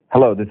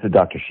Hello, this is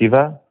Dr.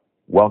 Shiva.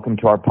 Welcome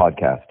to our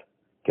podcast,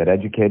 Get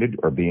Educated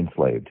or Be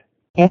Enslaved.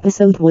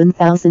 Episode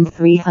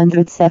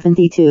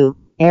 1372,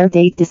 air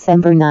date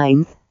December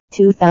 9th,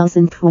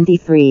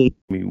 2023. Give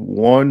me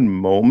one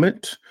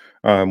moment.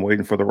 I'm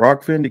waiting for the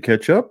Rockfin to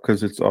catch up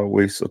because it's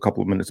always a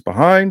couple of minutes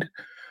behind.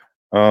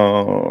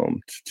 Not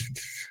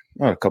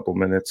a couple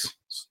minutes.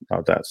 It's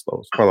not that slow.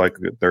 It's probably like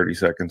a good 30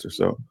 seconds or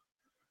so.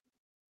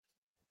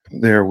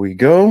 There we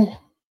go.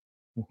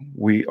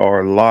 We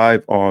are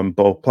live on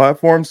both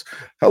platforms.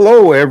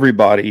 Hello,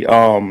 everybody.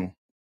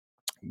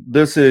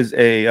 This is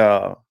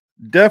a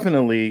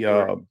definitely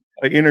an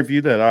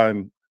interview that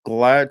I'm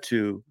glad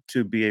to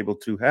be able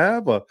to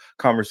have a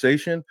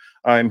conversation.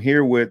 I'm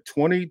here with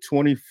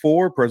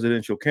 2024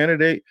 presidential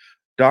candidate,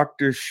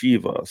 Dr.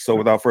 Shiva. So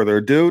without further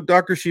ado,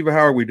 Dr. Shiva, how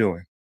are we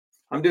doing?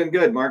 I'm doing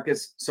good,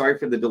 Marcus. Sorry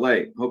for the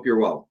delay. Hope you're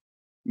well.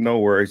 No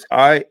worries.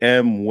 I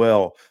am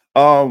well.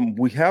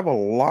 We have a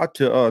lot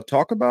to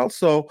talk about,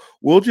 so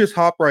we'll just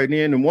hop right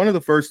in. And one of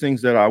the first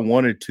things that I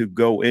wanted to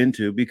go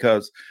into,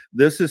 because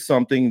this is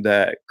something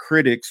that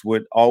critics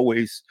would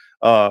always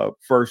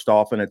first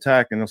off and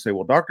attack, and they'll say,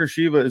 well, Dr.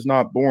 Shiva is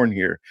not born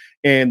here.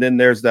 And then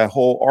there's that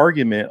whole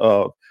argument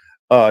of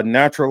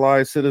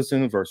naturalized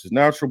citizen versus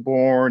natural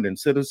born and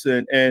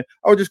citizen. And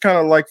I would just kind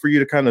of like for you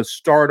to kind of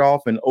start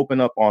off and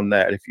open up on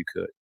that, if you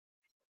could.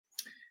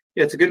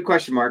 Yeah, it's a good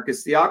question,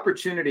 Marcus. The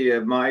opportunity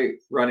of my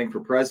running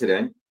for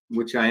president,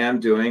 which I am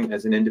doing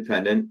as an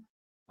independent,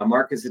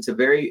 Marcus, it's a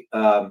very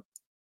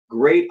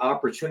great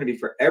opportunity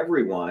for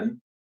everyone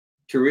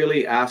to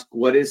really ask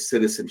what is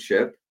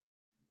citizenship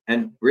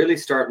and really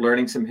start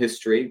learning some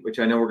history, which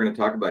I know we're going to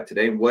talk about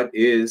today. What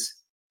is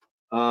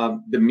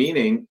the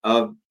meaning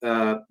of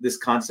this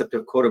concept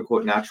of quote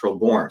unquote natural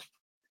born?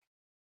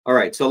 All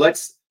right, so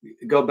let's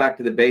go back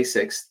to the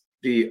basics.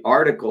 The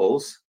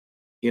articles,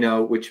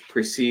 which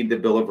precede the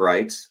Bill of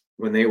Rights,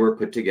 when they were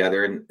put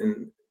together in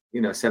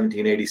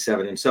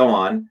 1787 and so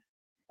on,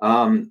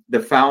 the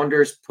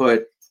founders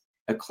put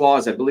a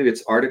clause, I believe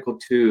it's Article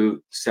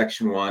 2,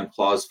 Section 1,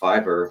 Clause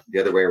 5, or the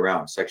other way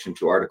around, Section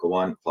 2, Article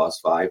 1, Clause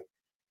 5,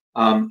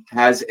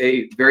 has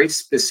a very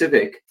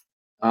specific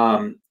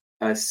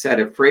set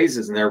of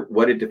phrases in there,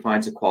 what it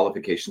defines the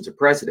qualifications of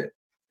president.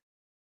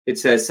 It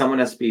says someone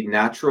has to be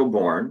natural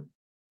born,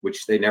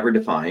 which they never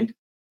defined,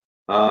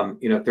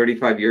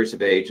 35 years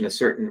of age and a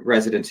certain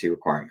residency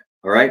requirement.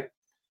 All right.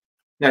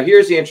 Now,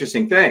 here's the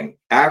interesting thing.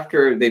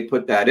 After they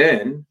put that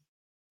in,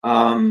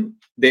 by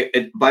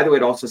the way,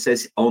 it also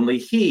says only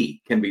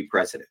he can be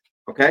president.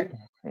 Okay.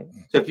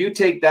 So if you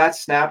take that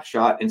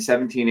snapshot in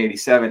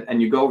 1787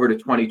 and you go over to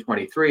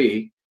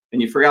 2023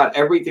 and you forgot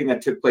everything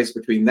that took place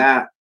between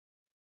that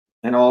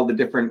and all the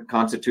different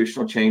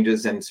constitutional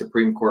changes and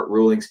Supreme Court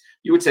rulings,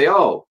 you would say,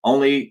 oh,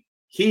 only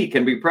he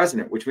can be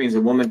president, which means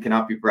a woman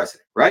cannot be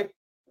president, right?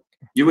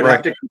 You would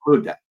have to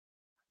conclude that.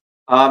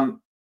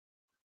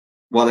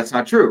 Well, that's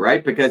not true,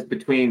 right? Because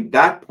between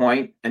that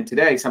point and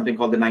today, something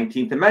called the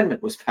 19th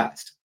Amendment was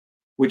passed,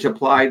 which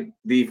applied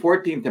the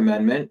 14th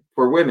Amendment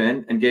for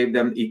women and gave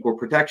them equal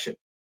protection.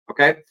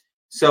 Okay.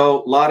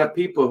 So a lot of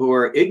people who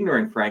are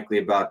ignorant, frankly,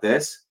 about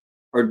this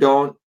or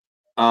don't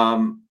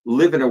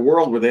live in a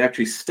world where they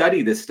actually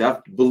study this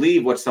stuff,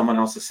 believe what someone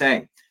else is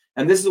saying.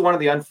 And this is one of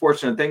the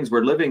unfortunate things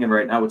we're living in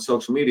right now with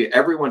social media.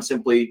 Everyone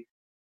simply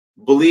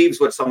believes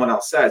what someone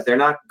else says. They're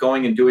not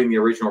going and doing the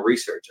original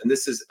research. And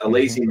this is a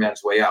lazy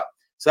man's way out.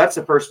 So that's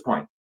the first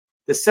point.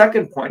 The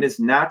second point is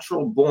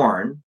natural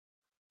born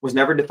was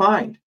never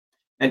defined.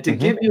 And to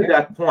give you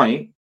that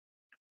point,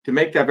 to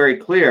make that very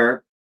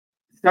clear,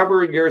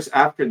 several years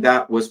after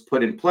that was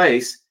put in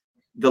place,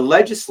 the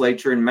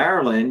legislature in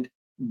Maryland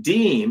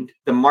deemed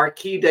the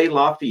Marquis de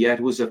Lafayette,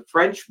 who was a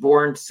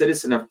French-born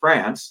citizen of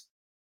France,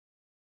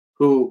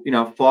 who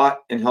fought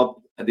and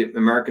helped the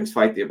Americans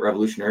fight the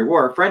Revolutionary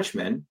War, a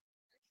Frenchman,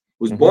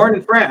 who was born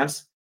in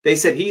France. They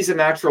said he's a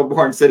natural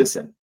born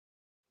citizen.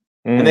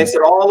 And they said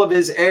all of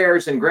his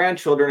heirs and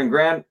grandchildren and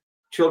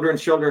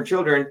grandchildren's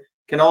children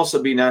can also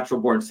be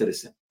natural born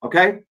citizen.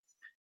 Okay.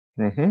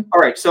 All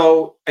right.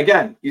 So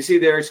again, you see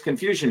there's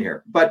confusion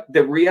here, but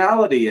the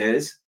reality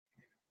is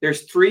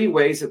there's three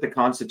ways that the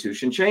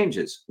Constitution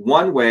changes.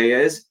 One way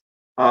is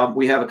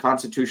we have a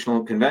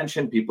constitutional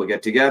convention, people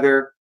get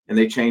together and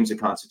they change the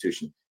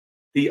Constitution.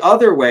 The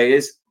other way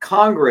is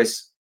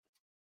Congress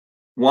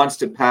wants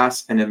to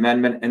pass an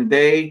amendment and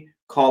they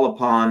call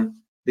upon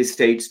the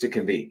states to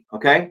convene.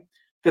 Okay.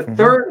 The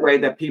third way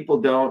that people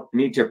don't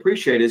need to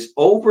appreciate is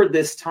over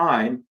this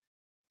time,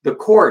 the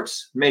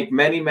courts make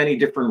many, many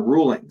different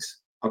rulings.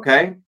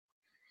 Okay.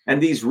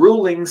 And these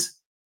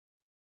rulings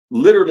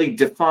literally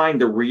define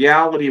the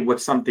reality of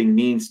what something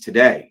means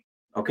today.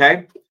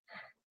 Okay.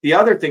 The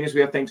other thing is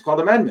we have things called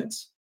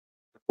amendments.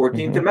 The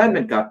 14th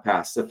Amendment got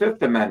passed, the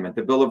 5th Amendment,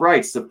 the Bill of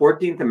Rights. The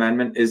 14th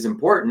Amendment is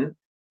important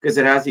because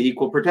it has the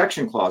Equal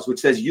Protection Clause, which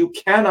says you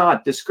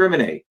cannot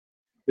discriminate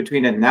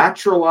between a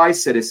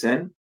naturalized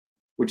citizen,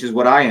 which is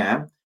what I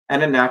am,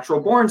 and a natural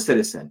born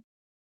citizen.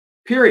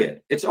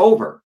 Period. It's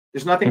over.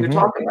 There's nothing to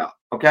talk about.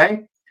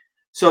 Okay.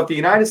 So if the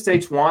United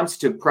States wants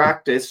to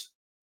practice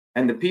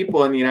and the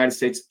people in the United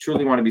States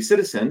truly want to be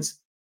citizens,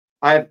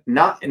 I've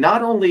not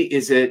only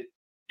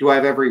do I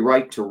have every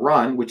right to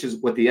run, which is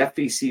what the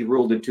FEC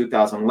ruled in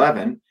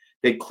 2011.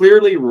 They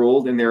clearly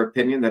ruled in their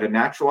opinion that a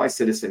naturalized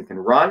citizen can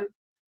run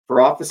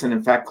for office and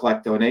in fact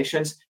collect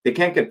donations. They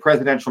can't get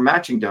presidential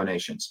matching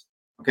donations.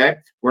 Okay,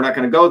 we're not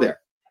going to go there.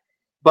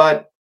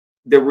 But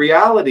the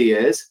reality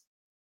is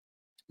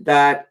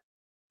that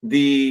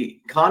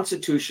the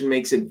Constitution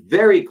makes it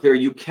very clear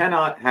you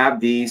cannot have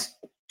these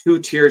two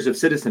tiers of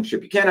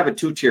citizenship. You can't have a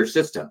two-tier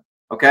system,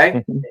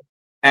 okay?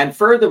 And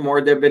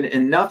furthermore, there have been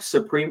enough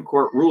Supreme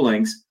Court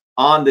rulings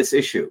on this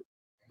issue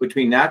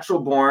between natural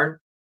born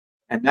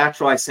and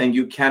naturalized, saying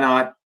you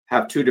cannot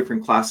have two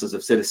different classes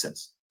of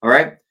citizens, all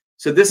right?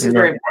 So this is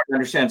very important to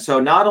understand. So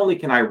not only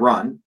can I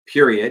run,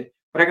 period,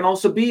 but I can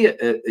also be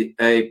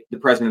the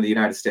president of the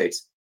United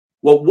States.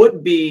 What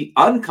would be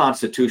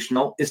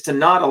unconstitutional is to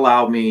not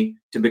allow me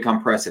to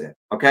become president,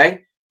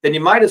 okay? Then you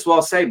might as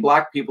well say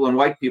black people and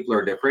white people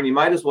are different. You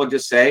might as well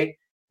just say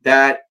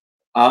that,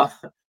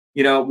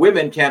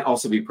 women can't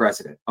also be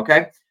president,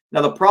 okay?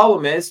 Now, the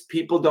problem is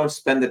people don't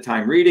spend the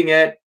time reading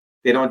it.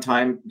 They don't have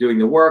time doing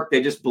the work.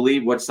 They just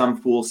believe what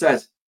some fool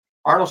says.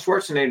 Arnold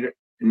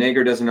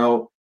Schwarzenegger doesn't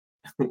know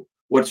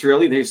what's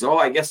really, they say, oh,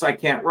 I guess I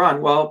can't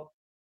run. Well,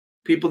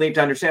 people need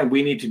to understand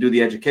we need to do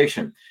the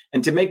education.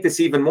 And to make this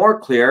even more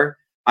clear,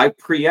 I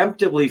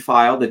preemptively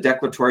filed a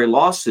declaratory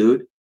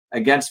lawsuit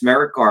against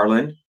Merrick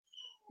Garland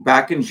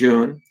back in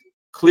June,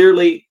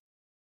 clearly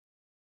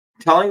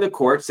telling the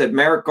courts that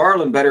Merrick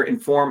Garland better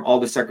inform all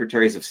the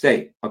secretaries of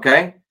state,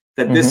 okay?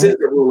 That this is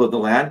the rule of the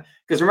land.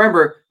 Because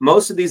remember,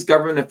 most of these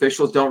government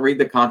officials don't read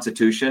the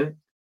Constitution.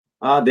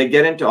 They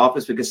get into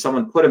office because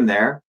someone put them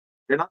there.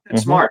 They're not that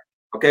smart,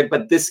 okay?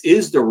 But this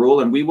is the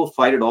rule, and we will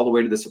fight it all the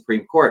way to the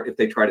Supreme Court if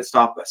they try to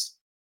stop us.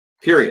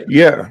 Period.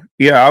 Yeah,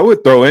 I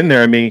would throw in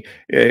there. I mean,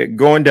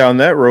 going down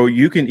that road,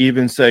 you can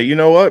even say, you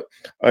know what,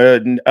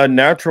 a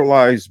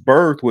naturalized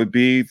birth would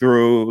be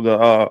through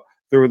the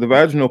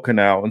vaginal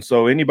canal, and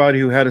so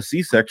anybody who had a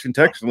C-section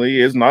technically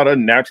is not a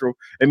natural.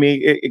 I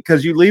mean,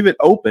 because you leave it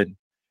open,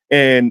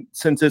 and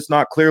since it's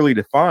not clearly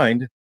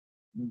defined,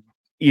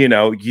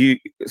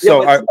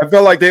 I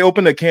felt like they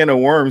opened a can of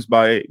worms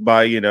by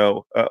I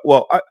don't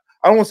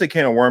want to say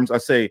can of worms. I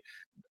say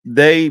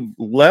they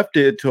left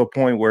it to a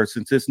point where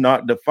since it's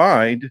not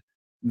defined,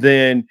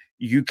 then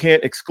you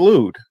can't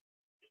exclude.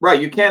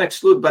 Right. You can't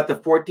exclude, but the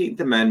 14th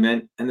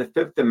Amendment and the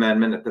 5th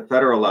Amendment at the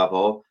federal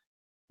level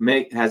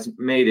has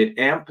made it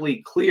amply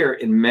clear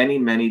in many,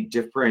 many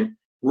different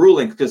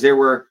rulings, because there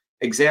were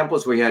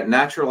examples where you had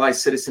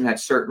naturalized citizen had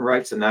certain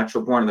rights and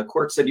natural born, and the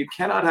court said you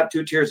cannot have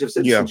two tiers of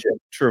citizenship. Yeah,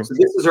 true. So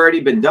this has already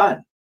been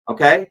done.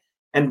 Okay.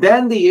 And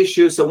then the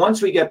issue, so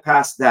once we get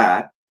past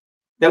that,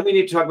 then we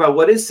need to talk about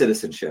what is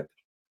citizenship.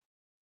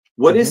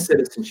 What is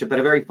citizenship at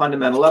a very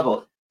fundamental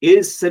level?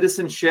 Is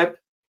citizenship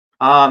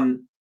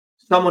someone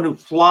who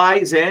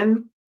flies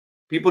in?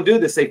 People do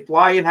this. They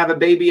fly in, have a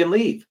baby, and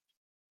leave.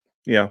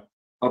 Yeah.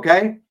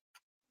 Okay.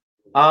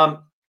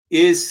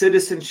 Is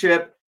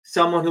citizenship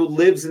someone who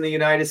lives in the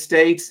United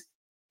States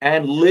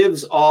and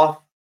lives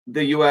off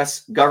the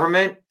U.S.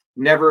 government,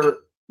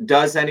 never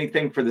does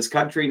anything for this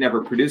country,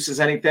 never produces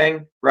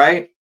anything,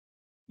 right?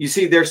 You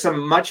see, there's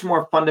some much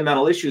more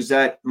fundamental issues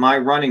that my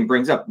running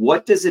brings up.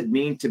 What does it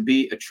mean to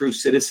be a true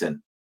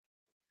citizen?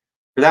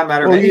 For that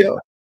matter,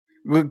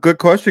 well, good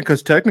question,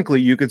 because technically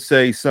you could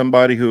say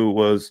somebody who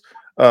was,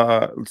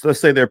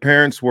 let's say their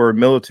parents were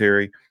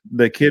military,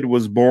 the kid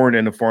was born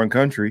in a foreign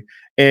country,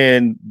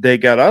 and they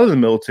got out of the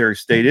military,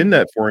 stayed in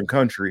that foreign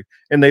country,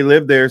 and they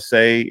lived there,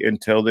 say,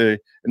 until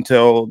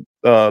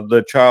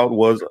the child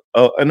was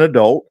an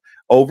adult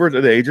over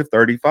to the age of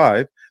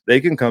 35. They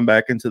can come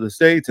back into the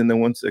States and then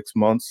within 6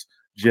 months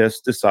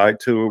just decide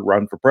to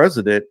run for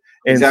president.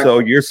 And so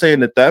you're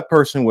saying that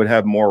person would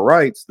have more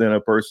rights than a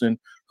person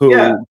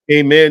who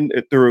came in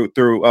through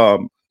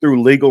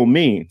legal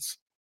means.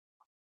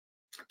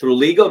 Through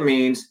legal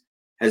means,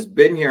 has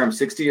been here. I'm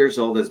 60 years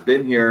old, has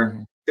been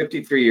here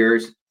 53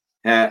 years,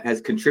 has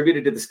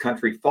contributed to this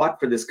country, fought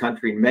for this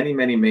country, many,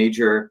 many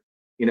major,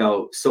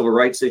 civil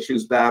rights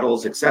issues,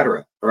 battles,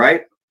 etc.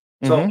 Right?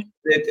 So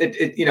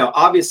it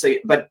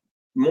obviously, but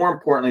more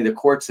importantly, the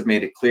courts have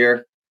made it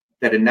clear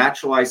that a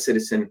naturalized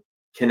citizen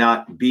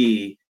cannot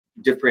be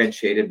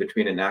differentiated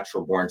between a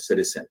natural born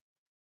citizen.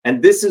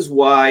 And this is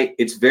why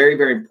it's very,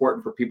 very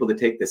important for people to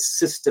take the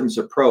systems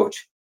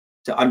approach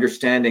to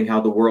understanding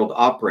how the world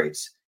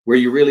operates, where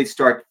you really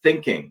start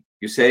thinking,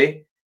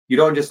 you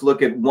don't just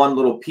look at one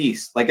little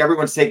piece. Like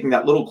everyone's taking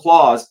that little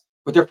clause,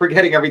 but they're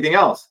forgetting everything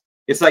else.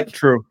 It's like,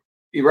 true,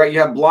 right? You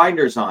have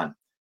blinders on.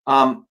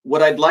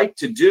 What I'd like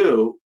to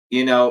do,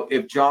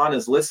 if John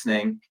is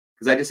listening,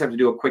 because I just have to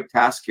do a quick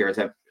task here as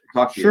I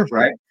talk to you,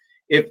 right?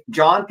 If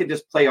John could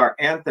just play our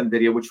anthem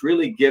video, which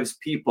really gives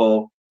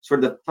people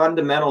sort of the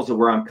fundamentals of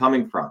where I'm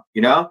coming from,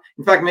 In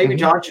fact, maybe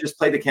John should just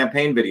play the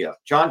campaign video.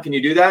 John, can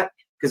you do that?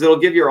 Because it'll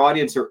give your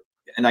audience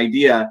an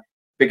idea,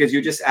 because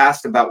you just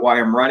asked about why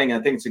I'm running, and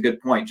I think it's a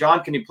good point.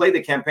 John, can you play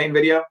the campaign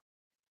video?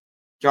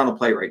 John will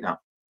play right now.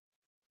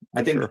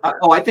 I think.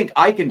 Sure. I think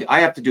I can. I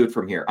have to do it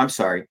from here. I'm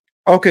sorry.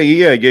 Okay,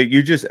 yeah.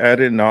 You just add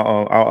it, and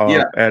I'll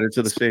Yeah. add it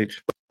to the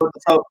stage.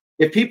 So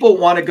if people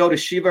want to go to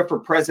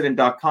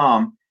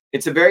shivaforpresident.com,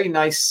 it's a very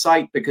nice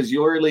site because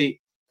you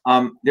really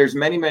there's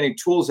many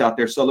tools out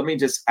there. So let me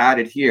just add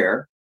it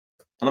here,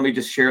 and let me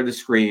just share the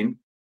screen,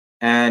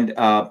 and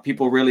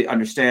people really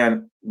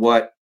understand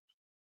what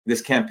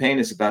this campaign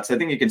is about. So I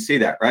think you can see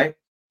that, right?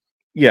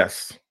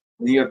 Yes.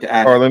 You have to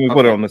add. Or let me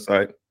put it on the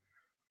side.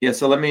 Yeah.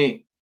 So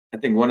I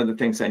think one of the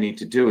things I need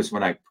to do is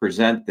when I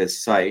present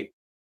this site,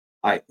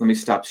 let me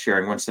stop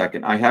sharing 1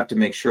 second. I have to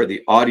make sure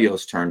the audio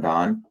is turned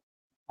on.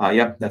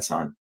 Yep, that's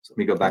on. So let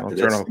me go back to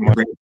this.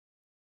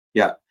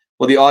 Yeah.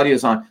 Well, the audio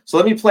is on. So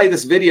let me play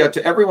this video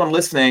to everyone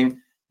listening.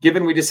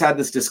 Given we just had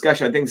this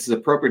discussion, I think this is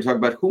appropriate to talk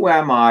about who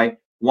am I,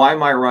 why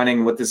am I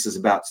running, what this is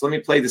about. So let me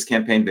play this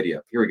campaign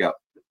video. Here we go.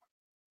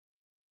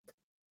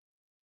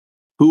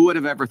 Who would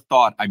have ever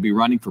thought I'd be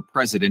running for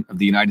president of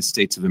the United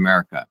States of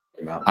America?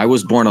 I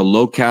was born a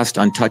low caste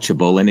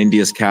untouchable in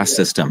India's caste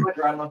system,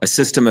 a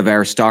system of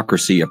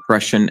aristocracy,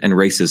 oppression, and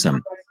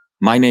racism.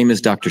 My name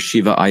is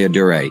Dr.SHIVA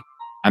Ayadure.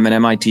 I'm an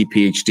MIT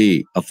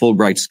PhD, a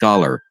Fulbright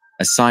scholar,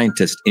 a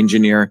scientist,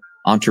 engineer,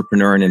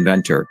 entrepreneur, and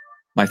inventor.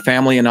 My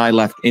family and I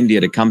left India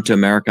to come to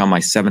America on my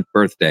 7th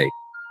birthday.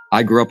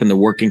 I grew up in the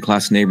working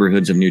class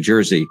neighborhoods of New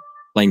Jersey,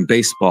 playing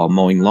baseball,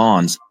 mowing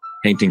lawns,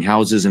 painting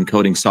houses, and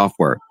coding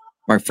software.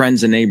 My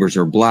friends and neighbors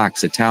are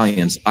blacks,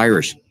 Italians,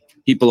 Irish,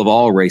 people of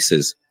all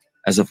races.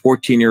 As a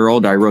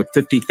 14-year-old, I wrote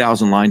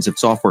 50,000 lines of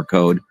software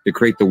code to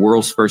create the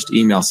world's first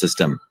email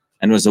system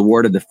and was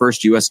awarded the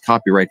first U.S.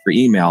 copyright for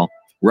email,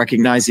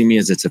 recognizing me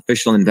as its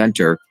official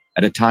inventor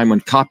at a time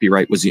when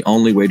copyright was the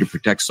only way to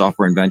protect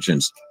software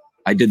inventions.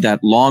 I did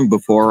that long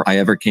before I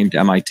ever came to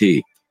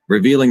MIT,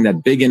 revealing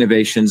that big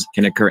innovations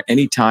can occur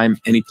anytime,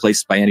 any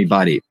place, by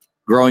anybody.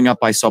 Growing up,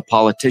 I saw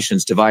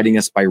politicians dividing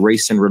us by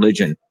race and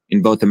religion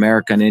in both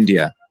America and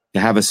India, to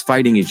have us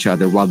fighting each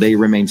other while they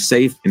remain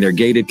safe in their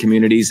gated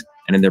communities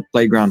and in their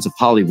playgrounds of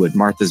Hollywood,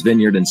 Martha's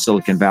Vineyard, and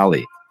Silicon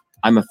Valley.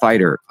 I'm a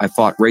fighter. I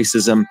fought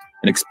racism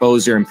and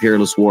exposed their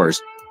imperialist wars,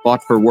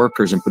 fought for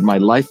workers, and put my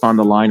life on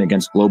the line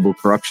against global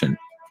corruption.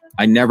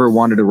 I never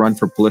wanted to run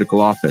for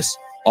political office.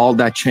 All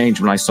that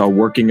changed when I saw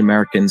working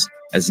Americans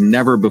as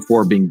never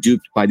before being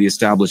duped by the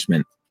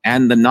establishment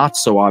and the not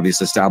so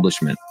obvious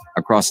establishment.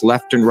 Across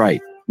left and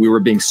right, we were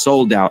being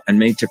sold out and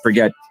made to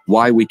forget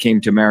why we came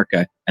to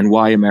America and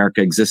why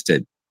America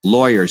existed.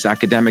 Lawyers,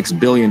 academics,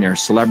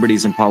 billionaires,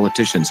 celebrities, and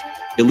politicians,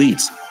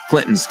 elites,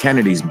 Clintons,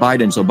 Kennedys,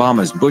 Bidens,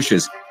 Obamas,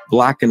 Bushes,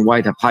 black and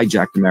white have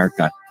hijacked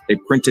America. They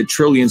printed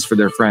trillions for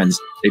their friends.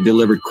 They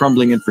delivered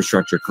crumbling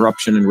infrastructure,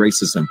 corruption, and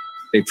racism.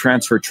 They've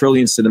transferred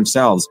trillions to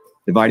themselves,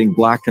 dividing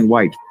black and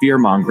white,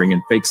 fear-mongering,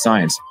 and fake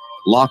science,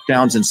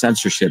 lockdowns and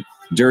censorship,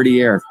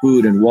 dirty air,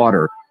 food, and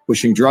water,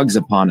 pushing drugs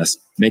upon us,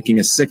 making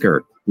us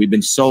sicker. We've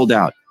been sold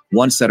out.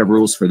 One set of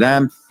rules for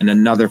them and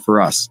another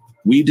for us.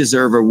 We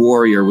deserve a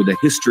warrior with a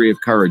history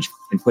of courage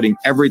and putting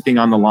everything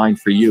on the line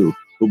for you,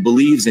 who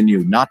believes in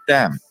you, not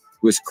them,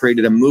 who has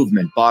created a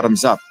movement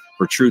bottoms up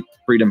for truth,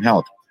 freedom,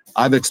 health.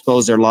 I've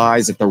exposed their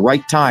lies at the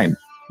right time,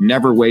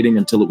 never waiting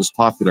until it was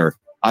popular.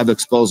 I've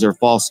exposed their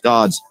false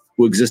gods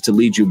who exist to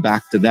lead you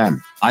back to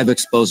them. I've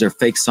exposed their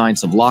fake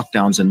science of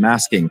lockdowns and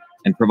masking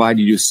and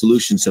provided you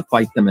solutions to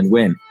fight them and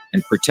win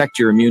and protect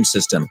your immune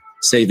system,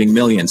 saving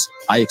millions.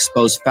 I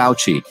exposed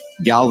Fauci,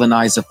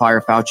 galvanized the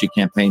Fire Fauci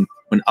campaign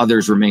when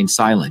others remained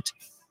silent.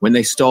 When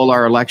they stole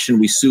our election,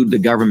 we sued the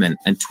government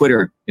and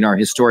Twitter in our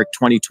historic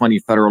 2020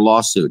 federal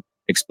lawsuit,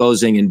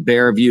 exposing in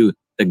bare view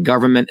the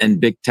government and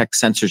big tech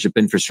censorship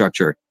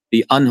infrastructure,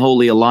 the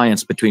unholy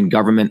alliance between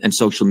government and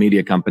social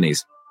media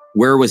companies.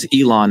 Where was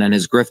Elon and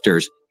his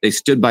grifters? They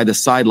stood by the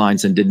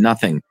sidelines and did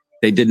nothing.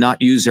 They did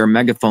not use their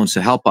megaphones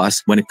to help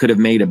us when it could have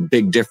made a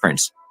big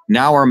difference.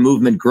 Now our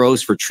movement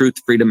grows for truth,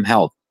 freedom,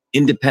 health,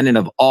 independent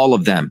of all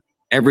of them.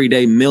 Every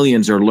day,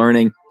 millions are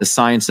learning the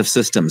science of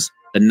systems,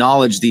 the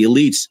knowledge the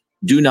elites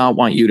do not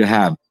want you to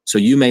have, so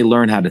you may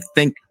learn how to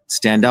think,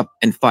 stand up,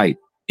 and fight,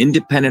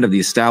 independent of the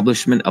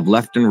establishment of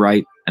left and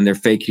right and their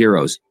fake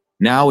heroes.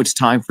 Now it's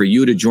time for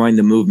you to join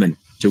the movement,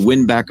 to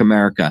win back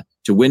America,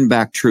 to win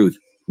back truth,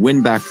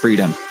 win back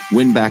freedom,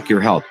 win back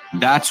your health.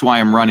 That's why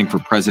I'm running for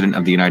president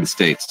of the United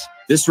States.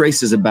 This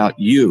race is about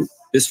you.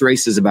 This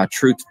race is about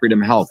truth,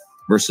 freedom, health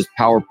versus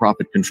power,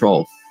 profit,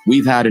 control.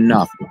 We've had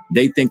enough.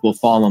 They think we'll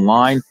fall in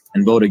line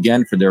and vote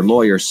again for their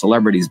lawyers,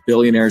 celebrities,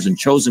 billionaires, and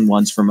chosen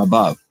ones from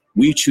above.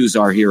 We choose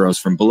our heroes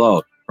from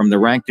below, from the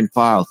rank and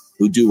file,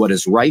 who do what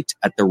is right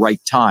at the right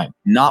time,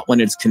 not when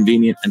it's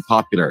convenient and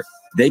popular.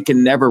 They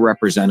can never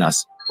represent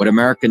us. What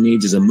America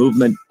needs is a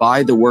movement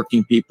by the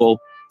working people,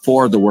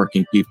 for the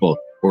working people,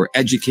 who are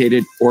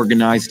educated,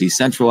 organized,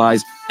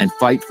 decentralized, and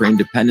fight for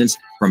independence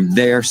from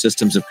their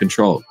systems of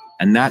control.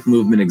 And that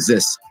movement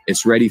exists.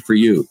 It's ready for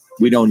you.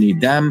 We don't need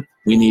them.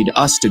 We need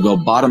us to go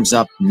bottoms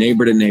up,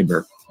 neighbor to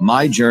neighbor.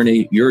 My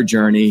journey, your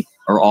journey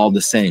are all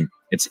the same.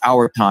 It's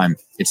our time.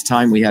 It's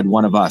time we had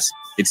one of us.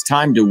 It's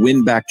time to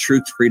win back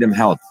truth, freedom,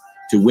 health,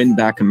 to win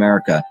back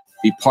America.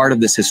 Be part of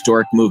this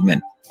historic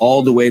movement.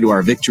 all the way to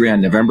our victory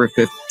on November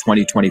 5th,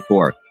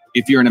 2024.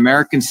 If you're an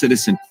American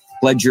citizen,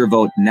 pledge your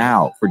vote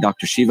now for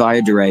Dr. Shiva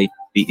Ayyadurai,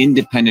 the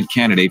independent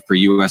candidate for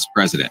U.S.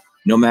 president.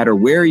 No matter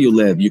where you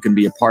live, you can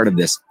be a part of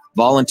this.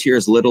 Volunteer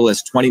as little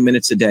as 20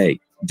 minutes a day.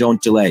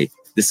 Don't delay.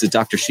 This is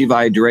Dr. Shiva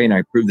Ayyadurai, and I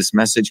approve this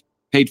message,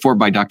 paid for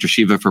by Dr.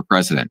 Shiva for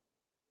president.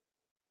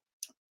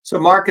 So,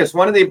 Marcus,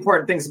 one of the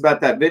important things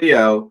about that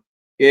video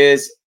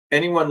is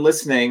anyone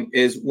listening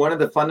is one of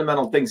the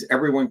fundamental things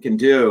everyone can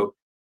do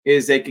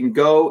is they can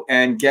go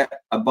and get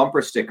a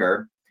bumper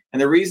sticker.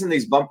 And the reason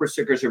these bumper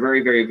stickers are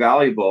very, very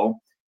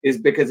valuable is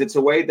because it's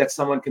a way that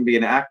someone can be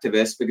an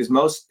activist, because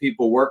most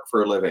people work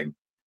for a living.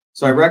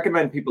 So I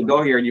recommend people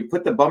go here and you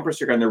put the bumper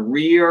sticker on the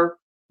rear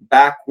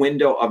back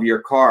window of your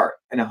car,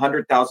 and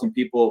 100,000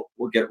 people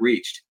will get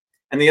reached.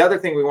 And the other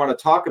thing we want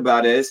to talk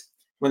about is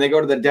when they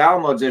go to the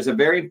downloads, there's a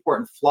very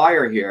important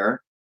flyer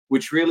here,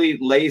 which really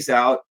lays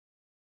out,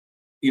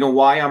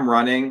 why I'm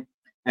running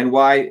and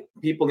why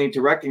people need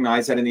to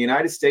recognize that in the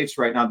United States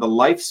right now, the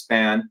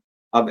lifespan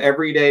of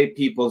everyday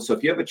people. So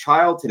if you have a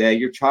child today,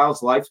 your child's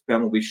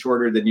lifespan will be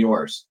shorter than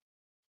yours.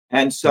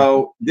 And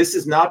so this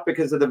is not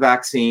because of the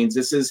vaccines.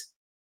 This is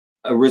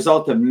a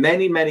result of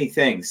many, many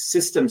things,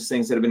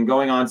 things that have been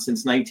going on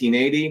since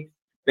 1980,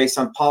 based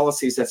on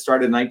policies that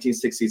started in the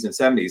 1960s and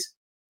 70s.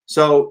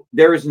 So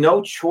there is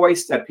no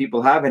choice that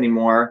people have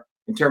anymore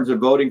in terms of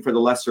voting for the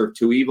lesser of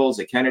two evils,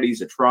 the Kennedys,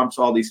 the Trumps,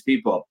 all these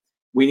people.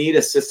 We need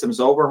a systems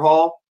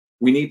overhaul.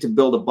 We need to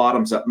build a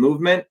bottoms-up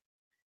movement.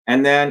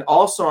 And then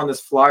also on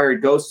this flyer,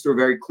 it goes through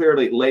very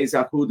clearly, it lays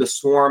out who the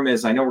swarm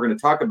is. I know we're going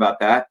to talk about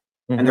that.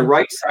 And the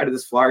right side of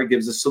this flyer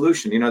gives a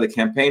solution, the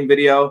campaign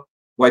video,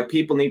 why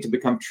people need to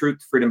become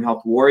truth, freedom,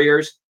 health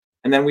warriors.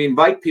 And then we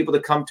invite people to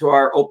come to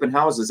our open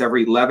houses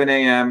every 11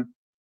 a.m.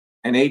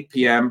 and 8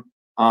 p.m.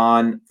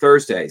 on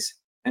Thursdays.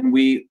 And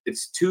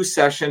it's 2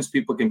 sessions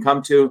people can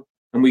come to,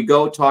 and we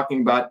go talking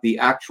about the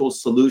actual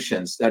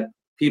solutions that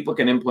people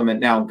can implement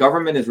now.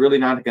 Government is really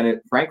not going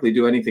to, frankly,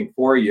 do anything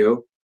for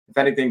you. If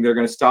anything, they're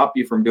going to stop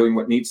you from doing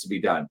what needs to be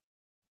done.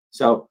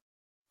 So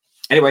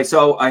anyway,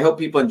 so I hope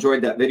people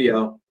enjoyed that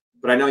video,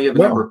 but I know you have a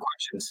number of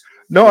questions.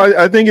 No,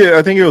 I think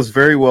it was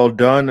very well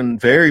done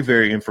and very,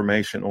 very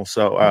informational.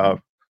 So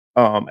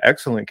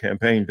excellent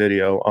campaign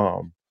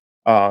video.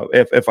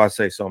 If I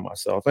say so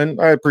myself, and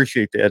I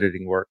appreciate the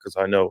editing work because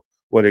I know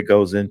what it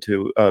goes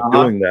into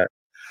doing that.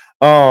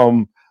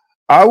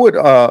 I would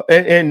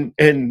and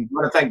I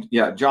want to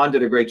thank John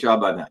did a great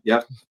job on that.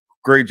 Yeah,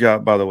 great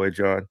job, by the way,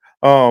 John.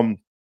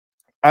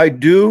 I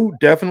do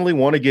definitely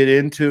want to get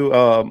into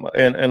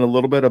and a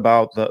little bit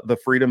about the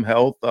Freedom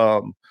Health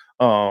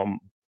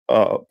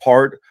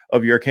part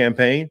of your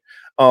campaign.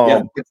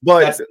 But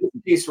that's this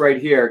piece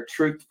right here,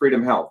 Truth,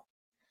 Freedom, Health,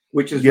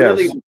 which is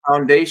really the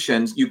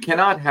foundations. You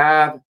cannot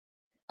have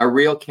a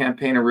real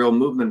campaign, a real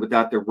movement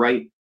without the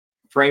right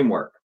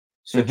framework.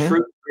 So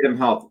truth, freedom,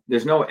 health,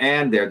 there's no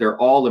and there. They're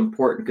all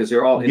important because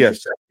they're all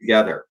intersect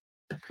together.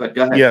 But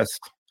go ahead. Yes.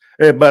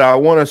 But I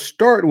want to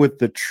start with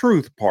the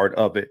truth part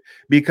of it,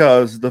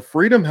 because the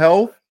freedom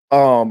health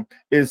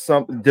is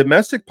some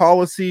domestic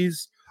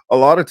policies. A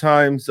lot of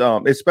times,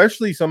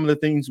 especially some of the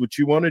things which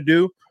you want to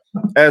do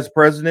as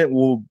president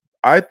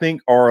I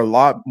think are a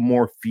lot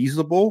more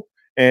feasible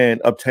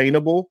and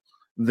obtainable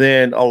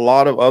than a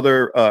lot of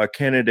other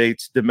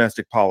candidates'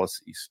 domestic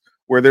policies,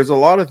 where there's a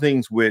lot of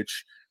things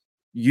which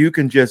you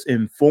can just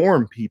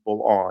inform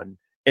people on,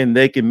 and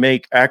they can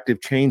make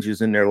active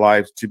changes in their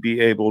lives to be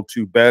able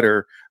to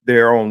better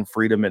their own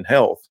freedom and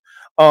health.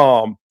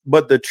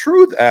 But the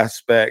truth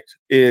aspect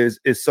is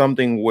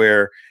something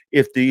where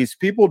if these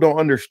people don't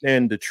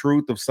understand the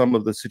truth of some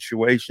of the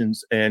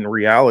situations and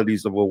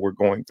realities of what we're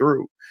going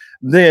through,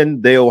 then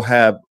they'll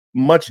have a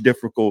much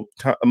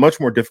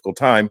more difficult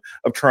time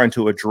of trying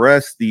to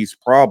address these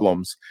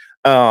problems.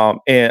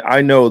 And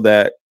I know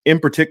that in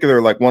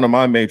particular, like one of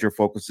my major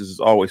focuses is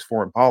always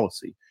foreign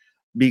policy,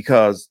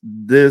 because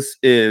this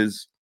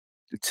is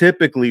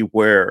typically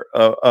where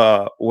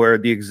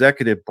the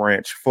executive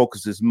branch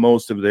focuses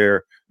most of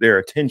their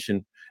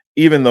attention.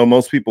 Even though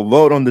most people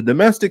vote on the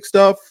domestic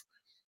stuff,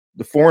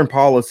 the foreign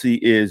policy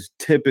is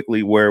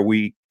typically where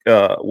where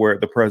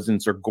the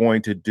presidents are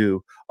going to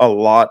do a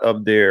lot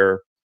of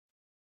their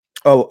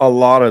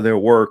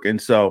work.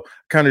 And so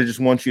kind of just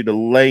want you to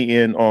lay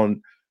in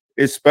on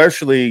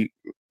especially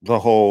the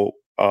whole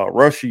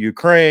Russia,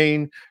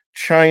 Ukraine,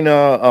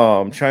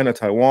 China,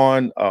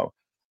 Taiwan,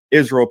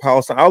 Israel,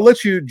 Palestine. I'll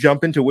let you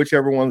jump into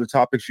whichever one of the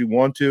topics you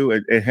want to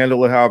and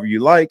handle it however you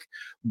like.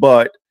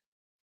 But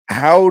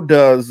how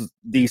does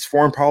these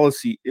foreign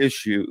policy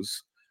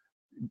issues,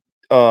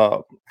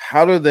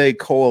 how do they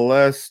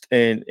coalesce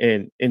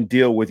and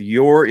deal with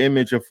your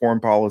image of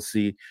foreign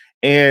policy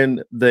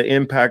and the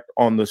impact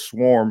on the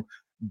swarm,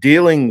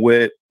 dealing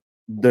with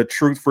the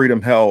truth,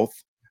 freedom, health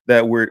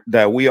that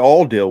we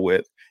all deal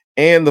with,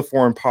 and the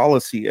foreign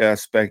policy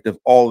aspect of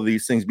all of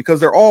these things,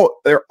 because they're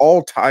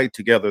all tied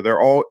together.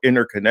 They're all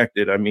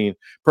interconnected. I mean,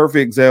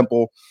 perfect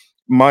example,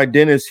 my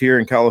dentist here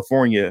in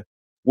California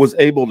was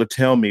able to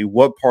tell me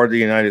what part of the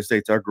United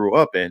States I grew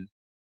up in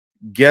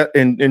get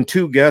in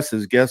two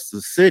guesses, guess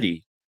the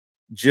city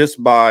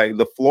just by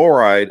the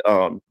fluoride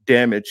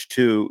damage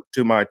to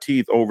my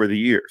teeth over the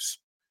years.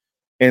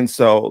 And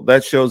so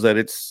that shows that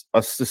it's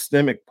a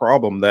systemic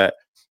problem that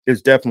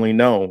is definitely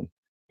known.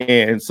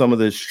 And some of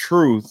this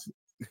truth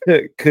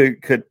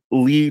could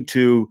lead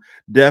to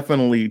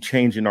definitely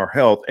changing our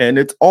health. And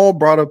it's all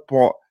brought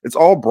upon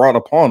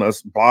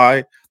us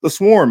by the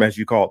swarm, as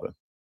you call them.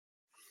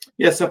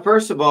 Yeah. So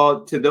first of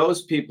all, to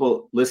those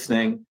people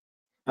listening,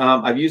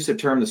 I've used the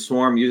term the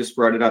swarm. You just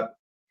brought it up.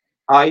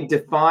 I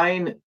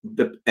define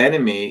the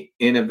enemy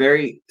in a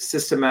very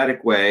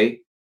systematic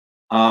way.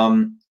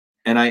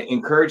 And I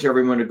encourage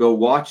everyone to go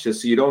watch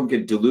this so you don't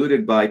get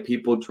deluded by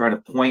people trying to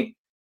point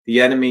the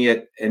enemy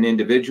at an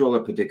individual,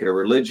 a particular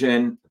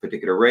religion, a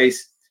particular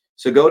race.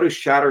 So go to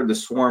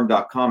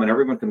shattertheswarm.com and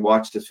everyone can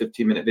watch this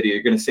 15-minute video.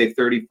 You're going to save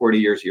 30, 40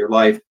 years of your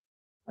life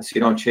so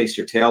you don't chase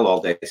your tail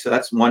all day. So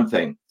that's one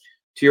thing.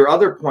 To your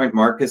other point,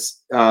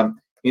 Marcus,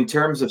 in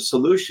terms of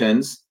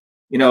solutions,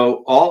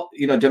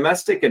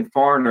 domestic and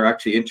foreign are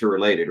actually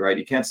interrelated, right?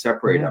 You can't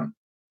separate them.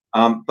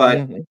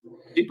 But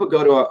people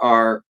go to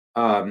our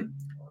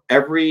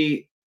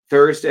every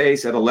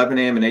Thursdays at 11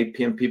 a.m. and 8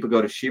 p.m. people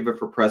go to Shiva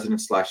for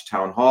President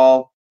 /town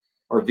hall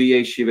or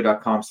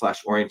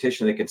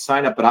vashiva.com/orientation. They can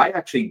sign up, but I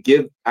actually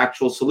give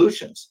actual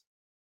solutions.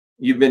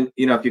 If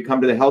you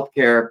come to the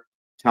healthcare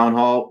town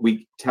hall,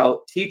 we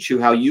teach you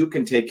how you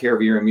can take care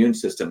of your immune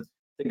system.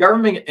 The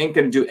government ain't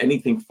going to do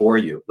anything for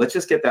you. Let's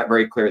just get that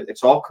very clear.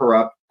 It's all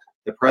corrupt.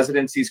 The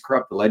presidency is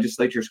corrupt. The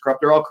legislature is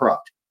corrupt. They're all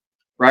corrupt,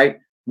 right?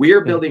 We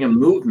are building a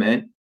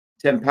movement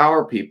to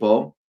empower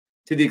people.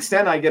 To the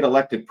extent I get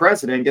elected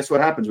president, guess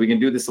what happens? We can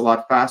do this a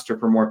lot faster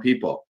for more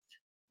people.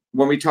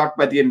 When we talk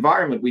about the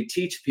environment, we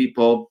teach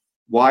people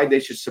why they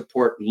should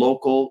support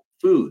local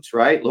foods,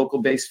 right?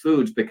 Local-based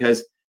foods,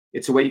 because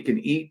it's a way you can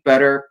eat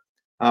better.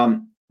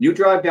 You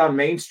drive down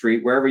Main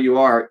Street, wherever you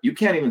are, you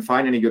can't even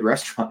find any good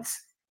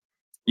restaurants.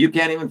 You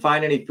can't even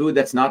find any food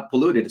that's not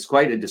polluted. It's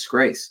quite a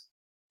disgrace.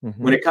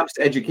 When it comes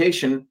to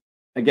education,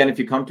 again, if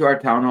you come to our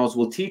town halls,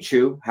 we'll teach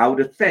you how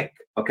to think,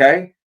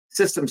 okay?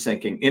 Systems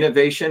thinking,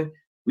 innovation.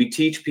 We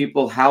teach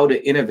people how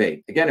to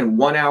innovate. Again, in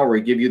 1 hour,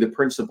 we give you the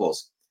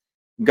principles.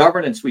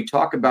 Governance, we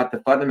talk about the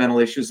fundamental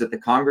issues that the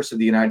Congress of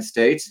the United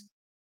States,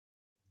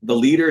 the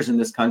leaders in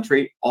this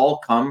country, all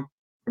come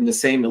from the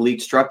same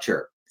elite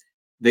structure.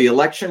 The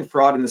election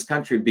fraud in this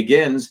country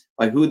begins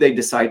by who they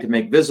decide to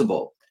make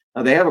visible.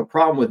 Now, they have a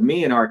problem with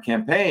me in our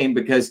campaign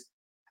because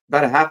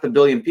about 500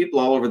 million people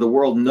all over the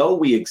world know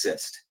we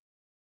exist.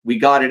 We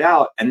got it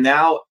out. And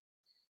now,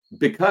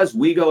 because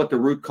we go at the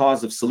root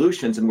cause of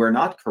solutions and we're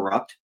not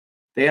corrupt,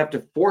 they have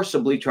to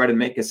forcibly try to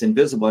make us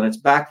invisible, and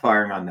it's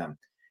backfiring on them.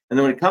 And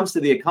then when it comes to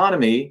the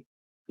economy,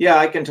 yeah,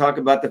 I can talk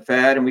about the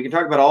Fed and we can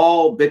talk about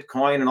all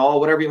Bitcoin and all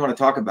whatever you want to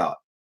talk about.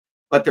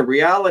 But the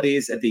reality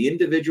is at the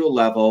individual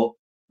level,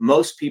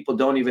 most people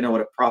don't even know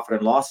what a profit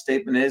and loss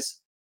statement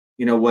is,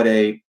 what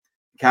a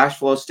cash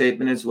flow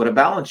statement is, what a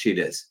balance sheet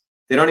is.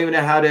 They don't even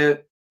know how to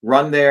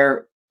run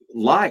their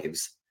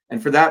lives.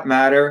 And for that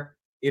matter,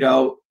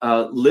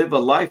 live a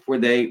life where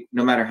they,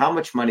 no matter how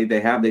much money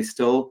they have, they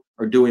still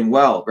are doing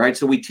well, right?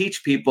 So we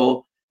teach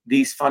people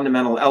these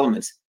fundamental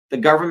elements. The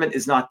government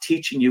is not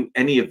teaching you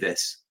any of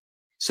this.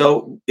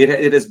 So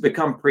it has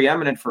become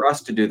preeminent for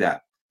us to do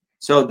that.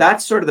 So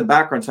that's sort of the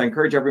background. So I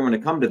encourage everyone to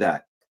come to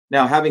that.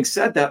 Now, having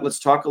said that, let's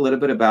talk a little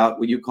bit about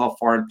what you call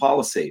foreign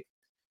policy.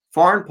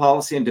 Foreign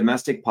policy and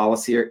domestic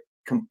policy are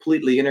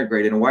completely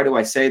integrated. And why do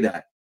I say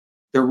that?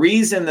 The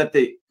reason that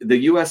the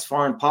U.S.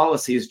 foreign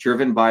policy is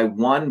driven by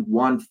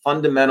one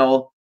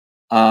fundamental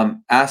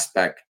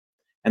aspect,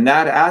 and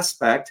that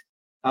aspect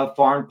of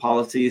foreign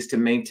policy is to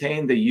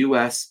maintain the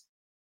U.S.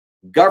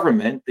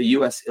 government, the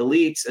U.S.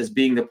 elites, as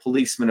being the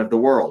policeman of the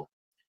world.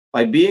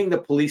 By being the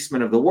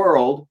policeman of the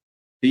world,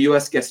 the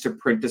U.S. gets to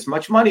print as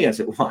much money as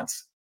it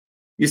wants.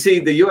 You see,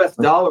 the U.S.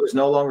 dollar is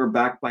no longer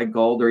backed by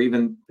gold or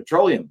even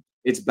petroleum.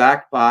 It's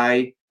backed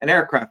by an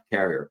aircraft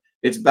carrier.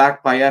 It's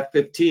backed by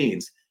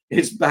F-15s.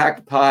 It's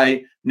backed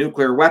by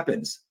nuclear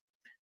weapons.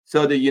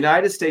 So the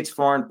United States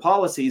foreign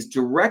policy is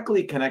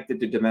directly connected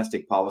to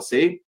domestic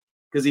policy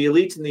because the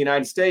elites in the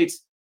United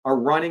States are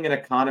running an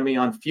economy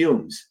on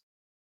fumes,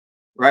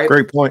 right?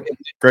 Great point.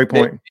 Great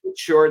point. They make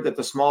sure that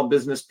the small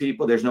business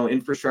people, there's no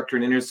infrastructure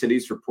in inner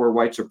cities for poor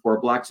whites or poor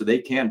blacks, so they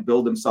can't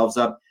build themselves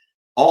up.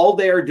 All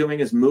they are doing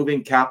is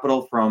moving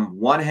capital from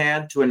one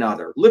hand to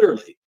another,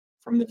 literally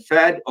from the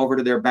Fed over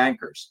to their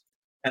bankers.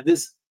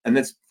 And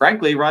it's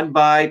frankly run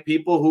by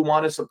people who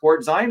want to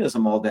support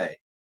Zionism all day.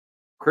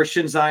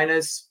 Christian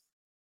Zionists,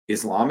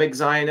 Islamic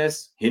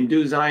Zionists,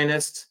 Hindu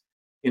Zionists,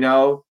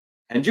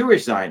 and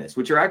Jewish Zionists,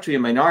 which are actually a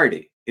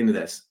minority in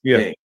this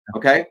game.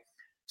 Okay.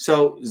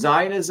 So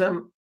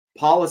Zionism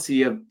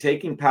policy of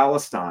taking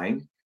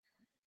Palestine,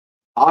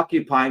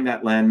 occupying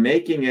that land,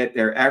 making it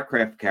their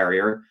aircraft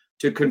carrier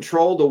to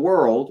control the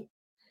world,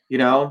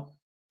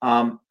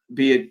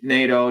 be it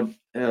NATO,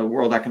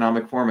 World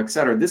Economic Forum, et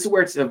cetera. This is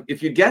where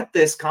if you get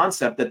this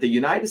concept that the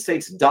United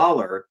States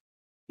dollar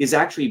is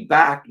actually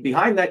backed,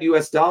 behind that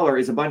US dollar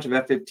is a bunch of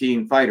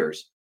F-15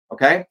 fighters,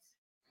 okay?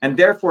 And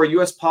therefore,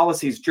 U.S.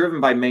 policy is driven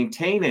by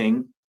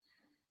maintaining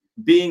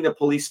being the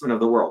policeman of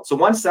the world. So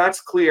once that's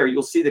clear,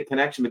 you'll see the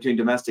connection between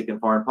domestic and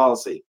foreign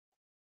policy.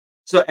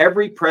 So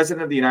every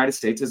president of the United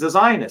States is a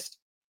Zionist,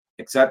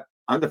 except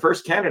I'm the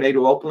first candidate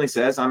who openly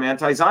says I'm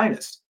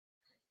anti-Zionist.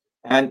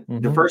 And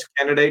the first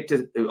candidate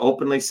to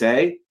openly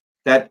say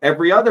that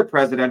every other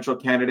presidential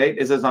candidate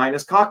is a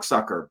Zionist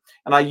cocksucker.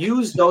 And I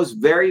use those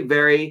very,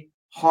 very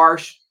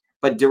harsh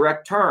but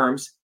direct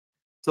terms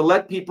to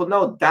let people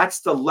know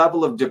that's the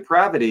level of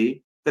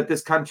depravity that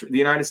this country, the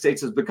United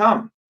States, has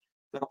become.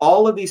 That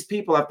all of these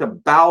people have to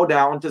bow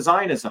down to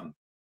Zionism.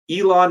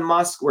 Elon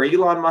Musk, where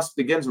Elon Musk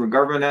begins, where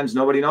government ends,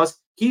 nobody knows.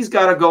 He's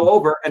got to go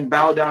over and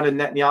bow down to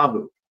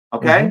Netanyahu.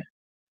 Okay?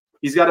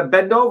 He's got to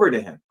bend over to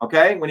him.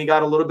 Okay? When he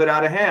got a little bit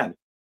out of hand.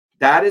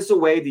 That is the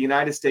way the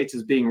United States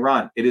is being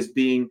run.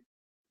 The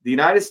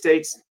United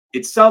States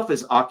itself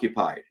is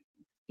occupied.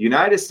 The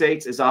United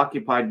States is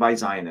occupied by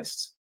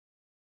Zionists.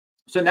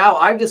 So now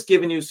I've just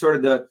given you sort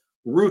of the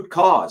root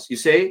cause. You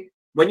see,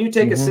 when you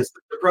take a systemic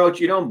approach,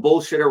 you don't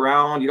bullshit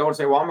around. You don't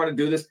say, well, I'm going to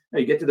do this. No,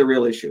 you get to the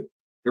real issue.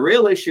 The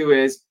real issue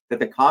is that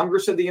the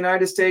Congress of the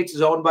United States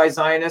is owned by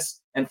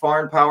Zionists and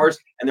foreign powers,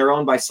 and they're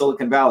owned by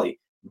Silicon Valley.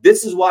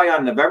 This is why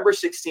on November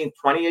 16th,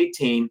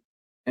 2018,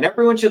 and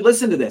everyone should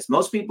listen to this.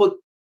 Most people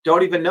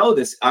don't even know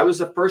this. I was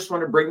the first one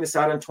to bring this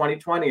out in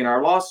 2020 in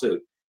our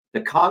lawsuit.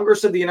 The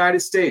Congress of the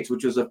United States,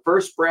 which was the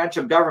first branch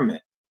of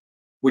government,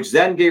 which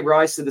then gave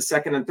rise to the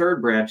second and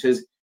third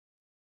branches,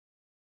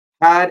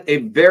 had a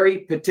very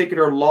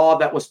particular law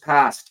that was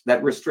passed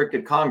that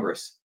restricted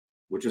Congress,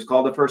 which was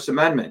called the First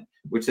Amendment,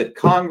 which said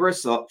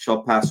Congress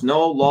shall pass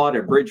no law to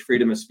abridge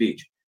freedom of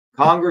speech.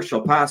 Congress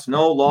shall pass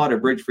no law to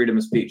abridge freedom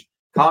of speech.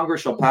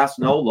 Congress shall pass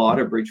no law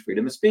to abridge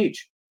freedom of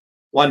speech.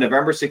 Well, on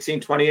November 16,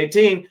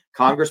 2018,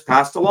 Congress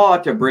passed a law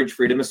to abridge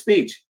freedom of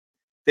speech.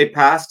 They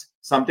passed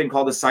something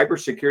called the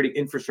Cybersecurity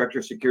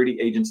Infrastructure Security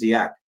Agency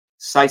Act,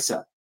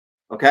 CISA,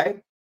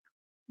 okay?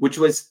 Which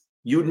was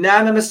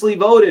unanimously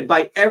voted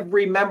by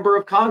every member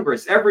of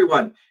Congress,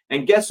 everyone.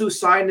 And guess who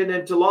signed it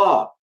into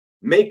law?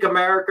 Make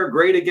America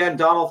Great Again,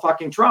 Donald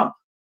fucking Trump.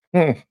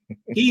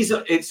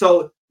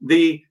 So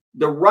the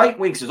right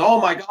wing says,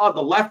 oh my God,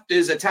 the left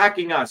is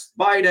attacking us,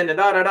 Biden and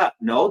da-da-da.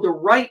 No, the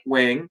right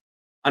wing,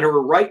 under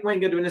a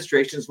right-wing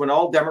administrations, when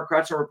all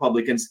Democrats and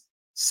Republicans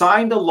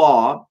signed a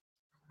law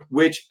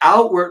which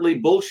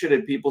outwardly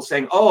bullshitted people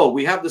saying, oh,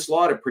 we have this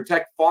law to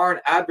protect foreign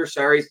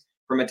adversaries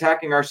from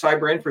attacking our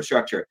cyber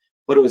infrastructure.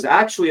 But it was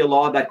actually a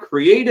law that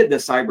created the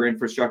cyber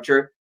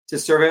infrastructure to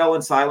surveil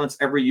and silence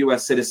every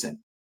U.S. citizen.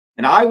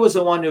 And I was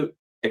the one who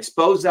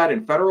exposed that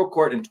in federal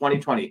court in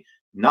 2020.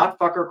 Not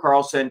Fucker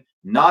Carlson,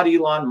 not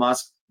Elon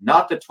Musk,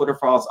 not the Twitter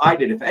files. I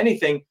did. If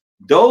anything,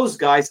 those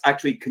guys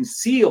actually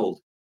concealed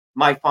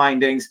my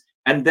findings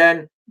and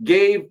then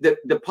gave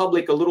the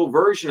public a little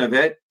version of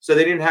it so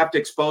they didn't have to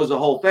expose the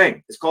whole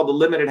thing. It's called the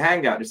limited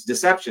hangout. It's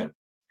deception.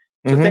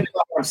 So think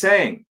about what I'm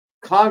saying.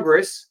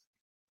 Congress,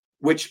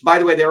 which, by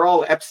the way, they're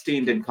all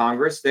Epsteined in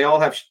Congress. They all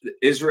have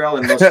Israel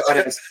and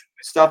Mossad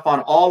stuff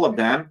on all of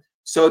them.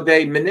 So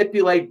they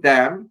manipulate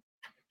them.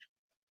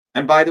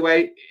 And by the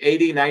way,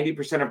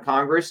 80-90% of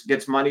Congress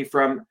gets money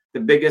from the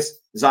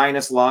biggest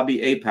Zionist lobby,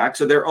 AIPAC.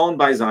 So they're owned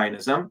by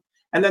Zionism.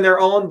 And then they're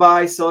owned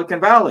by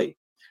Silicon Valley.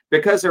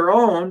 Because they're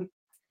owned,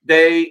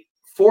 they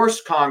force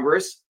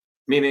Congress,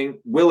 meaning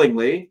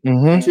willingly,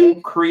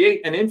 to create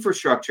an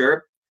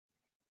infrastructure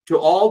to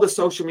all the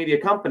social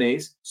media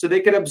companies so they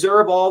could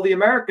observe all the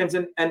Americans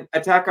and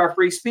attack our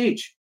free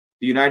speech.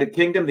 The United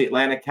Kingdom, the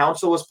Atlantic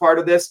Council was part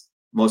of this,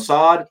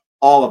 Mossad,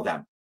 all of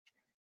them.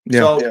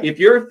 If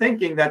you're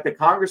thinking that the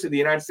Congress of the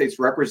United States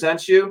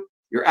represents you,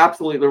 you're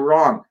absolutely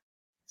wrong.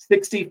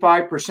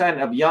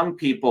 65% of young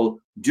people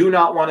do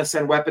not want to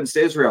send weapons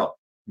to Israel.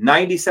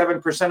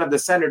 97% of the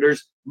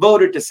senators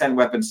voted to send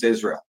weapons to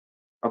Israel.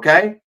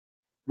 Okay?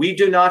 We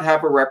do not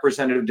have a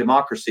representative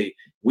democracy.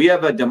 We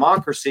have a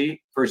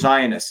democracy for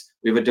Zionists.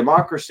 We have a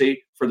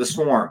democracy for the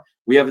swarm.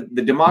 We have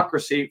the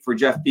democracy for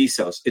Jeff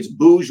Bezos. It's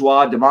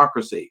bourgeois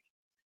democracy.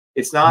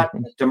 It's not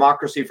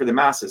democracy for the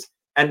masses.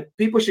 And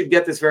people should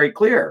get this very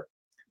clear.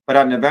 But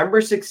on November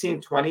 16,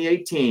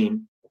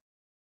 2018,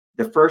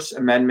 the First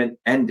Amendment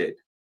ended.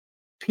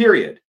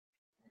 Period.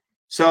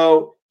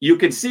 So you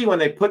can see when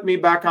they put me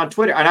back on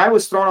Twitter, and I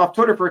was thrown off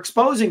Twitter for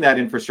exposing that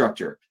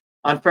infrastructure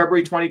on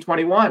February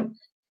 2021.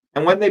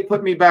 And when they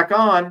put me back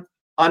on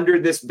under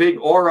this big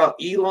aura,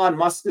 Elon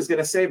Musk is going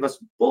to save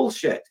us.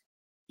 Bullshit.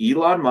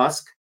 Elon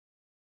Musk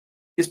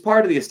is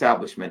part of the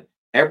establishment.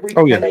 Every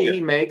penny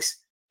he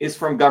makes is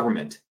from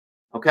government.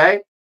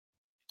 Okay?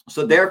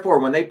 So therefore,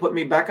 when they put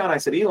me back on, I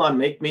said, Elon,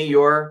 make me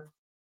your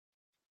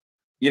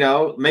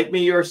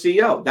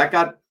CEO.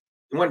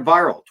 It went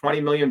viral, 20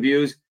 million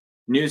views.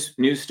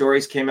 News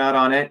stories came out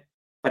on it.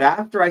 But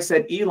after I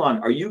said, Elon,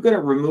 are you going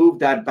to remove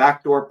that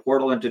backdoor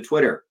portal into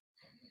Twitter?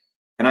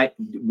 And I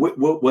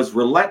was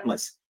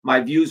relentless.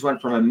 My views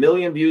went from 1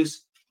 million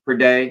views per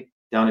day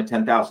down to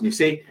 10,000. You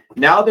see,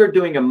 now they're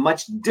doing a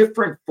much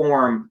different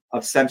form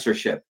of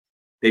censorship.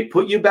 They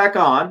put you back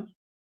on.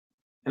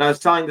 And I was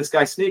telling this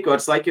guy, Sneeko,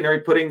 it's like,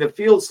 putting the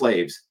field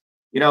slaves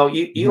Elon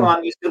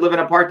used to live in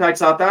apartheid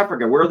South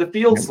Africa. We're the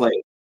field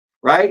slave,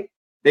 right?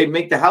 They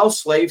make the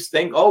house slaves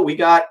think, oh, we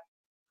got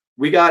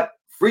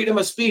freedom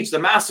of speech. The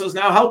master is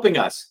now helping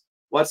us.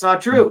 Well, it's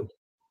not true,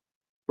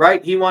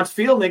 right? He wants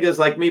field niggas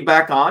like me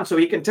back on so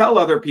he can tell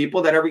other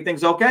people that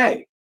everything's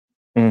okay.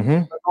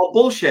 That's all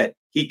bullshit.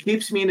 He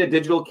keeps me in a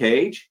digital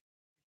cage,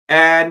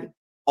 and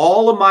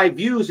all of my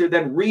views are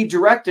then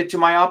redirected to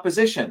my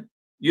opposition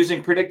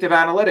using predictive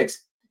analytics.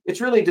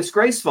 It's really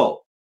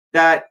disgraceful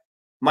that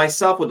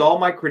myself, with all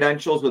my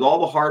credentials, with all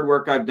the hard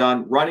work I've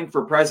done running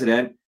for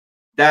president,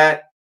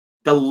 that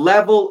the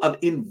level of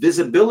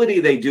invisibility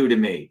they do to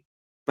me.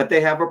 But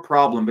they have a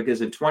problem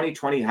because in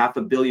 2020,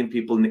 500 million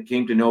people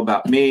came to know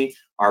about me,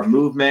 our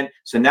movement.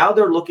 So now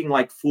they're looking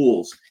like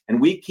fools, and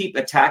we keep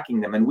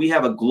attacking them. And we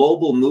have a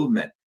global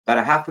movement,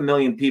 about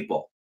 500,000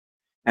 people.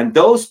 And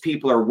those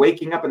people are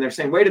waking up and they're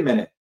saying, wait a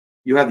minute,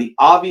 you have the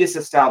obvious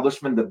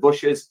establishment, the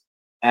Bushes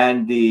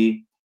and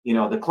the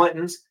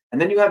Clintons. And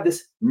then you have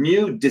this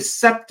new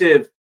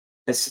deceptive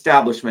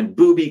establishment,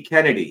 Booby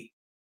Kennedy,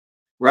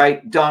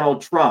 right?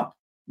 Donald Trump,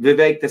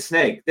 Vivek the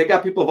Snake. They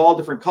got people of all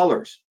different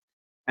colors.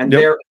 And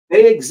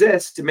they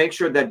exist to make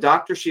sure that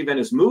Dr. Shiva and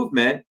his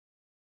movement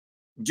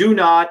do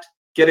not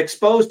get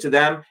exposed to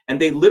them.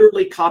 And they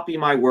literally copy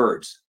my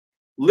words,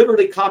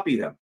 literally copy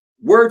them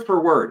word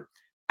for word,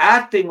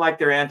 acting like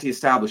they're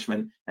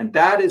anti-establishment. And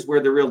that is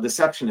where the real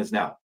deception is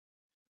now.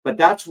 But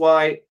that's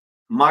why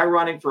my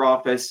running for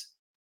office,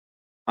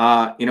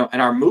 and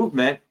our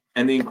movement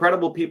and the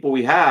incredible people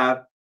we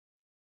have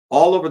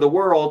all over the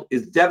world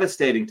is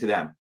devastating to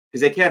them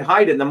because they can't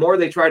hide it. And the more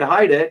they try to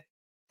hide it,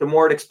 the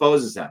more it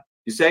exposes them.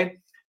 You see?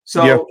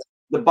 So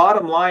the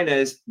bottom line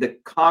is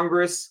that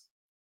Congress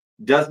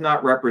does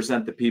not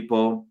represent the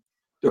people.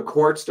 The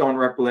courts don't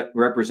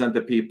represent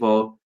the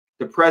people.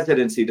 The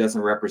presidency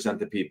doesn't represent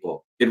the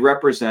people. It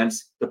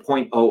represents the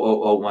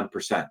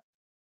 0.0001%.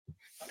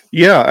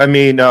 Yeah, I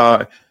mean,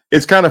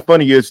 it's kind of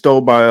funny you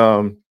stole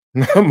my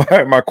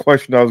my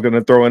question I was going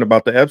to throw in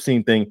about the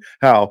Epstein thing.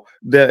 How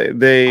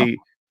they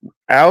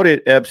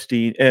outed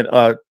Epstein and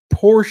a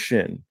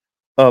portion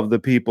of the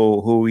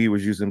people who he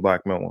was using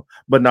blackmail,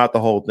 but not the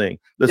whole thing.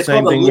 It's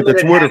same thing with the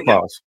Twitter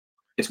files.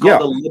 It's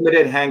called a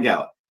limited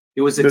hangout.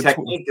 It was a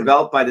technique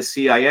developed by the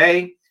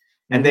CIA,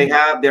 and they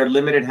have their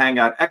limited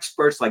hangout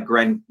experts like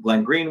Glenn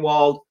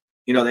Greenwald.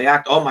 They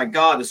act, oh my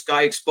God, this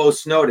guy exposed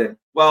Snowden.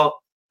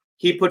 Well,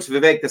 he puts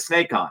Vivek the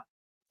Snake on,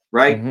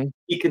 right?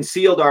 He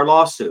concealed our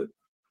lawsuit.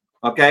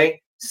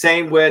 Okay.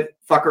 Same with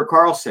fucker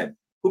Carlson,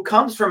 who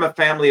comes from a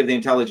family of the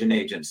intelligence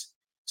agents.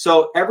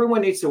 So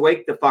everyone needs to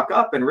wake the fuck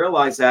up and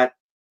realize that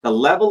the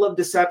level of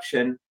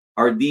deception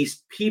are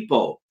these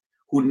people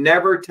who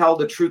never tell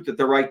the truth at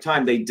the right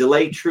time. They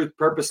delay truth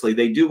purposely.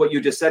 They do what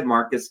you just said,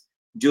 Marcus,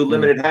 do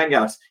limited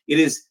hangouts. It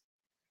is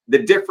the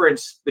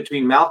difference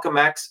between Malcolm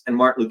X and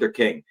Martin Luther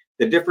King,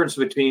 the difference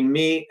between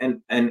me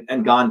and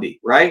Gandhi,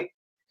 right?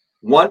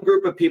 One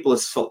group of people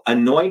is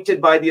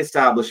anointed by the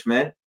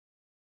establishment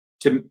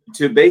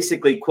to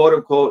basically, quote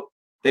unquote,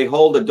 they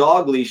hold a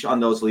dog leash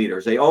on those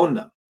leaders. They own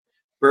them.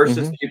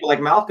 Versus people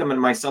like Malcolm and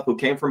myself who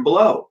came from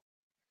below.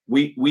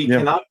 We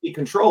cannot be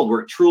controlled.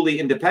 We're truly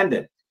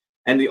independent.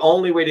 And the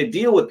only way to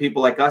deal with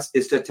people like us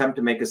is to attempt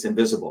to make us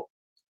invisible.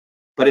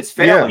 But it's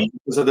failing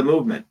because of the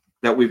movement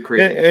that we've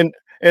created.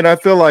 And I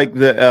feel like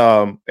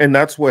and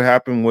that's what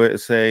happened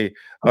with, say,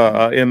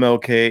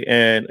 MLK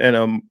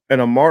and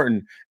a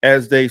Martin.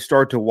 As they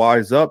start to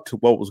wise up to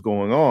what was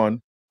going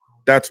on,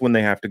 that's when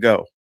they have to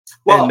go.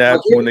 Well, and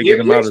that's when they get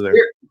them out of there.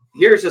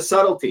 Here's a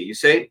subtlety, you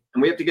see,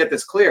 and we have to get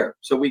this clear.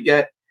 So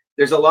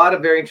there's a lot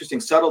of very interesting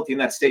subtlety in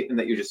that statement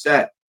that you just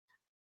said.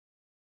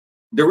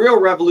 The real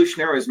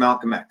revolutionary is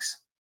Malcolm X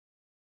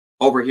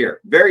over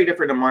here. Very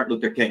different than Martin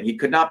Luther King. He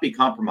could not be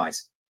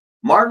compromised.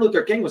 Martin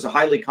Luther King was a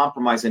highly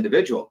compromised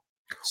individual.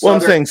 Well,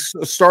 I'm saying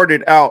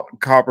started out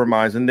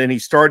compromised, and then he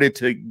started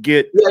to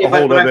get a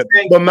hold of it.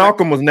 But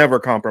Malcolm was never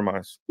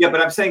compromised. Yeah,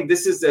 but I'm saying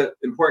this is the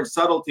important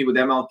subtlety with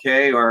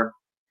MLK, or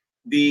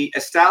the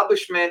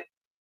establishment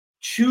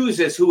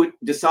chooses who it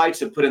decides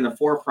to put in the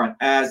forefront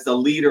as the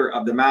leader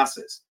of the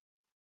masses,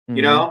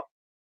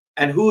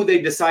 and who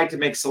they decide to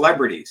make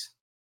celebrities,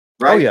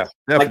 right? Oh, yeah,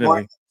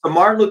 definitely. So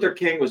Martin Luther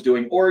King was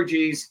doing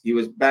orgies. He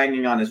was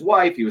banging on his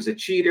wife. He was a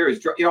cheater.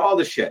 All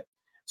this shit.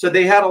 So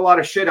they had a lot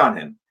of shit on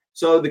him.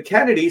 So the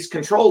Kennedys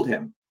controlled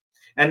him.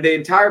 And the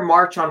entire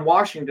March on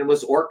Washington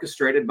was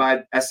orchestrated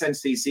by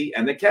SNCC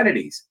and the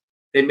Kennedys.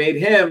 They made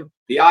him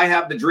the I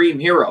have the dream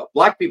hero.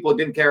 Black people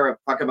didn't care a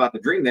fuck about the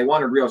dream. They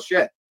wanted real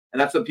shit. And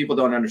that's what people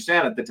don't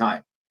understand at the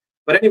time.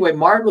 But anyway,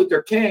 Martin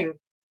Luther King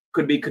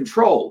could be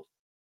controlled,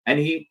 and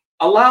he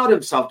allowed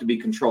himself to be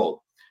controlled.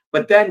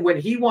 But then when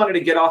he wanted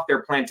to get off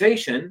their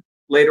plantation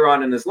later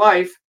on in his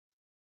life,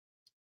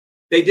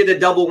 they did a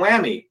double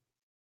whammy.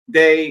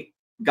 They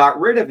got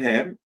rid of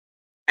him,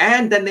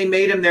 and then they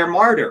made him their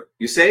martyr,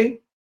 you see?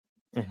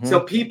 So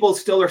people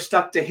still are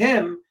stuck to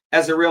him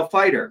as a real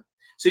fighter.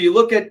 So you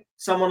look at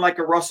someone like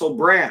a Russell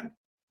Brand,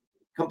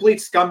 complete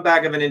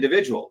scumbag of an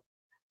individual.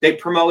 They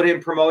promote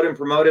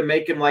him,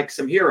 make him like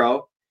some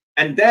hero.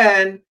 And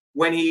then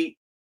when he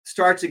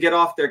start to get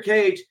off their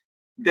cage,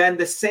 then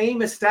the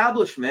same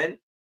establishment,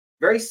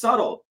 very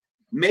subtle,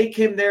 make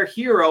him their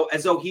hero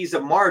as though he's a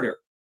martyr.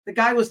 The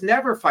guy was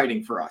never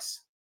fighting for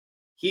us.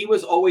 He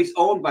was always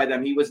owned by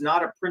them. He was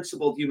not a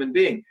principled human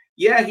being.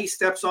 Yeah, he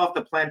steps off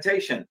the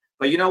plantation,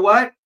 but you know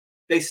what?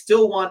 They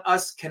still want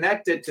us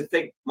connected to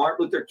think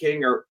Martin Luther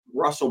King or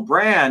Russell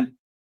Brand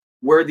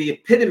were the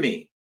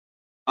epitome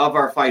of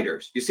our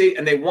fighters, you see,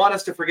 and they want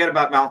us to forget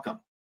about Malcolm.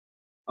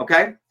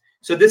 Okay,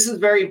 so this is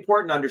very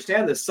important to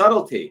understand the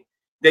subtlety.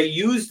 They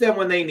use them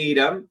when they need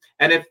them,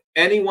 and if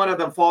any one of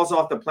them falls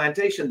off the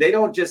plantation, they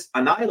don't just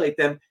annihilate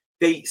them,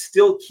 they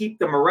still keep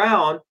them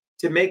around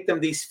to make them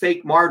these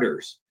fake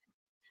martyrs,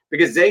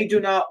 because they do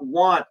not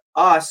want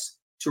us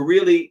to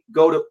really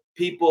go to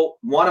people,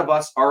 one of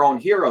us, our own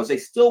heroes. They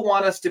still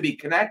want us to be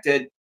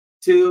connected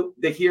to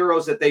the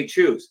heroes that they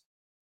choose.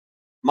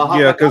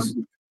 Yeah, because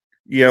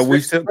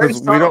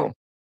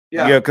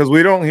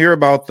we don't hear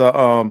about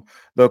the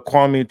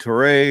Kwame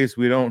Toure's.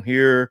 We don't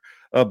hear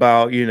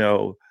about, you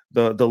know,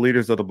 the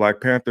leaders of the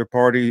Black Panther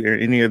Party or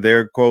any of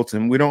their quotes,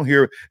 and we don't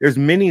hear. There's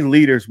many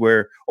leaders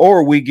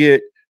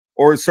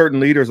or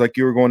certain leaders, like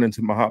you were going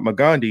into Mahatma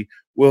Gandhi,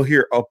 we'll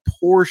hear a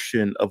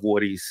portion of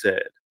what he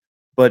said,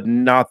 but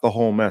not the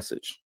whole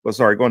message. But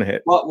sorry, go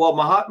ahead. Well,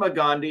 Mahatma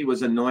Gandhi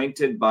was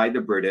anointed by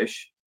the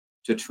British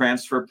to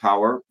transfer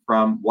power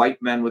from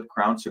white men with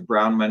crowns to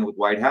brown men with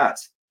white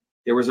hats.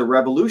 There was a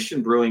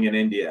revolution brewing in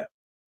India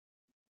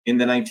in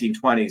the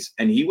 1920s,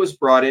 and he was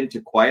brought in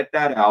to quiet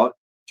that out,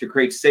 to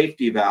create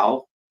safety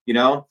valve. You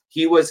know,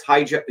 he was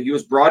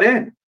brought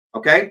in,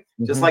 okay?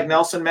 Just like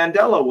Nelson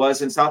Mandela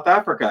was in South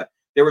Africa.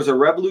 There was a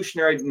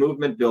revolutionary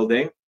movement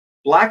building,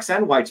 blacks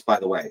and whites, by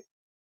the way.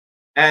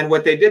 And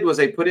what they did was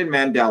they put in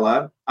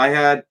Mandela. I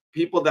had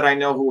people that I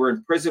know who were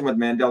in prison with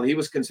Mandela. He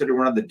was considered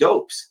one of the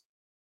dopes.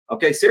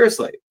 Okay,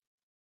 seriously.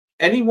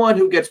 Anyone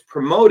who gets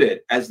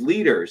promoted as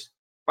leaders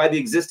by the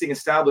existing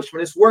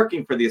establishment is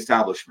working for the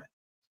establishment.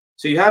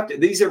 So you have to,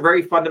 these are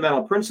very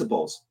fundamental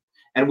principles.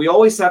 And we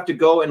always have to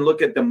go and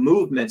look at the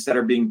movements that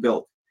are being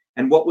built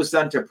and what was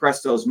done to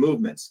press those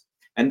movements.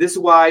 And this is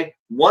why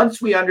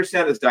once we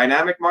understand this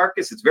dynamic,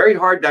 Marcus, it's very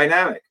hard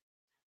dynamic.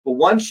 But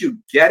once you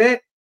get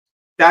it,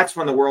 that's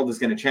when the world is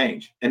going to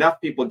change. Enough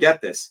people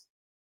get this.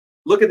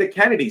 Look at the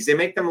Kennedys. They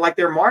make them like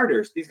they're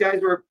martyrs. These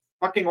guys were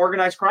fucking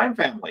organized crime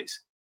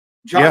families.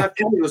 John F.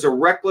 Kennedy was a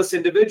reckless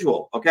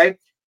individual, okay?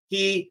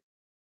 He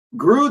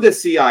grew the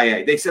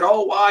CIA. They said,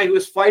 oh, why? He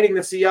was fighting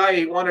the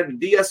CIA. He wanted to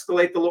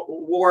de-escalate the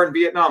war in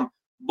Vietnam.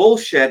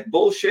 Bullshit,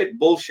 bullshit,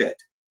 bullshit.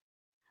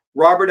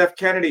 Robert F.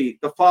 Kennedy,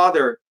 the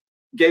father,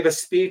 gave a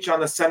speech on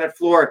the Senate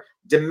floor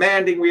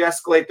demanding we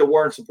escalate the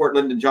war and support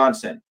Lyndon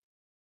Johnson,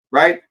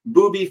 right?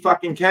 Booby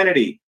fucking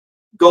Kennedy.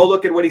 Go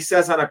look at what he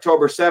says on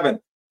October 7th.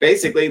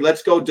 Basically,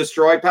 let's go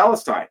destroy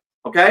Palestine,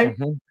 okay?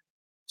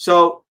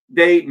 So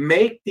they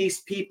make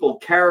these people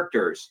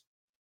characters.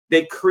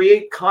 They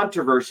create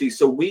controversy,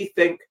 so we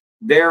think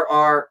there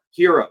are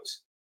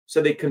heroes.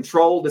 So they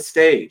control the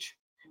stage.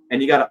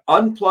 And you got to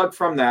unplug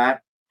from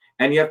that,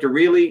 and you have to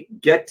really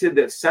get to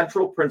the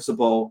central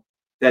principle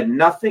that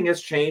nothing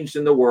has changed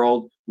in the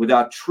world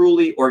without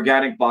truly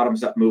organic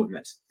bottoms-up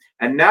movements.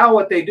 And now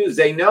what they do is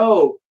they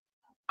know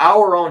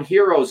our own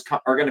heroes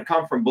are going to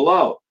come from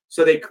below.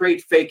 So they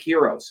create fake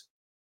heroes.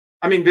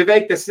 I mean,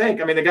 Vivek the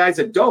Snake, I mean, the guy's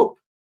a dope.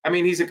 I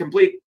mean, he's a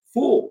complete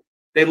fool.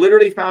 They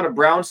literally found a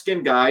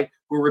brown-skinned guy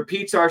who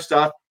repeats our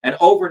stuff, and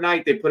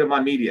overnight they put him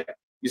on media.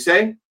 You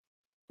say?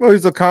 Well,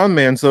 he's a con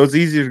man, so it's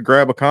easy to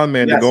grab a con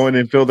man to go in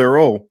and fill their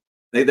role.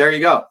 There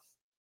you go.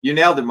 You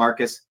nailed it,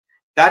 Marcus.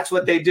 That's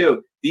what they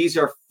do. These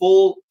are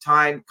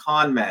full-time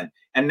con men.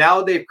 And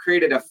now they've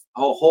created a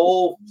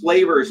whole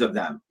flavors of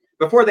them.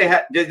 Before they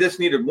just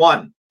needed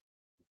one,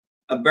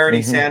 a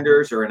Bernie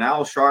Sanders or an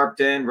Al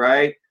Sharpton,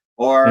 right?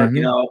 Or,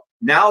 you know,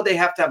 now they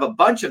have to have a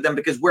bunch of them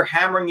because we're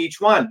hammering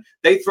each one.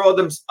 They throw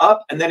them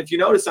up. And then if you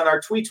notice on our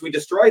tweets, we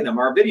destroy them,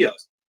 our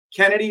videos.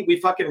 Kennedy, we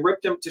fucking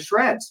ripped him to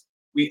shreds.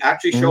 We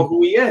actually show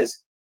who he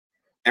is.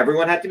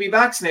 Everyone had to be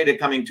vaccinated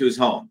coming to his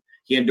home.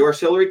 He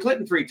endorsed Hillary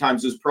Clinton 3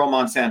 times, who's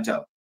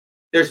pro-Monsanto.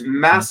 There's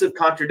massive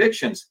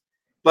contradictions.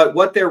 But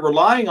what they're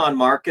relying on,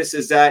 Marcus,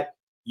 is that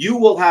you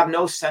will have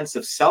no sense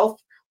of self.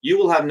 You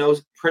will have no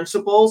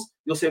principles.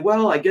 You'll say,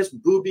 well, I guess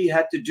Booby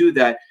had to do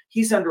that.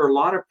 He's under a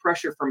lot of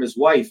pressure from his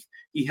wife.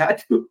 He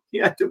had to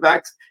check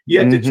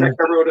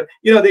everyone.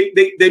 You know,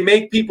 they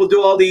make people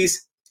do all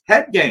these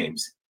head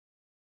games.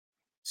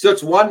 So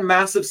it's one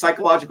massive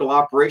psychological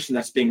operation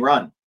that's being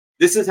run.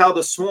 This is how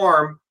the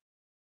swarm,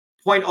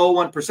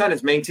 0.01%,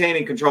 is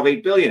maintaining control of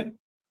 8 billion.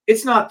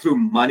 It's not through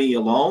money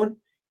alone.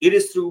 It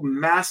is through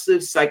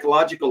massive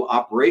psychological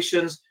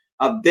operations.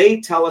 They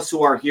tell us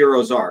who our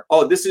heroes are.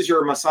 Oh, this is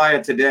your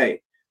Messiah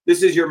today.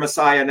 This is your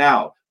Messiah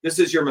now. This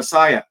is your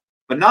Messiah.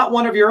 But not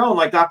one of your own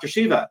like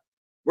Dr.SHIVA.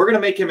 We're going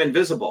to make him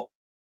invisible.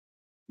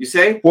 You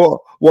say?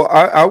 Well,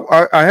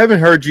 I haven't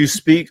heard you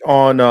speak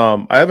on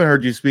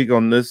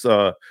this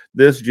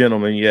this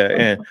gentleman yet,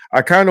 and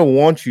I kind of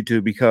want you to,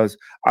 because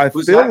I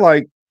feel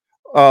like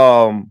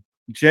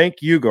Cenk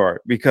Uygur,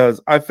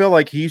 because I feel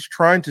like he's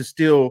trying to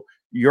steal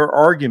your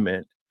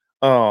argument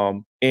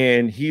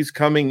And he's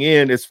coming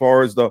in as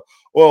far as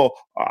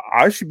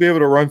I should be able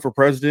to run for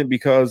president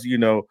because,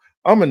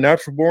 I'm a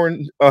natural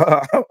born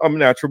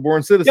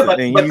citizen. Yeah,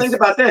 but think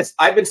about this.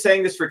 I've been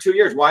saying this for 2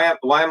 years. Why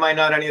am I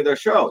not on any of those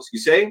shows? You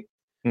see?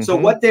 Mm-hmm. So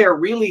what they are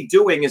really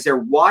doing is they're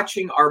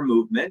watching our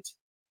movement.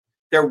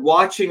 They're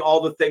watching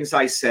all the things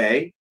I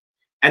say,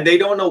 and they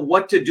don't know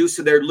what to do.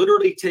 So they're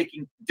literally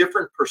taking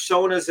different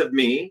personas of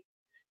me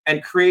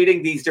and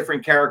creating these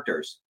different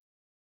characters.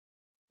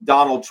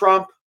 Donald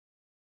Trump,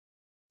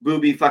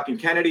 Booby fucking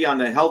Kennedy on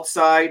the health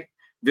side,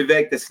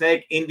 Vivek the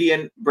Snake,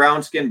 Indian,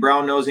 brown skin,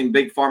 brown nosing,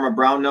 big pharma,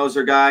 brown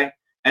noser guy,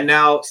 and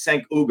now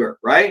Cenk Uyghur,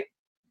 right?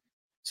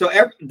 So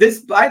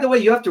this, by the way,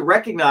 you have to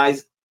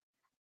recognize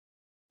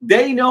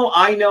they know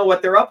I know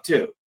what they're up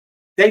to.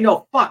 They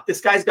know, fuck,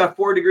 this guy's got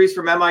 4 degrees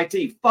from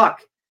MIT.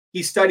 Fuck,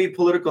 he studied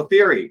political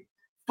theory.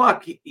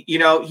 Fuck,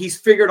 he's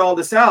figured all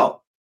this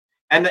out.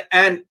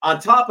 And on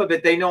top of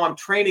it, they know I'm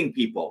training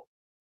people.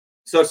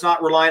 So it's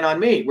not relying on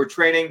me. We're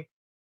training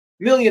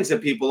millions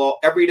of people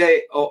every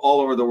day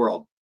all over the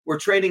world. We're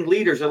training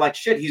leaders. They're like,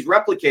 shit, he's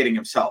replicating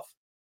himself.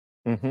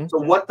 Mm-hmm. So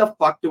what the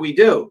fuck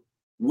do?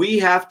 We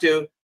have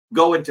to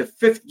go into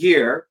 5th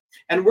gear,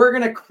 and we're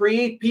going to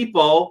create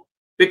people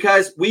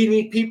because we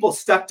need people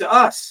stuck to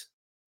us.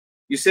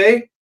 You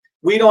see?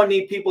 We don't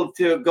need people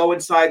to go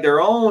inside their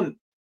own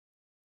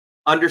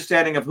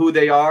understanding of who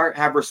they are,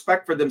 have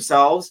respect for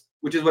themselves,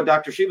 which is what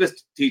Dr. Shiva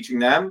is teaching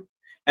them,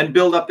 and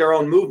build up their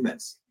own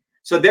movements.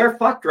 So they're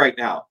fucked right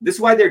now. This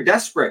is why they're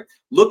desperate.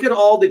 Look at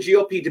all the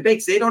GOP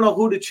debates. They don't know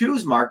who to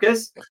choose,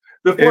 Marcus.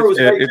 Before it was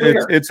very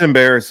clear. It's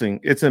embarrassing.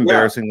 It's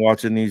embarrassing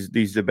watching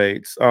these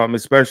debates,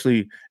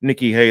 especially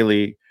Nikki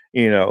Haley,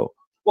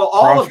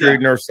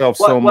 prostrating herself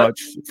so much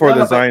for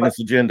the Zionist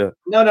agenda.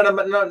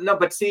 No.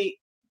 But see,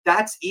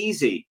 that's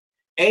easy.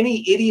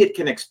 Any idiot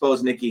can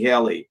expose Nikki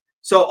Haley.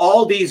 So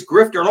all these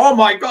grifters, oh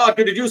my God,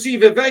 did you see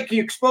Vivek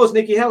expose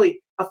Nikki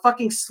Haley? A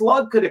fucking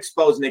slug could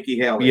expose Nikki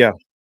Haley. Yeah.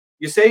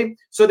 You see?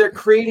 So they're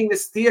creating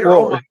this theater.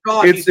 Well, oh my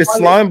God. It's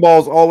slime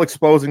balls all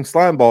exposing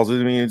slime balls. I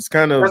mean, it's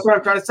kind of. That's what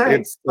I'm trying to say.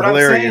 It's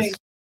hilarious. I'm saying,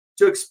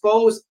 to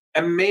expose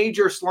a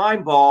major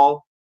slime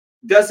ball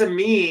doesn't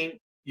mean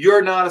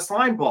you're not a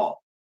slime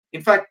ball.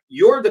 In fact,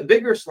 you're the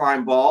bigger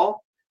slime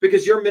ball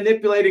because you're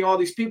manipulating all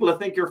these people to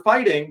think you're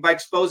fighting by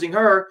exposing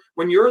her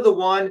when you're the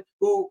one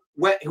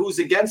who's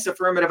against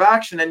affirmative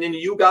action, and then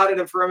you got an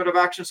affirmative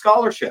action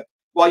scholarship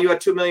while you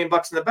had $2 million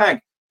in the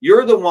bank.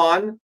 You're the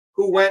one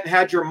who went and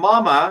had your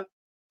mama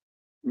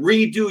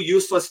redo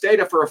useless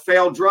data for a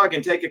failed drug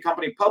and take a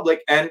company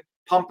public and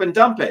pump and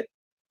dump it.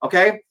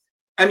 Okay.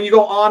 And you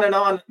go on and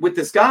on with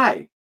this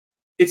guy.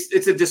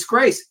 It's a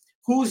disgrace.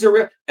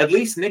 At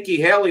least Nikki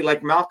Haley,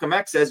 like Malcolm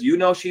X says,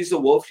 she's a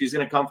wolf. She's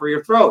going to come for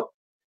your throat.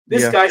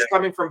 This guy's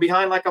coming from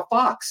behind like a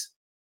fox,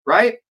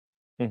 right?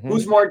 Mm-hmm.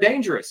 Who's more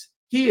dangerous?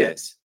 He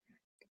is.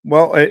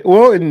 Well,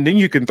 and then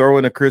you can throw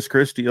in a Chris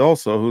Christie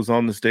also, who's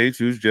on the stage,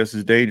 who's just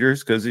as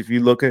dangerous. Because if you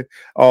look at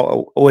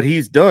what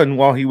he's done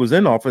while he was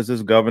in office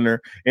as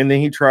governor, and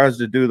then he tries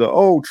to do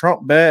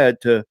Trump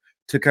bad to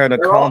kind of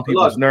calm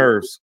people's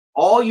nerves.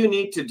 All you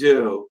need to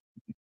do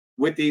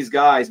with these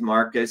guys,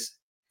 Marcus,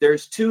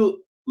 there's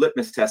 2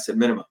 litmus tests at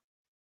minimum.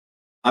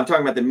 I'm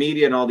talking about the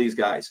media and all these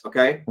guys.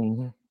 Okay.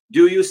 Mm-hmm.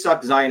 Do you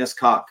suck Zionist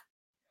cock?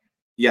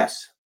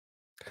 Yes.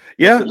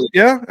 Yeah.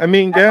 I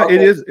mean, okay.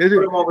 It is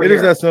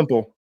that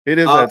simple. It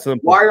is that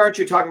simple. Why aren't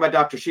you talking about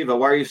Dr. Shiva?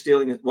 Why are you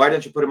stealing it? Why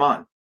don't you put him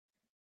on?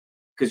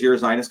 Because you're a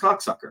Zionist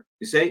cocksucker.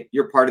 You say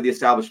you're part of the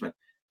establishment.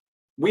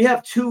 We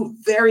have 2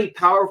 very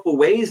powerful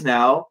ways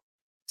now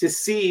to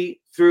see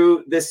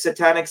through this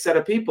satanic set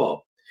of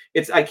people.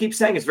 I keep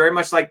saying it's very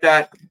much like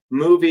that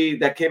movie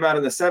that came out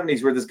in the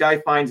 70s where this guy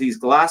finds these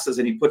glasses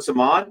and he puts them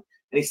on and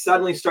he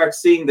suddenly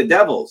starts seeing the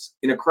devils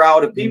in a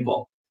crowd of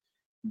people.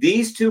 Mm.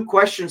 These 2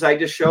 questions I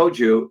just showed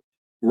you,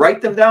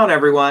 write them down,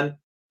 everyone.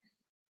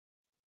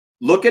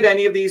 Look at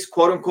any of these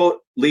quote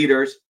unquote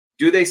leaders.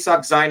 Do they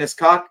suck Zionist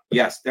cock?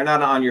 Yes, they're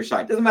not on your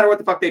side. Doesn't matter what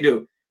the fuck they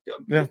do.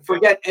 Yeah.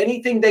 Forget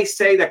anything they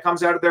say that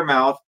comes out of their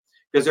mouth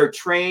because they're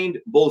trained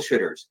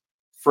bullshitters.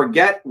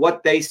 Forget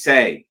what they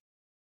say.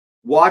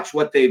 Watch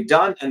what they've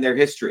done and their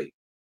history.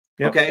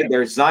 Yep. Okay,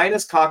 they're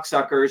Zionist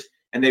cocksuckers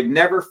and they've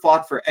never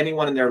fought for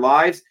anyone in their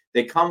lives.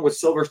 They come with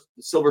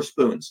silver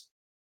spoons.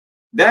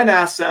 Then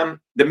ask them,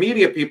 the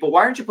media people,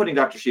 why aren't you putting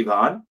Dr. Shiva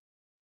on?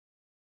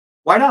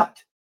 Why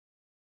not?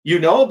 You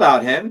know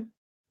about him.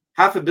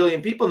 500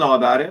 million people know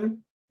about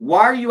him.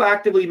 Why are you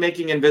actively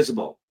making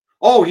invisible?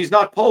 Oh, he's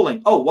not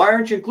polling. Oh, why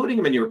aren't you including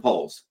him in your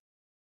polls?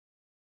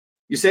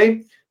 You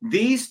see,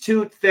 these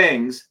 2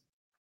 things,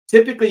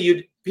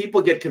 typically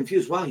people get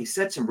confused. Wow, he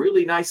said some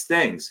really nice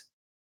things.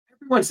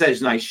 Everyone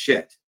says nice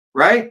shit,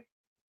 right?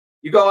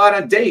 You go out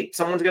on a date,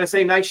 someone's going to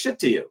say nice shit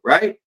to you,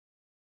 right?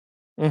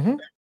 Mm-hmm.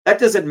 That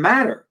doesn't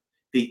matter.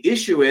 The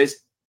issue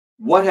is,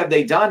 what have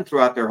they done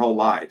throughout their whole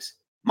lives?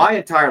 My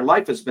entire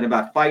life has been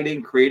about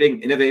fighting,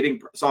 creating,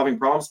 innovating, solving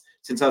problems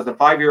since I was a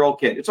 5-year-old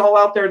kid. It's all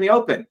out there in the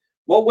open.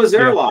 What was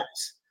their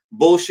lives?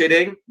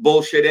 Bullshitting,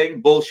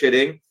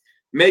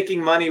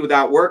 making money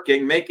without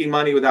working, making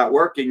money without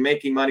working,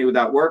 making money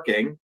without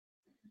working.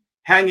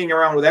 hanging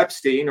around with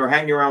Epstein or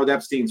hanging around with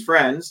Epstein's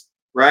friends,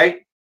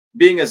 right?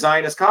 Being a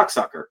Zionist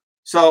cocksucker.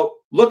 So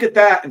look at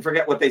that and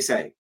forget what they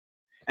say.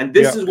 And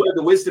this is where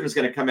the wisdom is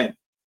going to come in.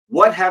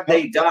 What have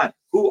they done?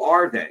 Who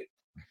are they?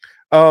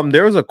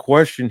 There was a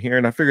question here,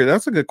 and I figured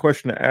that's a good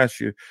question to ask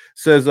you. It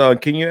says,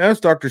 can you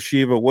ask Dr.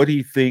 Shiva what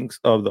he thinks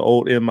of the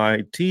old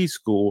MIT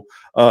school,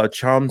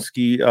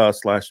 Chomsky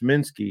 /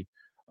 Minsky?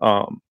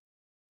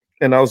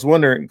 And I was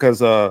wondering, because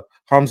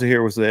Hamza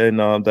here was in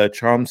that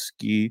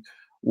Chomsky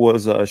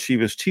was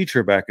Shiva's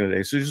teacher back in the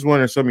day. So just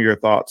wondering some of your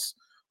thoughts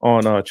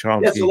on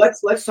Chomsky. Yeah, so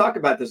let's talk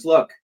about this.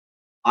 Look,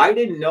 I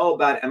didn't know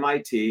about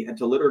MIT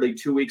until literally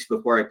 2 weeks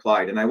before I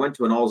applied, and I went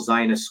to an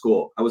all-Zionist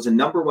school. I was a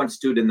 #1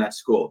 student in that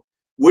school.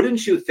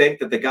 Wouldn't you think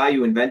that the guy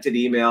who invented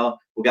email,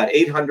 who got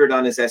 800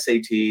 on his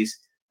SATs,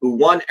 who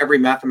won every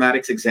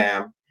mathematics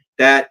exam,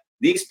 that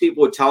these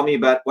people would tell me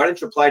about, why don't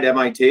you apply to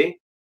MIT?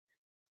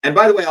 And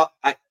by the way,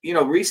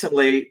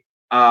 recently,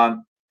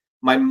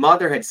 my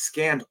mother had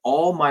scanned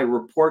all my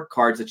report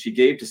cards that she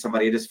gave to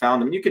somebody. I just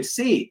found them. And you can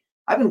see,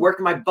 I've been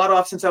working my butt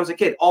off since I was a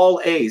kid.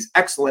 All A's.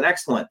 Excellent,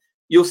 excellent.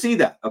 You'll see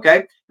that,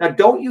 okay? Now,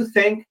 don't you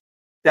think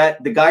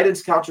that the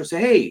guidance counselor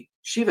say, hey,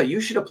 Shiva, you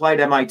should apply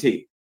to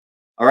MIT,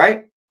 all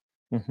right?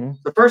 Mm-hmm.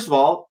 So first of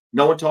all,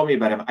 no one told me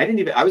about him.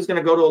 I was going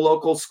to go to a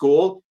local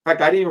school. In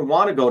fact, I didn't even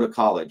want to go to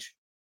college.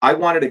 I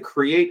wanted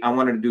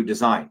to do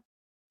design.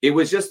 It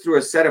was just through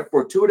a set of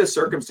fortuitous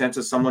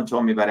circumstances, someone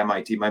told me about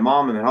MIT. My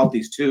mom and helped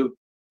these two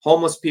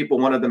homeless people.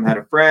 One of them had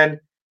a friend.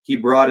 He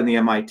brought in the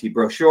MIT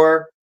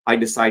brochure. I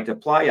decided to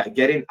apply. I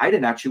get in. I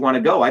didn't actually want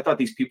to go. I thought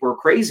these people were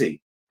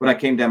crazy when I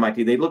came to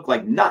MIT. They looked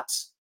like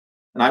nuts.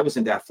 And I was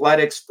into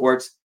athletics,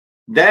 sports.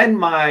 Then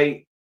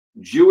my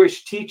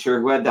Jewish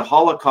teacher who had the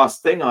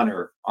Holocaust thing on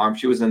her arm,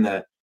 she was in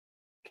the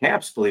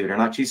camps, believe it or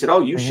not. She said,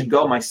 oh, you should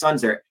go. My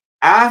son's there.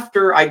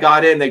 After I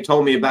got in, they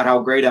told me about how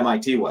great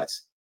MIT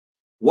was.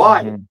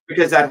 Why? Mm-hmm.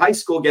 Because that high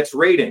school gets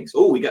ratings.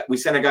 Oh, we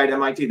sent a guy to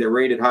MIT. They're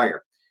rated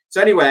higher.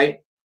 So anyway,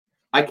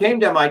 I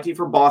came to MIT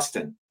for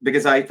Boston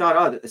because I thought,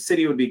 oh, the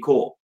city would be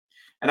cool.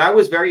 And I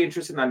was very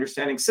interested in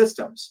understanding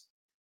systems.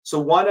 So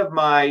one of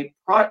my,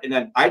 and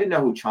then I didn't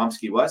know who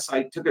Chomsky was. So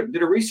I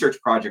did a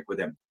research project with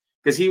him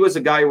because he was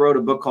a guy who wrote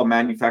a book called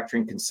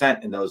Manufacturing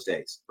Consent in those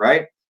days,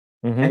 right?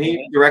 Mm-hmm. And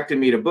he directed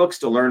me to books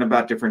to learn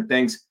about different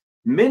things.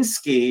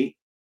 Minsky,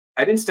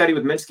 I didn't study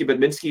with Minsky, but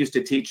Minsky used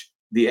to teach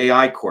the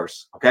AI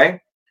course, okay?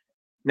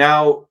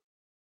 Now,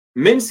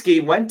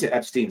 Minsky went to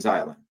Epstein's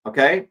Island,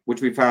 okay,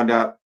 which we found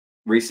out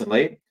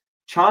recently.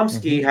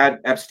 Chomsky had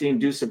Epstein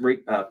do some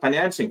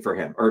financing for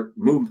him or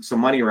move some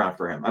money around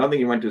for him. I don't think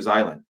he went to his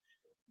island.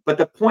 But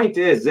the point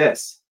is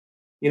this,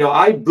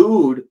 I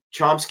booed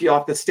Chomsky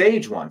off the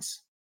stage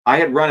once. I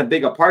had run a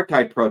big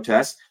apartheid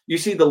protest. You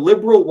see, the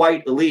liberal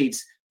white elites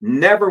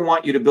never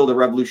want you to build a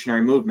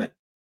revolutionary movement.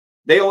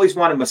 They always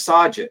want to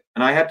massage it.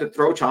 And I had to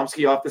throw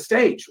Chomsky off the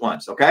stage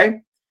once,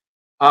 okay?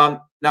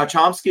 Now,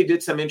 Chomsky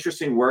did some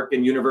interesting work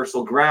in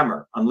universal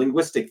grammar on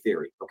linguistic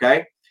theory,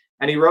 okay?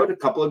 And he wrote a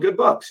couple of good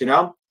books,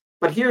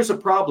 But here's a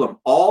problem.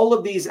 All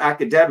of these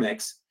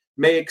academics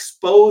may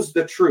expose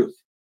the truth.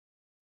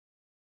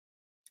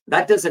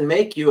 That doesn't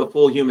make you a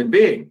full human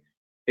being.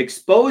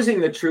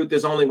 Exposing the truth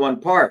is only one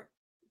part.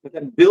 But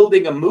then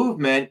building a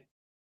movement,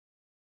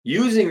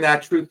 using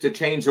that truth to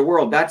change the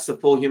world, that's the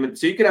full human.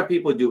 So you can have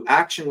people do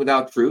action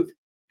without truth.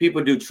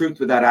 People do truth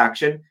without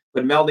action.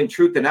 But melding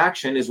truth and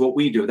action is what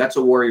we do. That's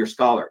a warrior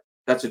scholar.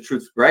 That's a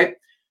truth, right?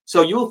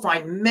 So you'll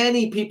find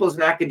many people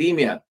in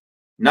academia,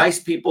 nice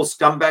people,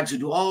 scumbags who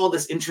do all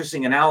this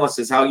interesting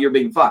analysis, how you're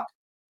being fucked.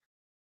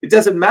 It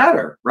doesn't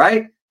matter,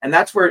 right? And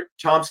that's where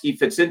Chomsky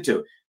fits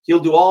into. He'll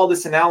do all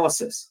this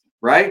analysis,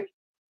 right?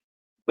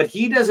 But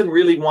he doesn't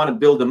really want to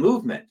build a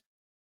movement.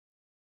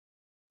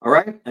 All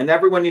right? And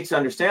everyone needs to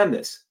understand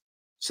this.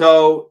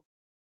 So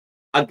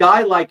a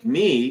guy like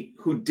me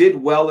who did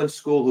well in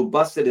school, who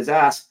busted his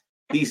ass,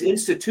 these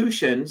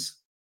institutions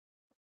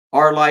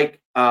are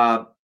like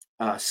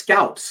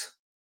scouts,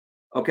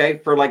 okay,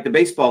 for like the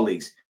baseball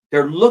leagues.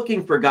 They're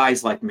looking for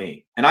guys like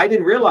me. And I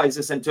didn't realize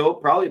this until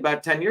probably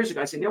about 10 years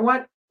ago. I said, you know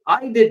what?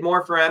 I did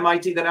more for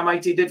MIT than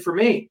MIT did for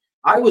me.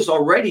 I was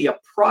already a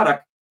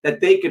product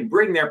that they could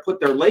bring there, put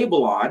their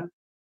label on,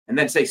 and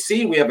then say,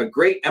 see, we have a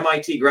great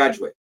MIT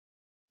graduate.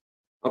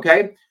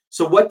 Okay?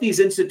 So what these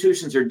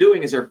institutions are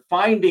doing is they're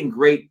finding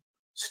great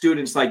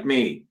students like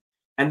me,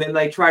 and then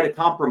they try to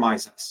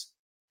compromise us.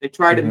 They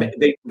try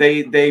to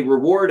they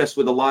reward us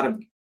with a lot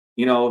of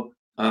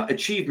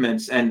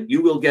achievements, and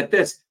you will get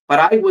this.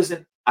 But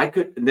they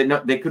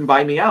couldn't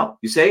buy me out.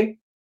 You see,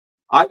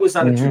 I was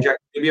on a trajectory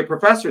to be a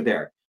professor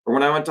there. Or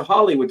when I went to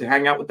Hollywood to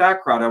hang out with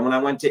that crowd, and when I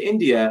went to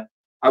India,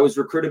 I was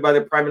recruited by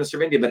the Prime Minister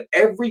of India. But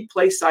every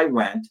place I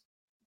went,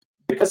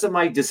 because of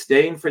my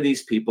disdain for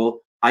these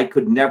people, I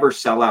could never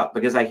sell out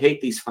because I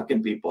hate these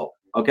fucking people.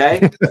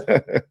 Okay,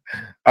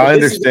 I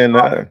understand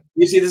that.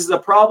 You see, this is a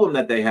problem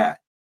that they had.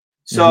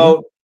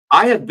 So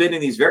I have been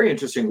in these very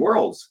interesting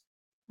worlds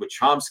with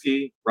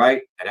Chomsky,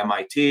 right, at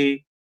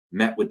MIT,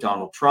 met with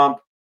Donald Trump,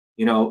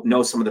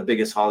 know some of the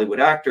biggest Hollywood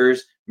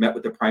actors, met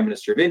with the Prime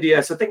Minister of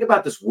India. So think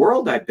about this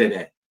world I've been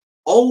in.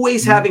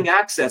 always having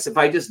access. If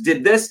I just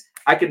did this,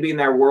 I could be in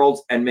their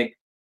worlds and make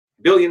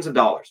billions of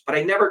dollars, but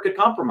I never could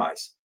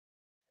compromise.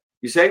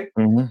 You say?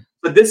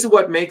 But this is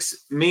what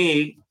makes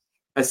me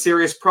a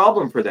serious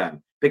problem for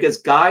them, because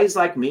guys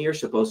like me are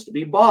supposed to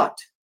be bought.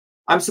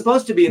 I'm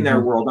supposed to be in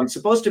their world. I'm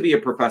supposed to be a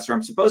professor.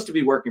 I'm supposed to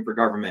be working for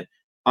government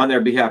on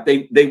their behalf.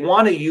 They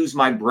want to use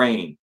my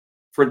brain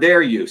for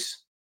their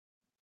use.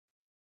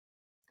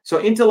 So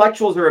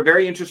intellectuals are a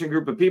very interesting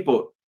group of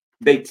people.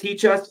 They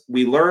teach us,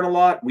 we learn a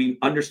lot, we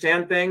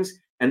understand things,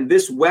 and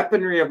this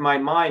weaponry of my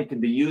mind can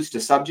be used to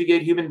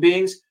subjugate human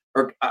beings,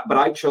 but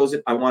I chose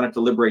it. I wanted to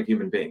liberate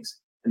human beings.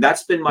 And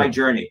that's been my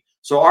journey.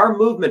 So our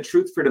movement,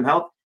 Truth, Freedom,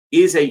 Health,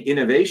 is a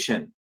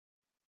innovation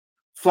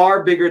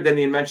far bigger than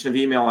the invention of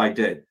email I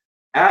did.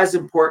 As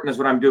important as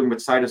what I'm doing with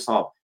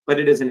Cytosolve, but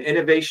it is an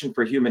innovation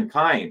for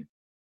humankind.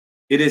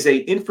 It is a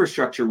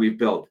infrastructure we've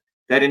built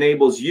that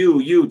enables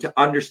you to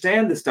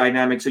understand this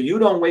dynamic, so you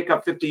don't wake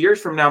up 50 years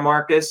from now,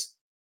 Marcus,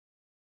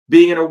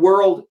 being in a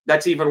world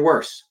that's even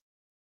worse.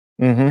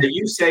 That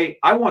you say,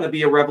 I want to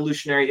be a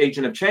revolutionary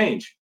agent of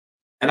change.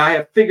 And I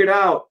have figured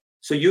out,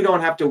 so you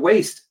don't have to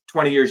waste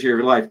 20 years of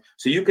your life.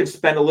 So you can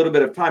spend a little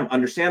bit of time,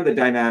 understand the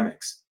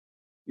dynamics.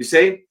 You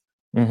see?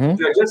 So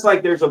just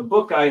like there's a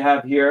book I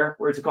have here,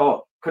 where it's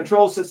called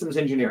Control Systems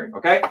Engineering.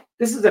 Okay.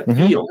 This is a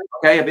field,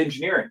 okay, of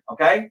engineering.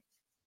 Okay.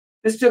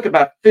 This took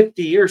about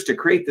 50 years to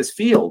create this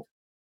field.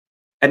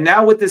 And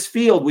now with this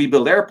field, we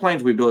build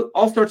airplanes, we build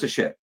all sorts of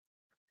shit.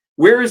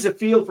 Where is the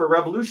field for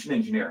revolution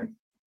engineering?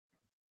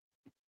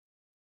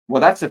 Well,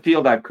 that's the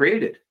field I've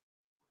created.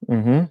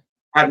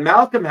 Had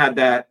Malcolm had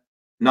that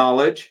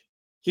knowledge,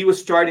 he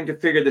was starting to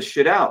figure this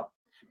shit out.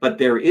 But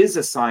there is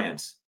a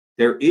science,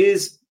 there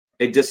is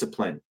a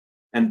discipline,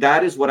 and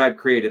that is what I've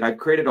created. I've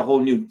created a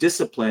whole new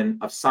discipline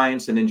of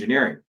science and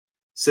engineering,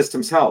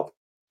 systems health,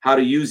 how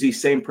to use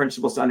these same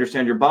principles to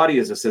understand your body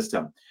as a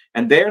system.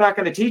 And they're not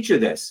going to teach you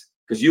this,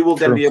 because you will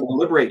then be able to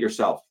liberate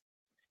yourself.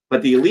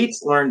 But the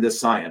elites learned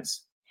this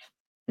science.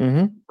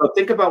 So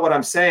think about what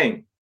I'm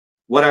saying.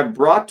 What I've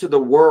brought to the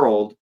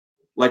world,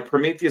 like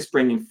Prometheus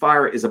bringing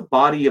fire, is a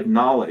body of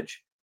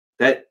knowledge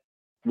that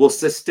will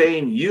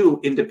sustain you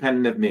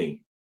independent of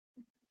me.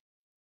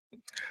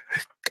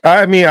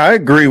 I mean, I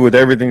agree with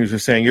everything you're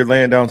saying. You're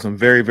laying down some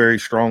very, very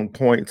strong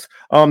points.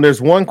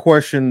 There's one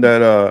question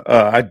that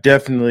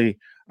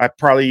I'd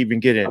probably even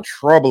get in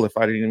trouble if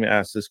I didn't even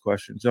ask this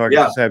question. So I can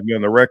just have you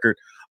on the record.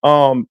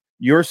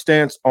 Your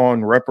stance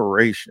on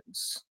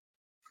reparations.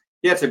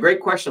 Yeah, it's a great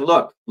question.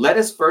 Look, let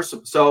us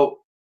first. So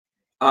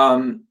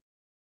the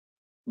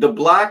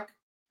Black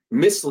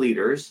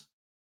misleaders,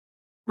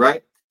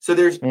 right? So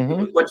there's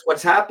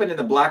what's happened in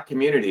the Black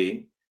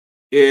community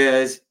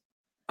is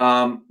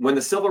when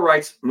the civil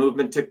rights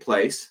movement took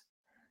place,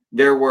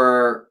 there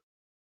were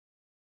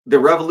the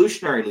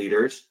revolutionary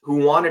leaders who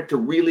wanted to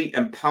really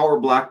empower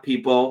Black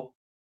people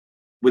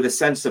with a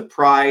sense of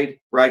pride,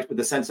 right? With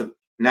a sense of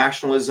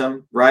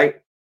nationalism,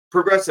 right?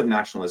 Progressive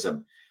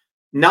nationalism.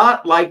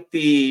 Not like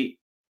the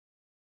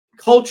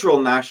cultural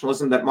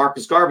nationalism that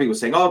Marcus Garvey was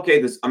saying, oh,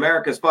 okay, this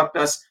America's fucked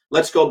us.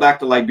 Let's go back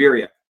to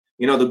Liberia.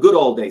 You know, the good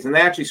old days. And they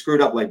actually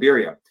screwed up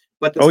Liberia.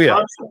 But this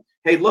concept,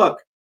 hey,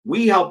 look,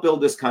 we helped build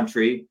this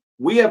country.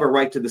 We have a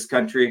right to this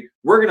country.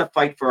 We're going to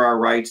fight for our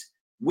rights.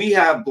 We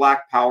have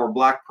Black power,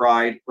 Black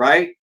pride,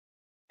 right?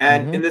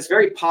 And in this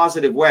very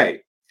positive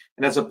way.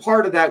 And as a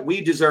part of that,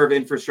 we deserve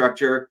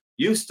infrastructure.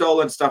 You've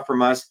stolen stuff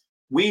from us.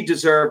 We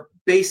deserve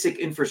basic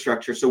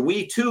infrastructure, so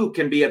we too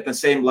can be at the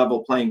same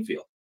level playing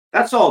field.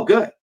 That's all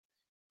good.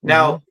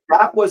 Now,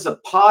 that was a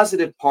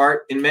positive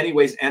part, in many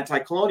ways,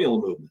 anti-colonial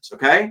movements,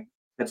 okay?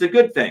 That's a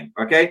good thing,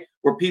 okay?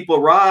 Where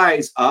people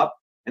rise up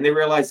and they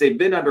realize they've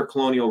been under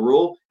colonial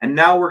rule, and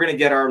now we're going to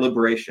get our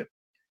liberation.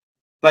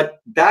 But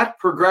that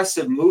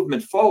progressive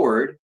movement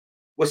forward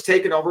was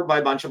taken over by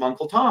a bunch of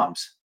Uncle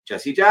Toms,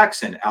 Jesse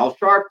Jackson, Al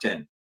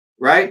Sharpton,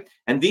 right?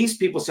 And these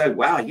people said,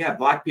 wow, yeah,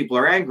 Black people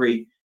are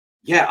angry.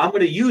 Yeah, I'm going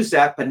to use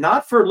that, but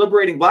not for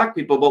liberating Black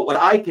people, but what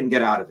I can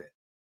get out of it.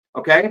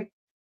 Okay.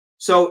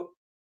 So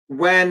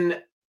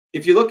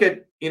if you look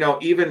at,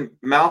 even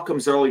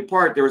Malcolm's early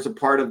part, there was a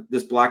part of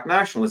this Black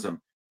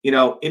nationalism,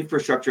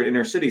 infrastructure in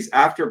inner cities.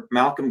 After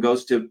Malcolm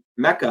goes to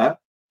Mecca,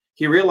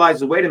 he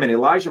realizes, wait a minute,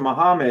 Elijah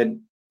Muhammad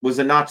was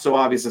a not so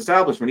obvious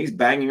establishment. He's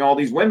banging all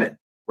these women,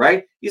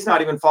 right? He's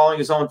not even following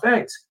his own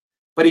things.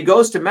 But he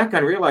goes to Mecca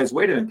and realizes,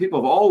 wait a minute, people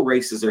of all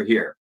races are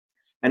here.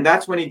 And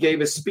that's when he gave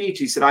his speech.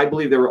 He said, I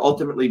believe there will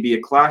ultimately be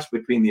a clash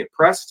between the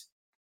oppressed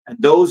and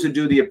those who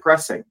do the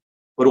oppressing,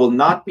 but it will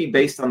not be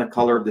based on the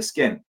color of the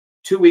skin.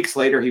 2 weeks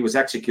later, he was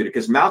executed,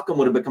 because Malcolm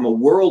would have become a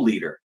world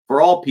leader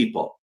for all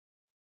people,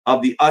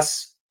 of the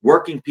us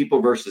working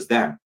people versus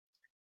them.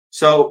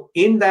 So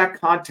in that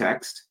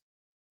context,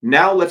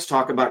 now let's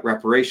talk about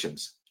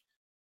reparations.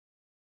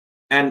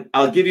 And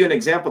I'll give you an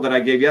example that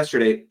I gave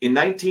yesterday. In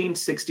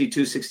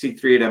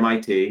 1962-63 at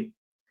MIT,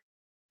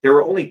 there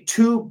were only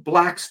 2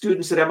 Black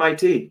students at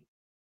MIT.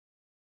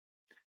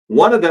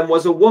 One of them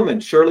was a woman,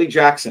 Shirley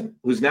Jackson,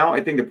 who's now,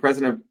 I think, the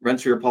president of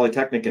Rensselaer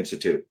Polytechnic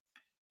Institute.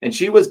 And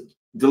she was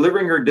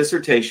delivering her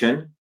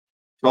dissertation.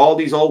 to all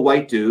these old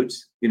white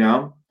dudes,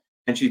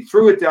 and she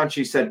threw it down.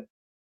 She said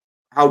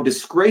how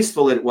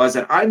disgraceful it was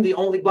that I'm the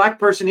only black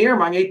person here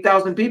among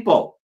 8,000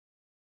 people.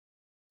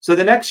 So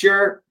the next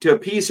year, to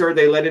appease her,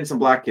 they let in some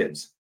black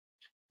kids.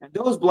 And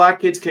those black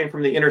kids came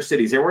from the inner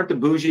cities. They weren't the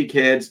bougie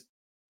kids.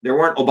 They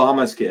weren't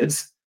Obama's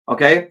kids.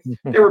 Okay.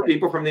 They were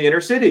people from the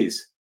inner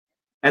cities.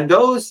 And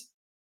those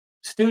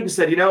students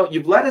said,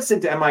 you've let us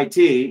into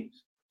MIT.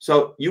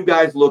 So you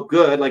guys look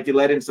good, like you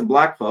let in some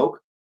black folk.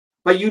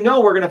 But we're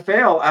going to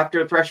fail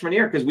after the freshman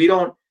year because we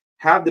don't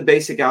have the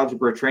basic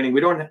algebra training.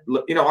 We don't,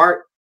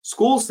 our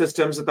school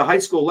systems at the high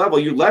school level,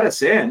 you let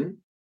us in,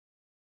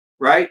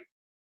 right?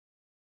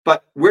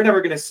 But we're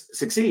never going to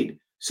succeed.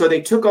 So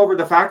they took over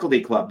the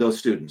faculty club, those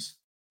students.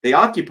 They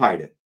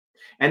occupied it.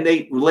 And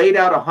they laid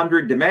out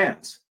 100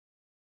 demands.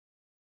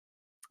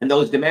 And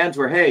those demands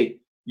were, hey,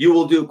 you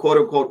will do quote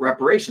unquote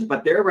reparations.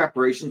 But their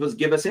reparations was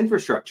give us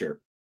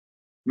infrastructure.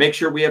 Make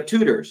sure we have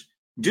tutors.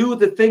 Do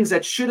the things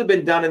that should have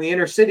been done in the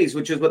inner cities,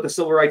 which is what the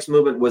civil rights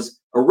movement was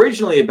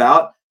originally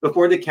about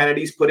before the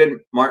Kennedys put in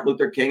Martin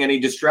Luther King and he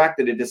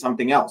distracted it to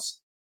something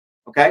else.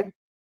 Okay?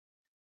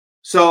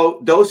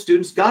 So those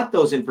students got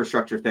those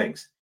infrastructure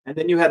things. And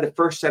then you had the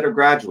first set of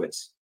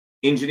graduates,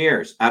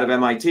 engineers out of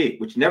MIT,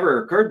 which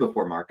never occurred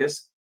before,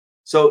 Marcus.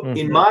 So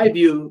in my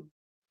view,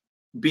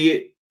 be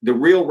it the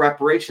real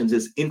reparations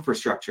is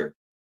infrastructure.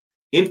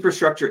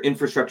 Infrastructure.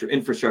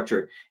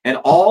 And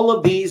all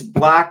of these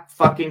black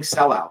fucking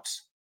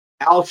sellouts,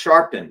 Al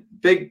Sharpton,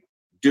 big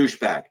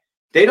douchebag,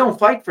 they don't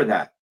fight for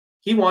that.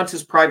 He wants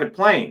his private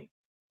plane.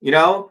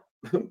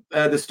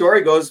 The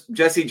story goes,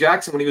 Jesse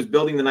Jackson, when he was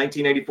building the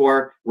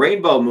 1984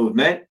 Rainbow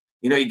Movement,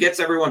 he gets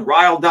everyone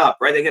riled up,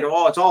 right? They get,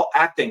 it's all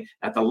acting.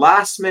 At the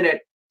last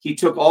minute, he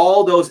took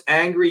all those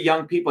angry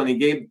young people and he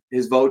gave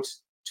his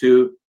votes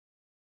to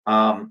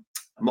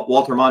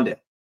Walter Mondale.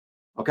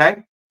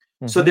 Okay?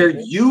 So they're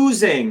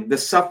using the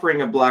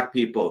suffering of black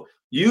people,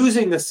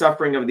 using the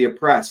suffering of the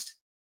oppressed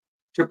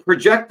to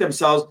project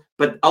themselves,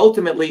 but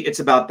ultimately it's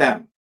about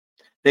them.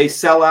 They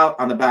sell out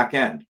on the back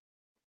end.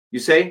 You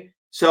see?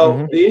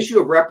 So the issue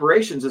of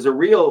reparations is a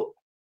real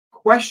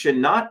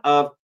question, not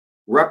of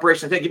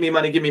reparations. Hey, give me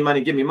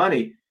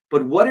money.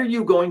 But what are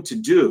you going to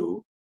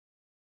do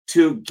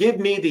to give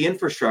me the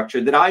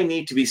infrastructure that I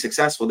need to be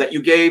successful, that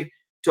you gave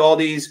to all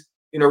these,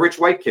 rich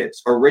white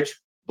kids or rich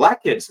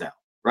black kids now,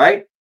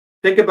 right?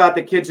 Think about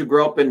the kids who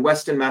grew up in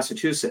Weston,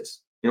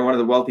 Massachusetts, one of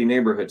the wealthy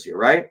neighborhoods here,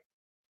 right?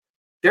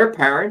 Their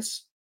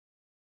parents,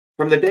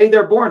 from the day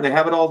they're born, they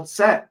have it all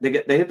set. They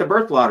hit the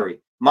birth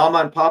lottery. Mama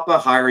and Papa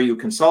hire you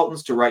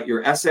consultants to write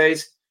your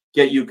essays,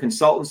 get you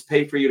consultants,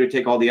 pay for you to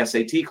take all the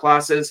SAT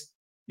classes.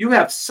 You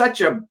have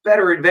such a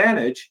better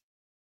advantage,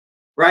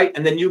 right?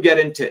 And then you get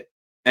into,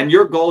 and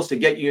your goal is to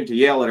get you into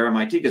Yale or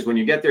MIT, because when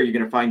you get there, you're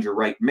going to find your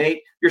right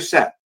mate. You're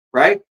set,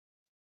 right?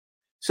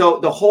 So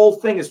the whole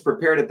thing is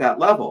prepared at that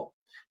level.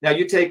 Now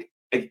you take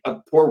a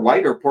poor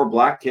white or poor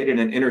black kid in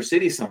an inner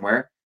city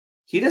somewhere,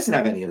 he doesn't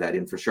have any of that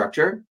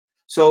infrastructure.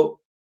 So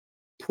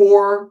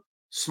poor,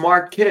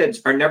 smart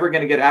kids are never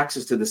going to get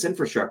access to this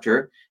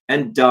infrastructure,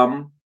 and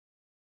dumb,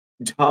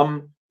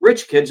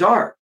 rich kids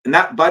are. And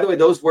that, by the way,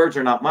 those words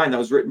are not mine. That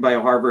was written by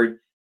a Harvard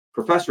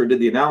professor who did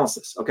the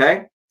analysis.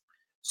 Okay.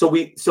 So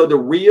the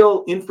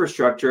real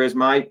infrastructure, as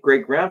my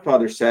great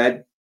grandfather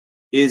said,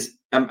 is,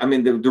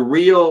 the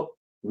real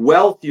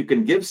wealth you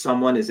can give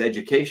someone is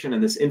education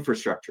and this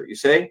infrastructure. You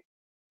say,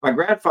 my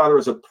grandfather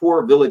was a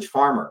poor village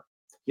farmer.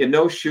 He had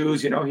no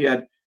shoes, he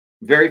had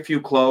very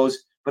few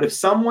clothes. But if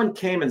someone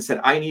came and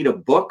said, I need a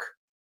book,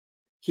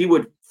 he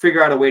would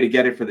figure out a way to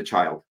get it for the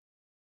child.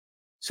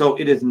 So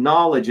it is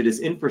knowledge, it is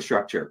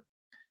infrastructure.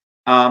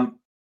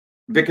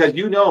 Because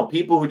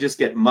people who just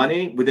get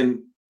money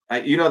within,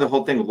 the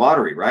whole thing with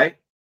lottery, right?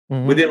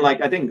 Within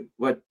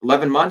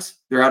 11 months,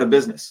 they're out of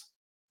business.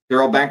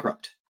 They're all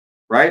bankrupt,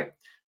 right?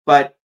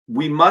 But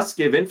we must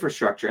give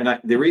infrastructure. And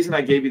the reason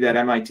I gave you that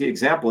MIT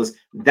example is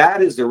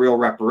that is the real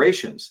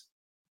reparations.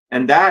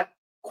 And that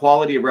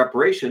quality of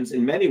reparations,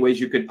 in many ways,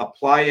 you could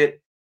apply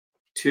it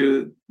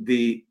to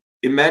the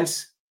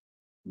immense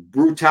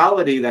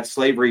brutality that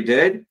slavery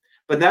did.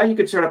 But now you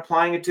could start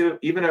applying it to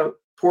even a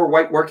poor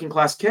white working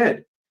class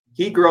kid.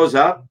 He grows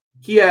up,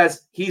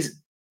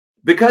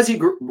 because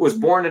he was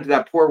born into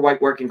that poor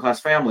white working class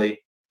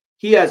family,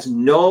 he has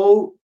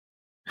no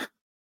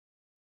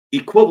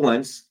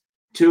equivalence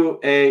to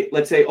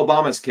let's say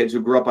Obama's kids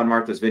who grew up on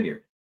Martha's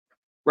Vineyard,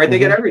 right? They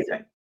get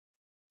everything.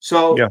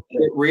 So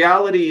the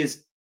reality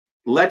is,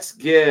 let's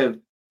give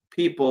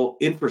people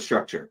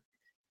infrastructure,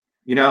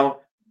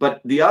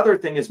 but the other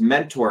thing is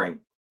mentoring.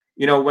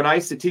 When I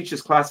used to teach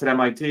this class at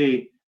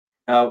MIT,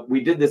 we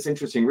did this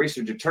interesting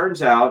research. It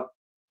turns out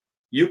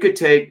you could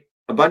take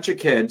a bunch of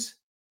kids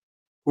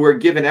who are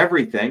given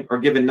everything or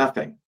given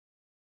nothing.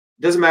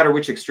 It doesn't matter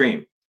which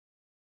extreme.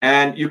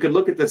 And you could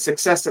look at the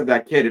success of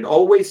that kid. It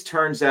always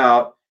turns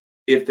out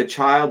if the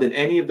child in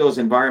any of those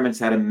environments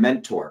had a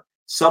mentor,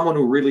 someone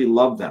who really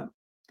loved them.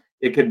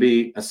 It could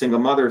be a single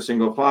mother, a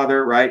single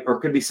father, right? Or it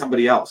could be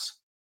somebody else.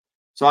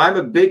 So I'm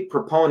a big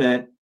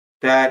proponent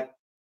that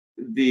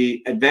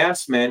the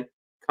advancement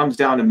comes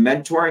down to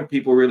mentoring.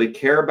 People really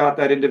care about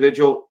that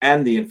individual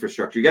and the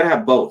infrastructure. You got to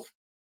have both.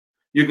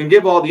 You can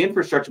give all the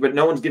infrastructure, but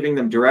no one's giving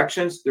them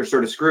directions. They're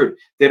sort of screwed.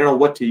 They don't know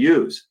what to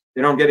use.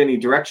 They don't get any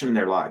direction in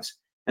their lives.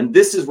 And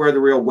this is where the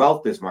real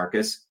wealth is,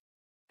 Marcus.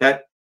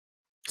 That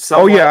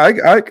someone... Oh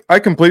yeah, I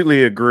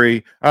completely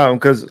agree.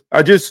 Because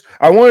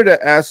I wanted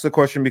to ask the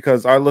question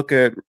because I look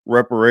at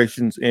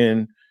reparations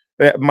in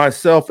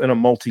myself in a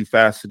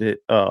multifaceted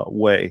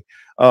way.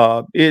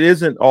 It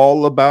isn't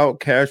all about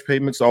cash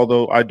payments,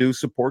 although I do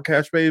support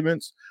cash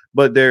payments,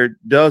 but there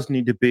does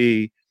need to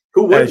be,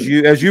 as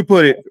you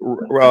put it,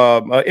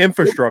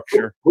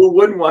 infrastructure. Who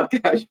wouldn't want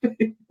cash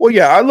payments? Well,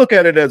 yeah, I look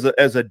at it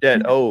as a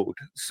debt owed.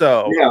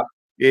 So yeah.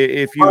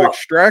 If you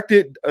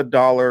extracted a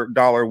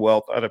dollar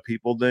wealth out of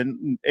people,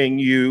 then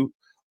and you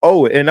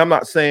owe it. And I'm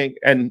not saying,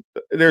 and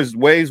there's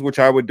ways which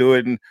I would do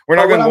it, and we're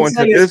not going to go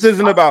into this.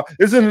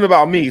 Isn't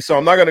about me, so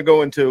I'm not going to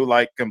go into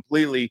like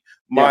completely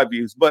my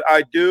views. But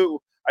I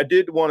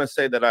did want to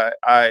say that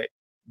I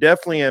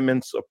definitely am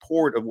in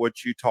support of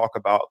what you talk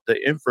about, the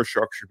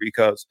infrastructure,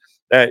 because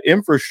that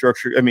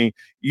infrastructure. I mean,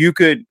 you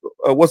could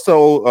what's the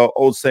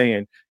old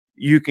saying?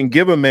 You can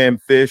give a man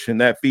fish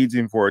and that feeds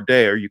him for a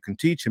day, or you can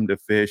teach him to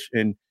fish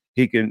and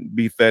he can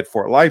be fed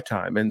for a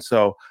lifetime. And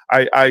so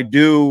I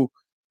do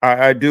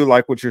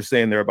like what you're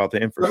saying there about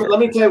the infrastructure. Let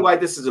me tell you why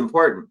this is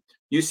important.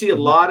 You see a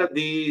lot of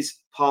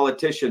these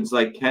politicians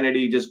like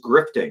Kennedy just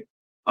grifting.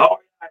 Oh,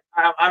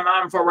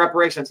 I'm for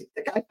reparations.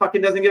 The guy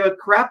fucking doesn't give a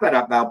crap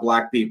about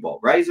black people,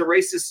 right? He's a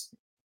racist,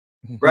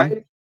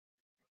 right?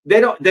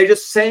 They're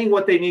just saying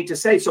what they need to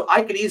say. So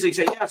I could easily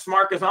say, yes,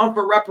 Marcus, I'm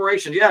for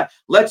reparations. Yeah,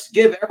 let's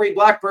give every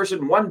black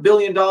person $1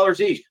 billion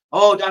each.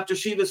 Oh, Dr.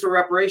 Shiva's for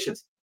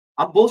reparations.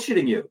 I'm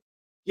bullshitting you.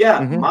 Yeah,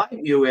 my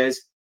view is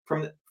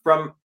from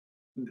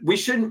we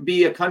shouldn't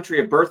be a country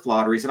of birth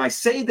lotteries. And I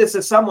say this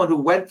as someone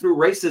who went through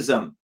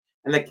racism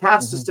and the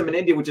caste system in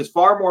India, which is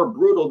far more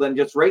brutal than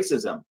just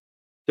racism.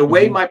 The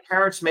way my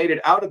parents made it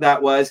out of that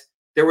was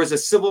there was a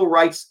civil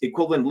rights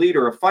equivalent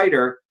leader, a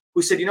fighter,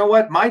 who said, you know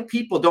what? My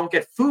people don't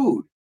get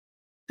food.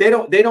 They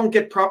don't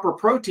get proper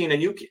protein,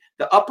 and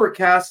the upper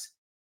caste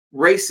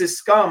racist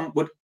scum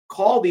would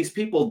call these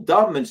people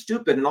dumb and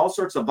stupid and all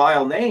sorts of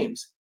vile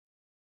names,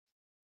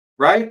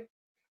 right?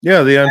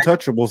 Yeah, the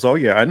untouchables. Oh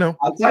yeah, I know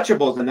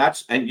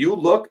untouchables, and you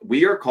look,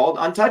 we are called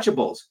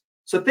untouchables.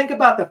 So think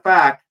about the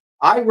fact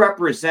I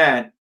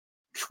represent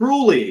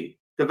truly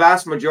the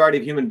vast majority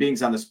of human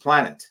beings on this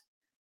planet,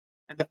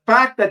 and the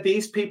fact that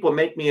these people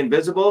make me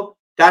invisible,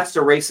 that's the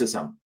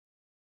racism.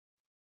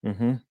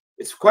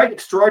 It's quite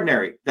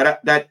extraordinary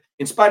that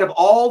in spite of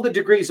all the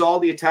degrees,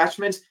 all the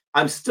attachments,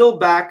 I'm still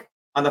back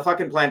on the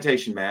fucking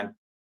plantation, man,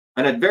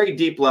 on a very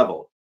deep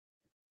level,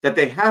 that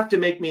they have to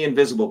make me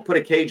invisible, put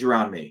a cage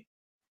around me,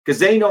 because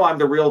they know I'm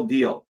the real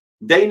deal.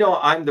 They know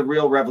I'm the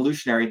real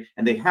revolutionary,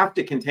 and they have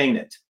to contain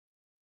it.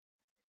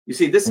 You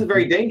see, this is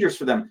very dangerous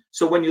for them.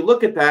 So when you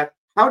look at that,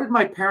 how did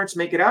my parents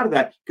make it out of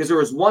that? Because there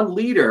was one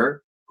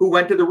leader who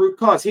went to the root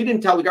cause. He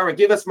didn't tell the government,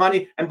 give us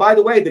money. And by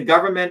the way, the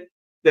government,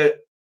 the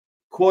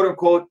quote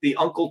unquote, the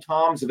Uncle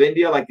Toms of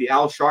India, like the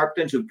Al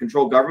Sharptons who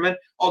control government.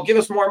 Oh, give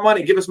us more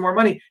money, give us more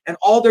money. And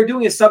all they're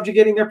doing is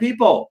subjugating their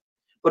people.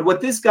 But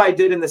what this guy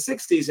did in the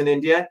 60s in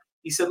India,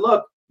 he said,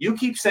 look, you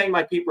keep saying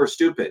my people are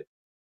stupid,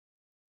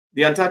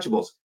 the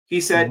untouchables. He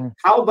said,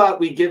 how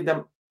about we give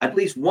them at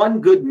least one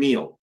good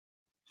meal,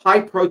 high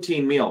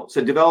protein meal,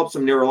 so develop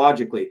them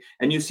neurologically.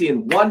 And you see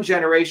in one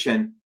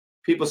generation,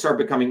 people start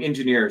becoming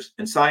engineers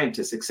and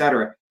scientists,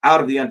 etc.,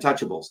 out of the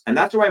untouchables. And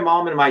that's where my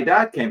mom and my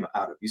dad came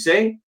out of, you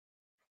see?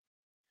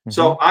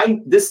 So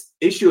this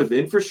issue of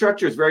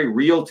infrastructure is very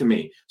real to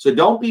me. So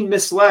don't be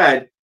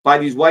misled by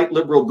these white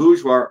liberal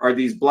bourgeois or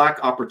these black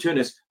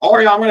opportunists. Oh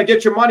yeah, I'm going to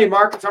get your money,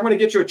 Marcus. I'm going to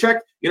get you a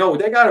check. You know,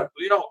 they got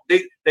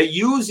to, they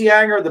use the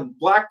anger of the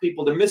black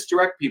people to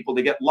misdirect people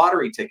to get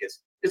lottery tickets.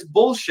 It's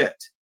bullshit.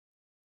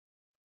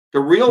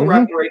 The real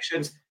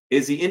reparations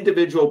is the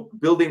individual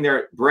building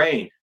their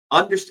brain.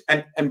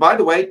 And by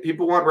the way,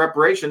 people want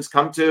reparations,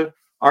 come to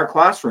our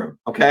classroom.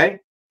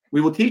 Okay.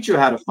 We will teach you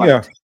how to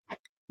fight.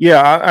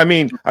 Yeah, I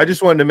mean, I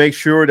just wanted to make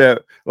sure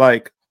that,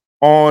 like,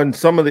 on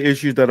some of the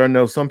issues that I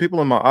know some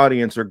people in my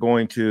audience are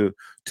going to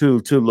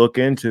look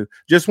into,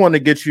 just want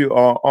to get you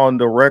on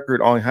the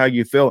record on how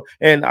you feel.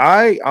 And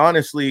I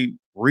honestly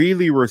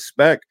really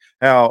respect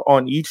how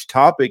on each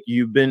topic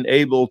you've been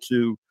able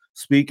to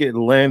speak at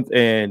length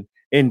and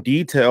in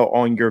detail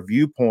on your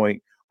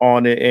viewpoint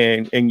on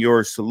it and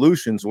your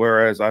solutions,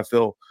 whereas I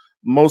feel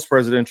most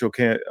presidential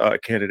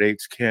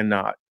candidates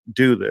cannot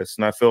do this.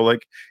 And I feel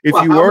like if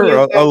you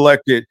were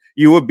elected,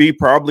 you would be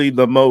probably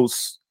the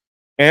most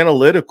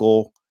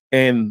analytical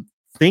and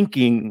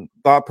thinking,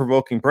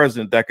 thought-provoking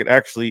president that could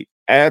actually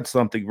add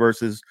something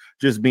versus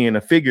just being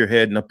a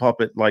figurehead and a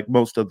puppet like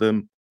most of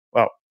them.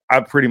 Well, I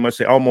pretty much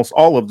say almost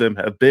all of them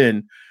have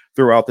been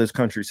throughout this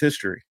country's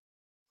history.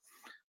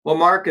 Well,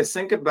 Marcus,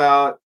 think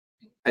about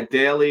a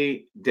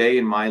daily day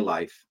in my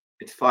life.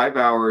 It's 5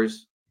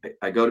 hours.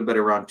 I go to bed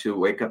around 2,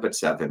 wake up at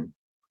 7.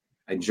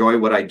 I enjoy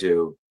what I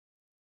do.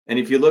 And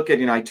if you look at,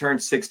 I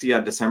turned 60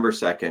 on December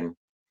 2nd.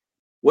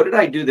 What did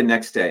I do the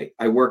next day?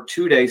 I worked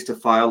 2 days to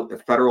file a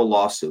federal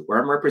lawsuit where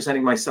I'm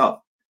representing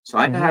myself. So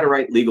I know how to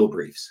write legal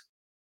briefs.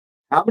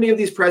 How many of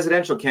these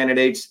presidential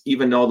candidates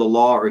even know the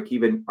law or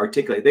even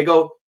articulate? They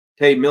go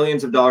pay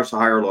millions of dollars to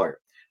hire a lawyer.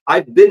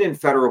 I've been in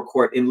federal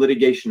court in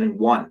litigation and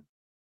won.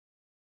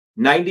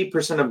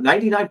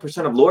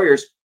 99% of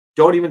lawyers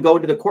don't even go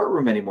into the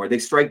courtroom anymore. They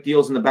strike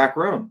deals in the back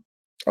room.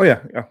 Oh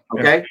yeah.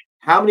 Okay. Yeah.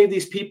 How many of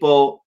these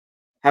people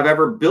have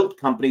ever built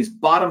companies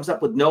bottoms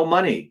up with no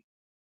money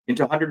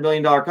into $100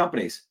 million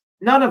companies?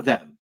 None of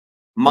them.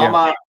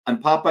 Mama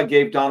and Papa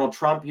gave Donald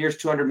Trump, here's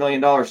 $200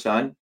 million,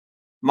 son.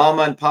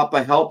 Mama and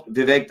Papa helped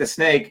Vivek the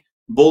Snake,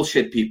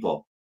 bullshit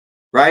people,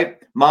 right?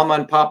 Mama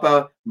and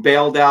Papa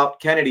bailed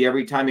out Kennedy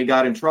every time he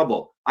got in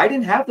trouble. I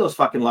didn't have those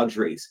fucking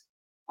luxuries.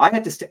 I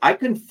had to I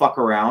couldn't fuck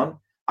around.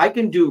 I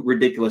can do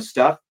ridiculous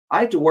stuff.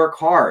 I had to work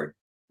hard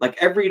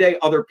like everyday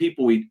other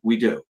people we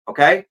do,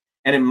 okay?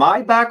 And in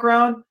my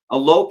background, a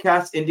low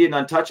caste Indian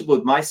untouchable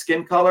with my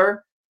skin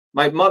color,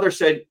 my mother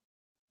said,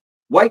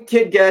 white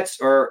kid gets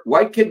a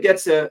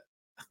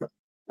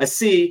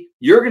C,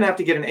 you're going to have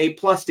to get an A+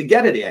 to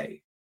get an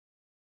A.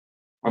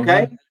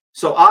 Okay?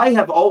 So I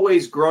have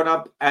always grown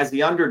up as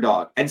the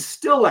underdog and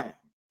still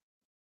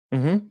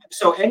am.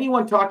 So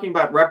anyone talking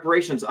about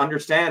reparations,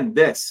 understand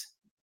this,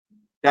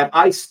 that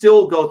I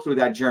still go through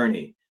that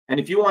journey. And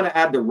if you want to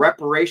add the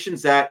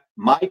reparations that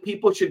my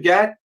people should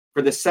get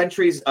for the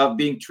centuries of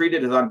being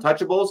treated as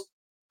untouchables,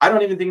 I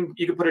don't even think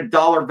you could put a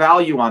dollar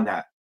value on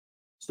that.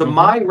 So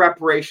my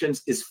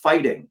reparations is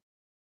fighting.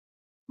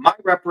 My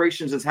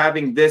reparations is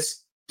having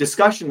this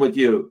discussion with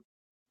you,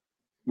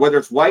 whether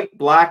it's white,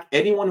 black,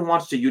 anyone who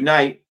wants to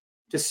unite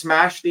to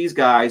smash these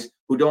guys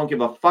who don't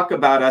give a fuck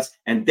about us,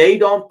 and they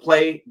don't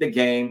play the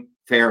game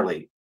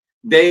fairly.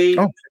 They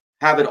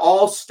have it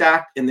all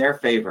stacked in their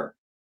favor.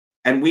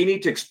 And we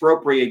need to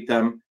expropriate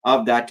them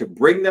of that to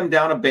bring them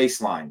down a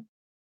baseline.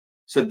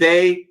 So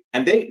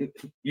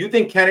you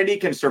think Kennedy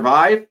can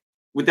survive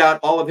without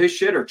all of his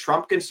shit, or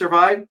Trump can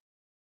survive?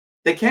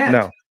 They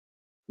can't.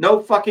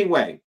 No fucking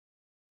way.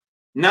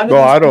 None of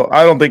I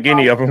don't think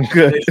any of them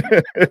could.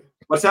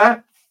 What's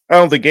that? I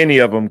don't think any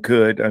of them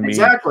could. I mean,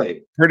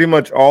 exactly. Pretty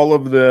much all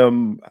of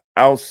them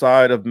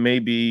outside of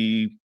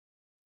maybe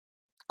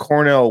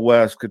Cornel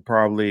West could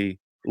probably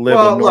live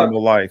a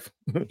normal life.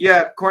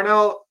 Yeah,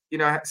 Cornel,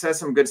 says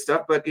some good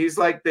stuff, but he's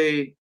like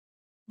the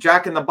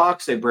Jack in the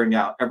Box they bring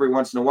out every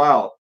once in a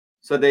while.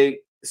 So they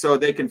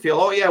can feel,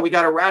 oh yeah, we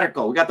got a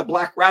radical. We got the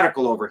black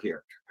radical over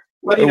here.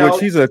 But, which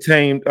he's a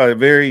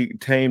very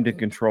tamed and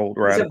controlled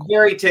radical. He's a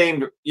very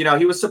tamed,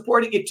 he was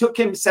supporting, it took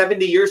him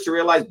 70 years to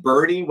realize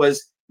Bernie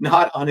was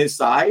not on his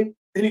side.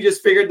 And he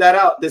just figured that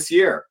out this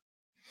year.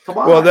 Come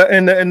on. Well,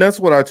 and that's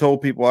what I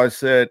told people. I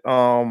said,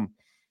 I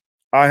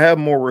have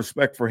more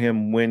respect for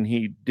him when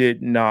he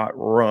did not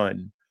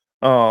run.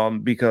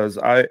 Because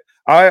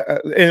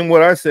and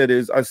what I said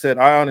is,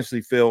 I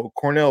honestly feel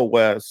Cornel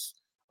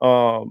West,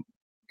 RFK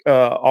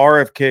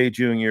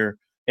Jr.,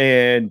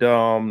 and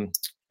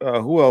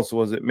who else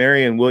was it?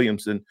 Marianne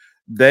Williamson.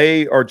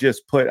 They are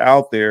just put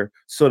out there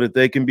so that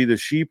they can be the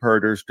sheep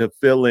herders to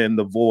fill in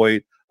the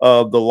void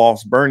of the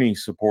lost Bernie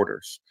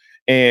supporters.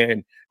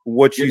 And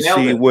what you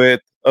see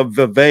with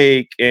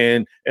Vivek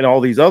and all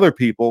these other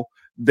people,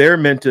 they're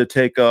meant to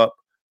take up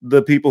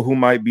the people who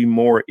might be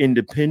more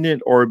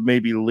independent or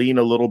maybe lean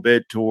a little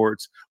bit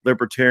towards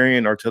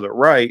libertarian or to the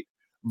right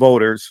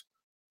voters.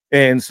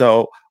 And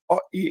so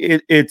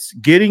it's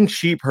getting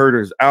sheep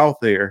herders out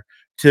there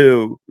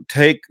to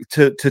take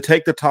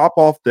the top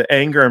off the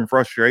anger and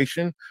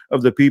frustration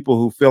of the people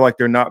who feel like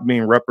they're not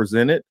being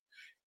represented.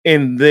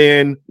 And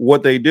then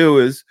what they do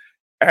is,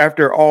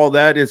 after all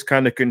that is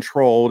kind of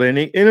controlled, and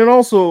it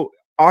also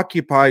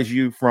occupies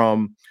you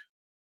from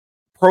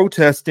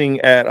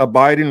protesting at a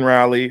Biden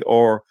rally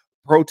or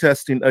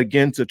protesting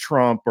against a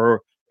Trump,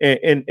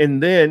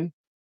 and then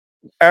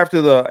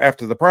after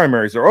the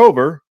primaries are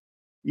over,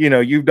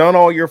 you've done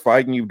all your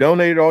fighting, you've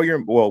donated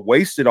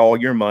wasted all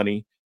your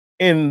money,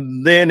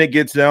 and then it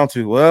gets down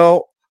to,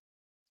 well,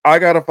 I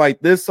got to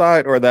fight this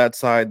side or that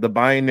side, the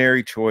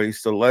binary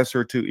choice, the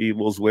lesser two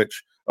evils,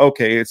 which,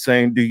 okay, it's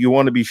saying, do you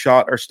want to be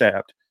shot or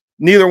stabbed?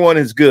 Neither one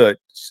is good.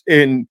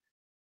 And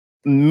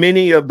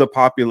many of the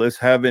populace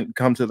haven't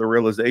come to the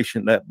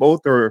realization that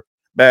both are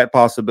bad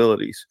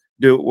possibilities.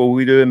 Will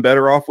we do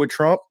better off with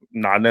Trump?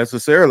 Not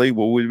necessarily.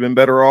 Will we have been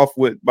better off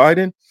with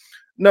Biden?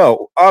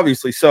 No,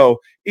 obviously. So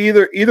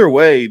either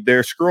way,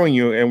 they're screwing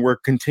you, and we're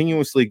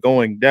continuously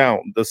going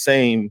down the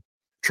same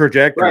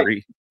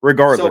trajectory,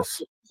 regardless.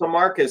 So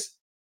Marcus,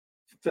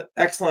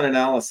 excellent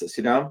analysis,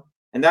 and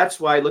that's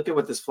why look at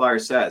what this flyer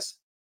says.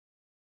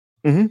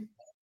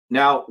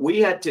 Now, we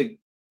had to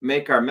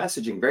make our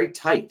messaging very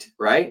tight,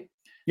 right?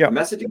 Yeah. The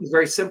messaging is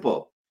very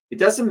simple. It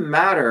doesn't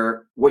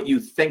matter what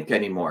you think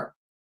anymore.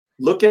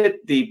 Look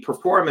at the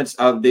performance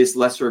of this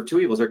lesser of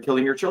two evils. They're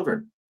killing your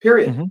children,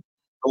 period.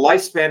 The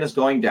lifespan is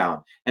going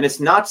down. And it's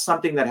not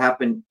something that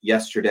happened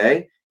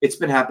yesterday. It's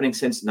been happening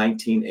since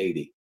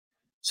 1980.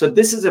 So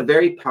this is a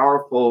very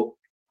powerful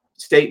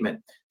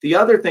statement. The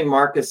other thing,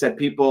 Marcus, that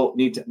people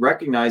need to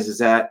recognize is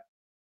that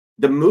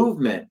the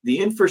movement, the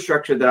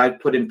infrastructure that I've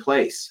put in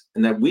place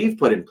and that we've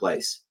put in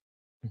place.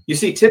 You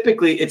see,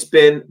 typically it's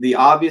been the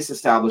obvious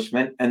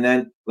establishment, and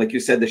then, like you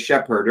said, the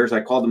shepherders.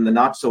 I call them the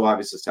not so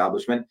obvious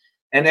establishment.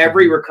 And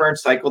every recurrent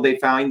cycle, they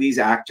find these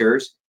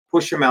actors,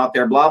 push them out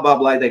there, blah, blah,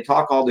 blah. They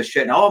talk all this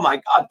shit. And, oh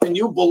my God, can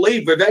you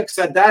believe Vivek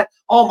said that?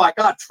 Oh my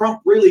God,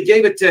 Trump really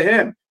gave it to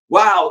him.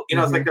 Wow. You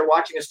know, it's like they're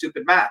watching a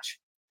stupid match.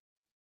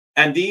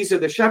 And these are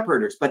the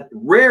shepherders, but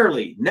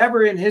rarely,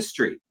 never in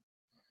history,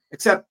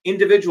 except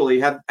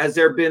individually, has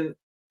there been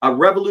a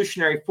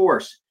revolutionary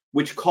force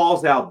which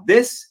calls out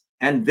this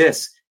and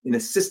this in a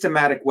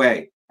systematic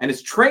way and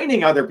is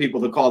training other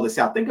people to call this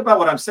out. Think about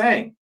what I'm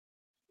saying.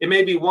 It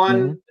may be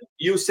one,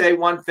 you say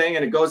one thing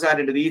and it goes out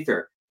into the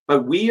ether,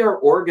 but we are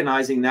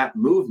organizing that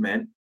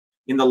movement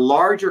in the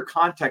larger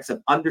context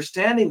of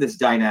understanding this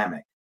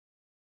dynamic.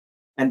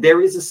 And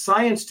there is a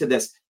science to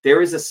this.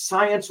 There is a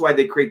science why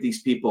they create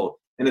these people.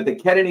 And at the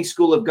Kennedy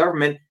School of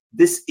Government,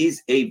 this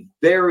is a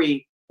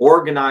very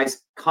organized,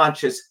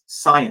 conscious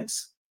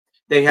science.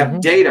 They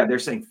have data. They're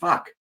saying,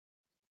 fuck,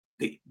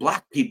 the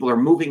black people are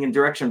moving in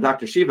direction of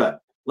Dr. Shiva.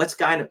 Let's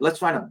find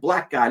a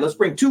black guy. Let's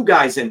bring two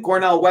guys in,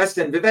 Cornel West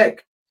and Vivek.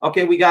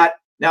 Okay, we got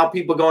now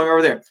people going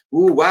over there.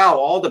 Ooh, wow,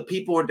 all the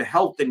people into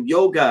health and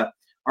yoga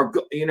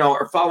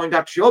are following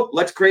Dr. Shiva.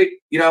 Let's create,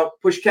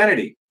 push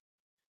Kennedy,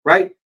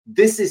 right?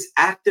 This is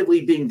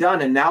actively being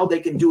done, and now they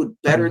can do it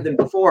better than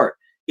before.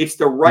 It's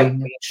the right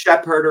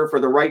shepherd for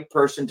the right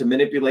person to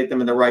manipulate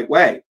them in the right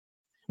way.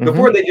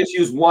 Before they just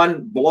use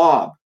one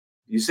blob.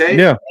 You say,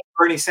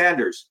 Bernie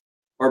Sanders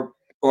or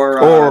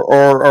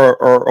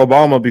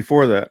Obama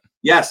before that.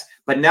 Yes,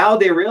 but now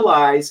they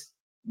realize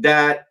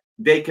that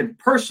they can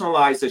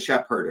personalize the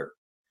shepherd.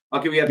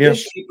 Okay, we have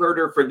this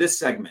sheepherder for this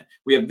segment.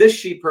 We have this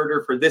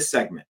sheepherder for this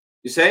segment.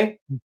 You say?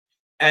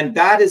 And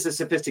that is a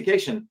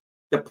sophistication.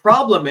 The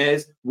problem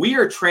is we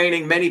are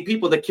training many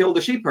people to kill the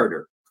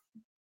sheepherder.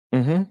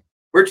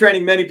 We're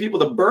training many people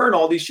to burn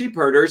all these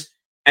sheepherders,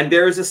 and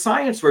there is a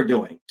science we're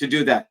doing to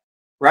do that,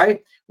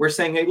 right? We're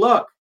saying, hey,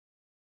 look,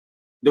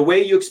 the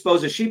way you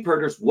expose a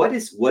sheepherder is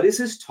what is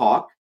his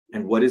talk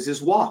and what is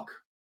his walk?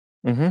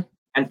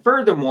 And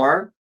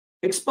furthermore,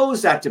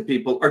 expose that to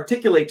people,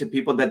 articulate to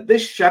people that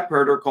this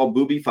shepherd called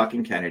Booby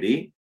fucking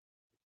Kennedy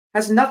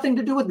has nothing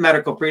to do with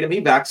medical freedom. He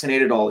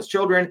vaccinated all his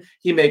children.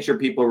 He made sure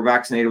people were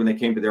vaccinated when they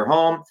came to their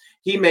home.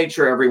 He made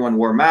sure everyone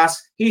wore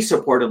masks. He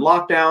supported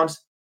lockdowns.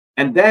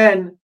 And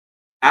then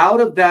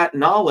out of that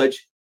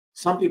knowledge,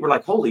 some people are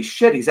like, holy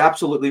shit, he's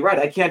absolutely right.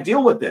 I can't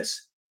deal with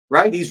this,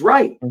 right? He's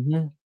right.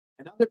 And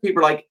other people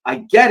are like, I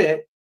get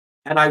it.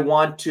 And I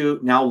want to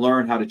now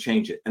learn how to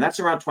change it. And that's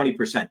around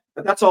 20%.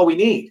 But that's all we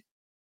need.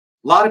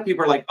 A lot of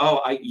people are like,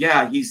 oh,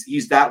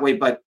 he's that way,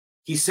 but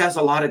he says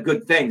a lot of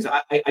good things.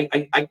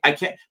 I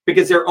can't,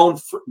 because their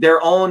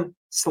own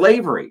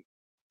slavery,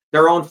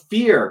 their own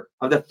fear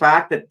of the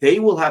fact that they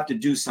will have to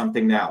do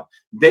something now.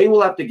 They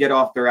will have to get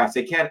off their ass.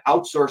 They can't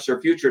outsource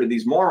their future to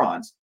these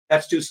morons.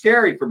 That's too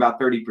scary for about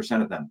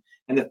 30% of them.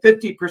 And the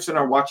 50%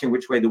 are watching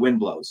which way the wind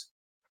blows.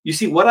 You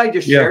see what I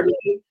just shared with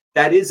you?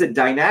 That is a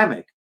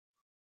dynamic.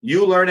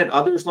 You learn it,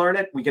 others learn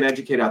it. We can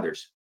educate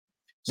others.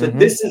 So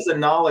this is a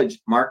knowledge,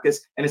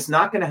 Marcus, and it's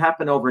not going to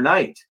happen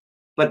overnight.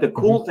 But the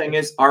cool thing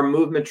is our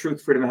movement,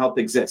 Truth, Freedom, and Health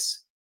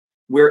exists.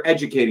 We're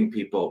educating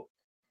people.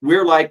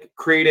 We're like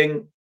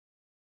creating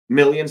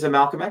millions of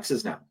Malcolm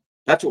X's now.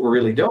 That's what we're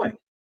really doing.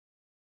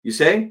 You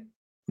say?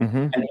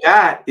 And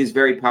that is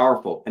very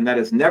powerful. And that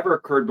has never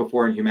occurred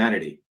before in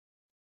humanity.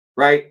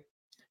 Right?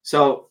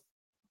 So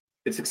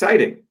it's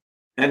exciting.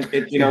 And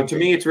to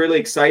me, it's really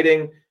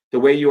exciting the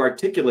way you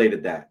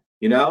articulated that,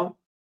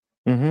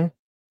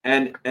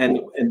 And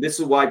this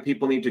is why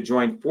people need to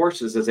join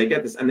forces as they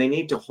get this, and they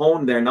need to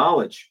hone their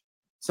knowledge.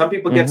 Some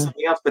people get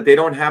something else, but they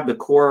don't have the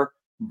core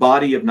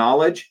body of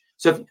knowledge.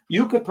 So if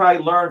you could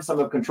probably learn some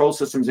of control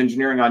systems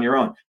engineering on your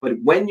own, but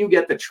when you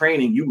get the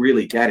training, you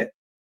really get it.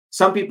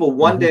 Some people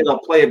one day they'll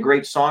play a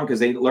great song because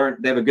they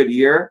have a good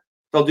ear.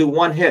 They'll do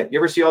one hit. You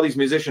ever see all these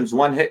musicians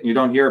one hit and you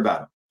don't hear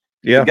about them?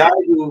 The guy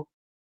who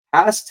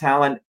has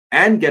talent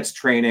and gets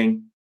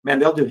training, man,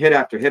 they'll do hit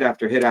after hit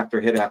after hit after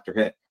hit after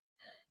hit.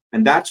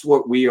 And that's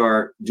what we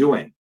are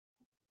doing.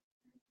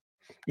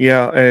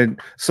 Yeah, and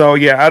so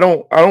I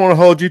don't want to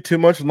hold you too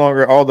much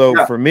longer.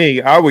 Although for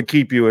me, I would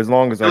keep you as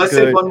long as I could. Let's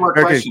take one more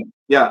question.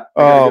 Yeah.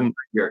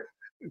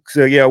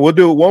 So we'll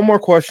do one more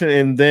question,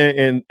 and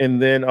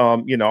then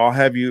I'll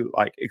have you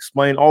like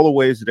explain all the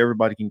ways that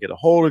everybody can get a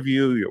hold of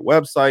you, your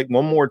website,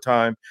 one more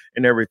time,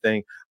 and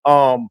everything.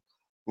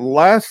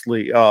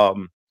 Lastly,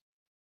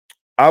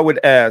 I would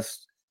ask,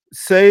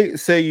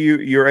 say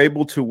you're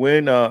able to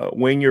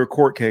win your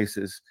court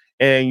cases,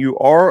 and you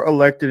are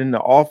elected into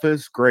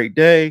office. Great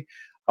day.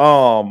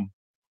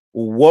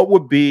 What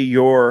would be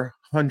your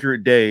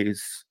 100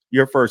 days?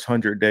 Your first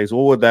 100 days?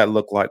 What would that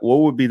look like?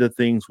 What would be the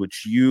things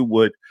which you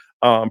would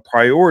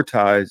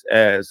prioritize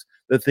as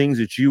the things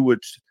that you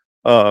would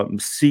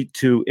seek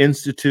to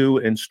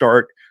institute and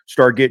start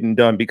getting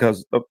done?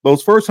 Because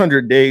those first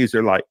 100 days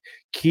are like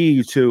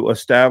key to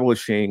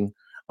establishing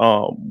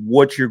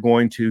what you're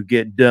going to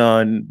get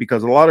done,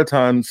 because a lot of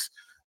times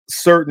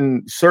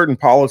certain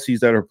policies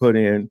that are put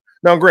in.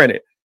 Now,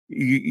 granted,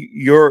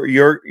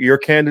 your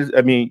candidate,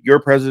 I mean, your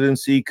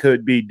presidency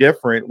could be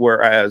different,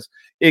 whereas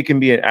it can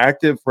be an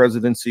active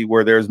presidency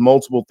where there's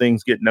multiple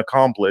things getting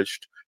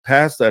accomplished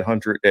past that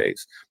 100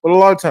 days. But a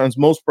lot of times,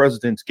 most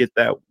presidents get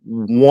that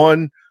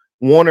one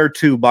or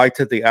two bites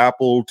at the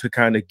apple to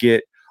kind of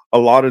get a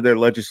lot of their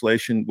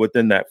legislation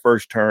within that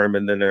first term.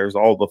 And then there's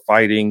all the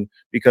fighting,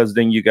 because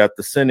then you got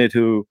the Senate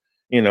who,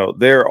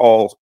 they're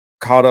all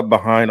caught up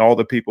behind all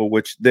the people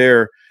which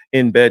they're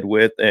in bed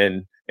with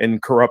and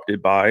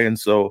corrupted by. And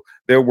so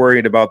they're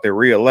worried about their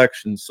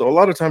reelection. So a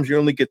lot of times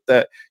you get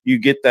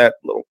that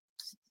little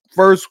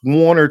first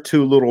one or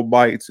two little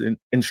bites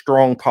in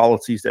strong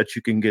policies that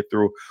you can get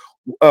through.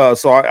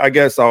 So I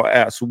guess I'll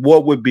ask,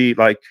 what would be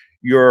like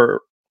your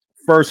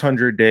first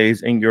 100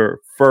 days and your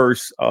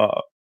first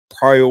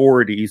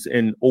priorities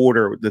in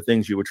order, the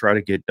things you would try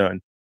to get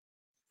done?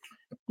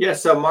 Yeah.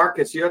 So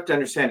Marcus, you have to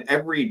understand,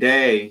 every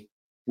day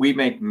we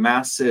make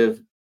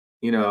massive,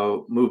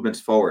 movements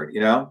forward,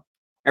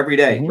 every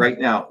day. Mm-hmm. Right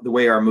now, the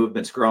way our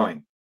movement's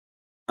growing.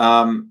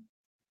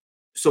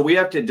 So we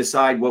have to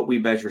decide what we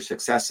measure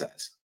success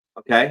as.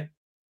 Okay.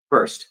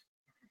 First,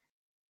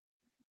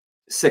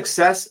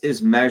 success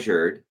is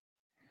measured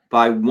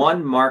by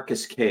one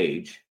Marcus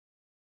Cage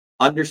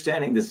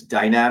understanding this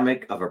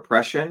dynamic of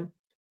oppression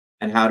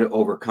and how to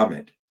overcome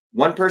it.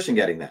 One person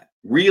getting that,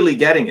 really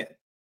getting it.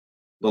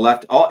 The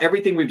left,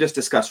 everything we've just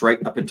discussed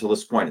right up until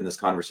this point in this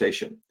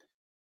conversation.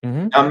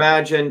 Mm-hmm. Now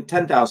imagine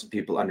 10,000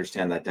 people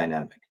understand that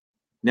dynamic.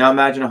 Now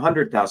imagine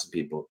 100,000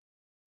 people.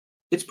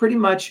 It's pretty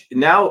much,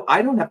 now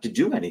I don't have to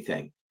do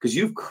anything, because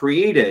you've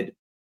created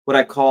what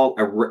I call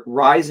a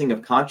rising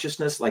of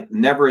consciousness like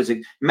never is.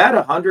 Imagine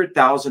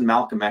 100,000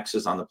 Malcolm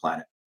X's on the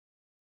planet.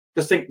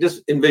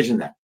 Just envision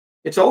that.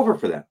 It's over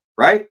for them,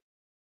 right?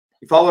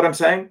 You follow what I'm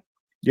saying?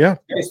 Yeah.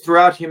 Because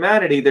throughout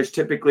humanity, there's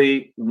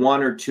typically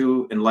one or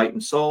two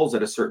enlightened souls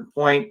at a certain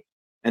point,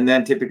 and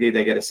then typically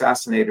they get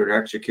assassinated or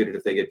executed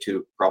if they get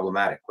too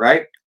problematic,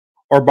 right?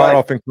 Or bought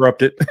off and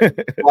corrupted.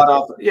 Bought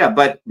off, yeah.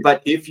 But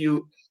if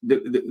you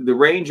the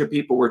range of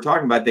people we're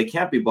talking about, they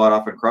can't be bought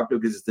off and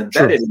corrupted because it's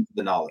embedded into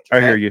the knowledge.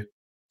 Okay? I hear you.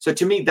 So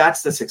to me,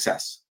 that's the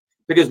success,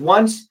 because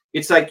once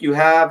it's like you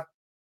have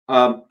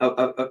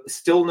a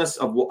stillness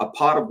of a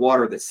pot of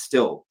water that's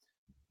still.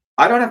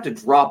 I don't have to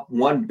drop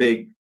one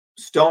big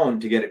stone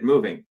to get it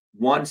moving.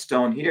 One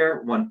stone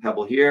here, one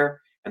pebble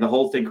here, and the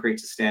whole thing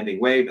creates a standing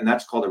wave, and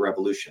that's called a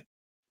revolution.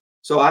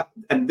 So,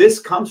 and this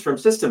comes from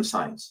system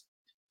science.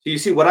 So you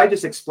see, what I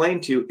just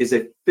explained to you is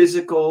a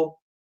physical,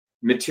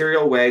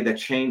 material way that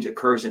change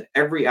occurs in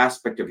every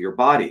aspect of your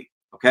body.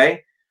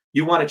 Okay,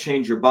 you want to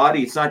change your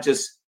body. It's not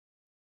just,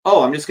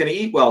 oh, I'm just going to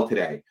eat well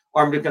today,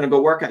 or I'm just going to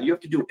go work out. You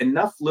have to do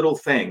enough little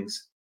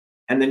things,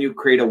 and then you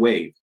create a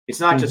wave. It's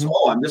not just,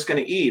 oh, I'm just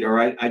going to eat, or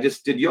I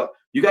just did yoga.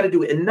 You got to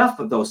do enough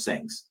of those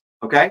things.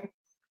 Okay.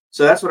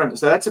 So that's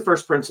the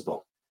first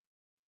principle.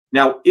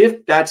 Now,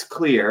 if that's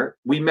clear,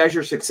 we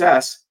measure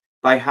success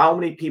by how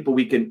many people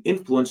we can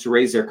influence to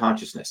raise their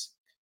consciousness.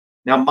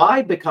 Now,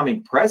 my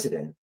becoming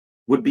president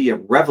would be a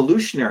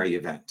revolutionary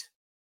event.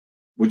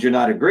 Would you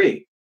not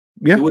agree?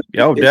 Yeah.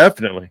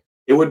 Definitely.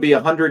 It would be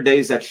 100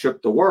 days that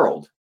shook the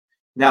world.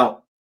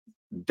 Now,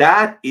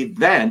 that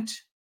event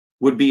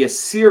would be a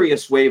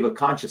serious wave of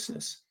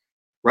consciousness,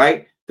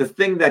 right? The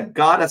thing that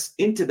got us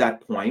into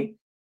that point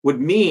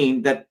would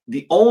mean that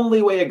the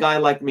only way a guy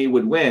like me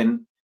would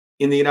win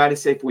in the United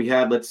States, we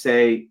had, let's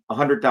say,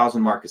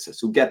 100,000 Marcuses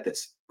who get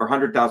this, or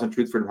 100,000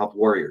 Truth, Freedom, Health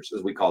warriors,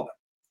 as we call them.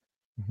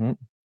 Mm-hmm.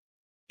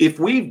 If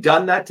we've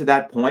done that to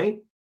that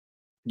point,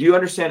 do you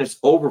understand it's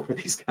over for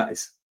these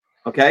guys?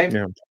 Okay.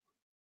 Yeah.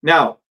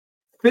 Now,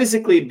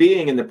 physically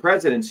being in the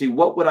presidency,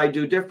 what would I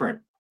do different?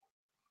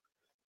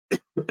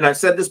 And I've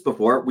said this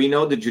before. We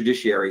know the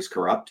judiciary is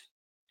corrupt.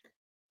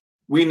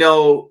 We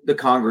know the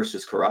Congress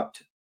is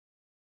corrupt.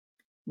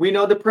 We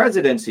know the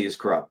presidency is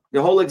corrupt.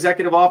 The whole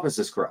executive office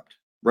is corrupt,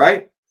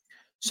 right?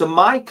 So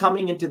my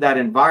coming into that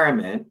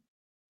environment,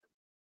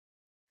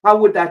 how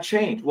would that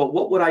change? Well,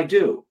 what would I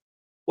do?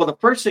 Well, the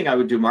first thing I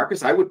would do,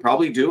 Marcus, I would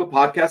probably do a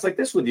podcast like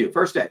this with you,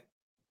 first day.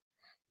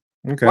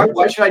 Okay.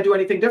 Why should I do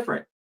anything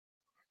different?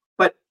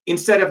 But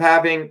instead of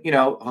having,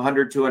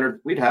 100,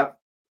 200, we'd have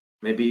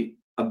maybe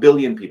 1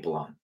 billion people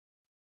on.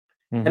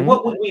 Mm-hmm. And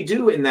what would we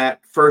do in that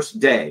first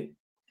day?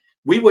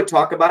 We would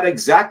talk about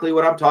exactly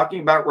what I'm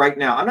talking about right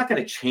now. I'm not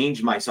going to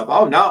change myself.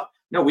 Oh,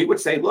 no, we would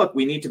say, look,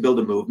 we need to build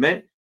a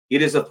movement.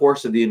 It is a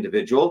force of the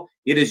individual.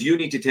 It is, you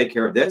need to take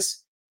care of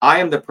this. I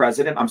am the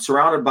president. I'm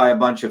surrounded by a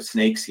bunch of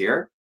snakes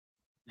here.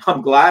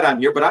 I'm glad I'm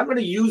here, but I'm going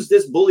to use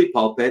this bully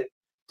pulpit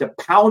to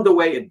pound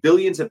away at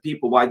billions of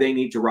people why they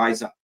need to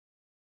rise up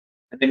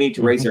and they need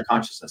to raise their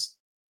consciousness.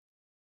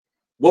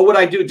 What would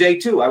I do day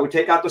 2? I would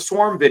take out the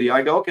swarm video.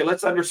 I go, okay,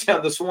 let's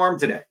understand the swarm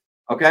today.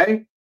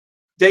 Okay.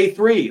 Day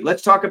 3,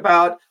 let's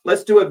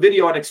do a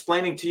video on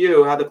explaining to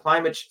you how the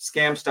climate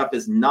scam stuff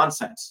is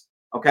nonsense.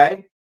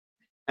 Okay.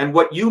 And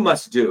what you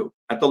must do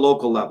at the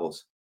local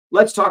levels.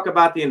 Let's talk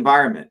about the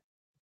environment.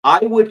 I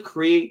would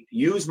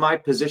use my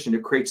position to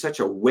create such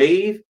a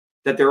wave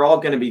that they're all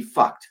going to be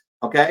fucked.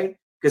 Okay.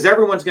 Because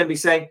everyone's going to be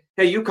saying,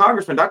 hey, you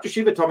congressman, Dr.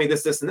 Shiva told me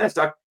this, this, and this.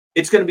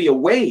 It's going to be a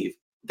wave.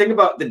 Think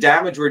about the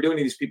damage we're doing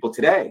to these people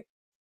today.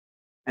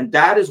 And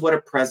that is what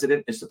a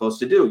president is supposed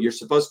to do. You're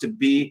supposed to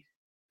be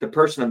the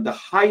person of the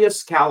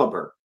highest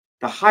caliber,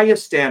 the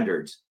highest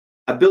standards,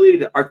 ability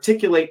to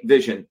articulate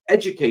vision,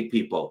 educate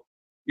people.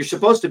 You're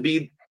supposed to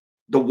be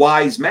the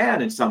wise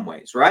man in some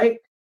ways, right?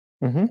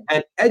 Mm-hmm.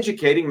 And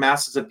educating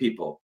masses of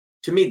people.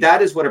 To me,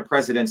 that is what a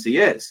presidency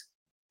is.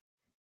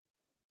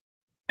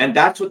 And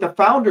that's what the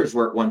founders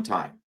were at one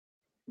time.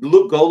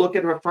 Go look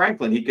at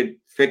Franklin. He could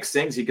fix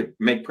things. He could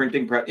make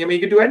printing. He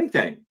could do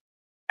anything.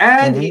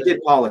 And he did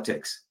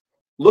politics.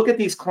 Look at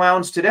these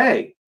clowns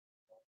today.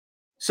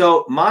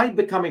 So my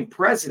becoming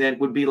president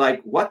would be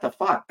like, what the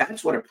fuck?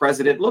 That's what a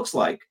president looks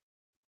like.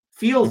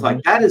 Feels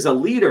like. That is a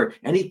leader.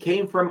 And he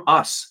came from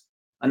us,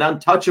 an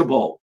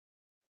untouchable,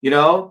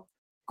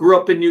 grew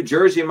up in New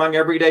Jersey among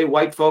everyday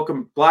white folk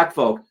and black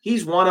folk.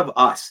 He's one of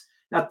us.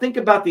 Now think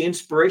about the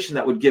inspiration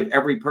that would give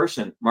every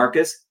person,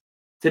 Marcus,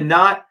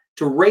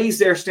 to raise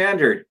their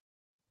standard.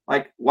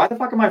 Like, why the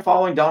fuck am I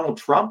following Donald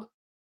Trump?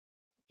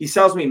 He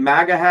sells me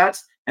MAGA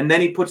hats, and then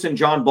he puts in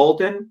John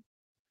Bolton.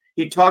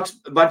 He talks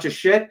a bunch of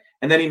shit,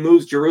 and then he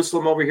moves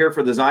Jerusalem over here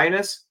for the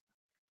Zionists.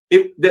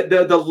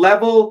 The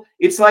level,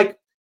 it's like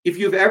if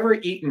you've ever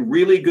eaten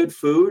really good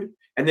food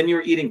and then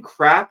you're eating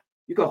crap,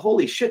 you go,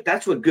 holy shit,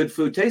 that's what good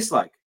food tastes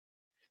like.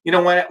 When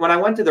I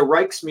went to the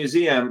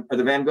Rijksmuseum or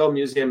the Van Gogh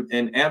Museum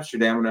in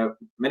Amsterdam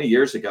many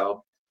years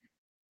ago,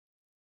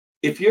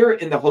 if you're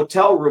in the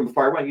hotel room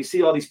before I went, you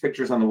see all these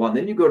pictures on the wall, and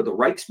then you go to the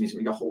Rijksmuseum,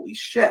 you go, holy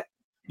shit.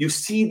 You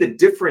see the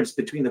difference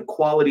between the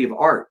quality of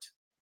art.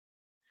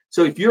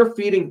 So if you're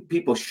feeding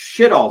people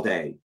shit all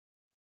day,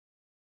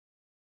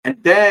 and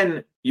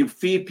then you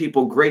feed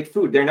people great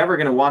food, they're never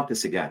going to want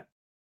this again.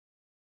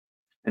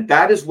 And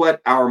that is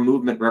what our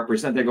movement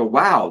represents. They go,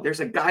 wow, there's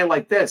a guy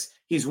like this.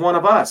 He's one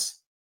of us.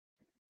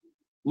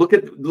 Look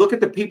at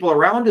the people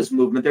around his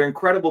movement. They're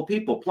incredible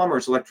people,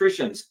 plumbers,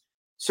 electricians,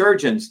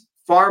 surgeons,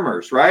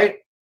 farmers, right?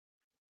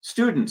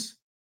 Students.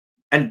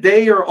 And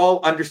they are all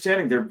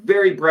understanding. They're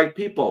very bright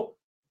people.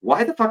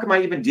 Why the fuck am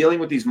I even dealing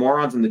with these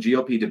morons in the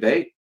GOP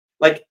debate?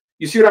 Like,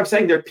 you see what I'm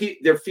saying?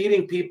 They're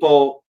feeding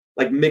people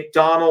like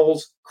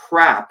McDonald's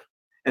crap,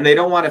 and they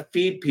don't want to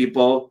feed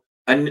people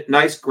a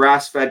nice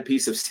grass-fed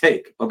piece of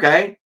steak,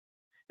 okay?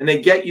 And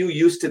they get you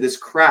used to this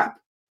crap.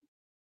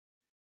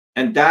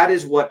 And that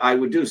is what I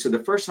would do. So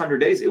the first 100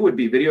 days, it would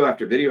be video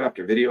after video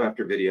after video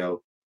after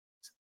video.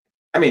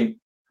 I mean,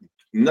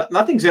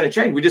 nothing's going to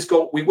change. We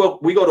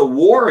go to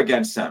war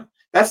against them.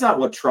 That's not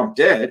what Trump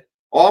did.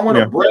 Oh, I'm going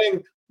to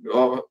bring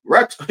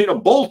Rex,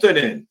 Bolton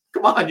in.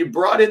 Come on, you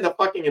brought in the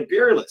fucking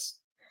imperialists.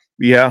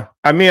 Yeah,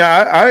 I mean,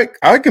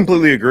 I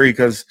completely agree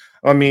because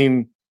I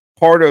mean,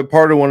 part of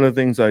one of the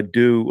things I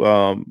do,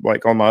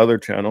 like on my other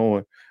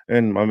channel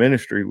and my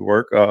ministry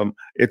work,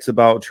 it's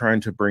about trying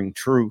to bring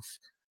truth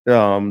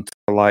to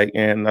light,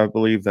 and I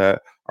believe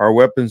that our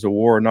weapons of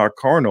war are not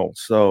carnal.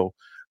 So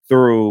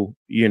through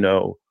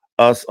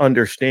us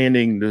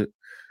understanding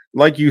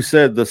like you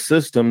said, the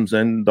systems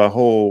and the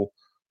whole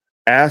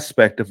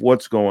aspect of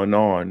what's going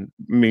on.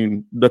 I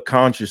mean, the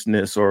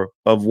consciousness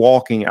of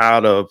walking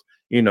out of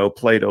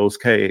Plato's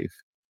cave.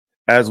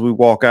 As we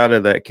walk out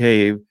of that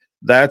cave,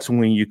 that's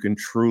when you can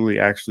truly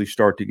actually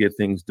start to get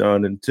things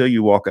done. Until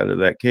you walk out of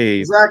that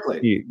cave,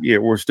 exactly.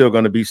 We're still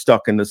going to be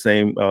stuck in the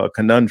same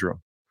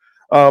conundrum.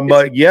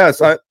 But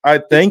yes, I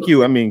thank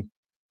you. I mean,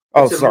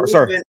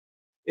 sorry.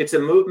 It's a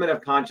movement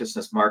of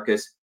consciousness,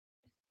 Marcus.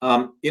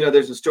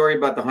 There's a story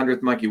about the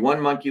 100th monkey. One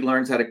monkey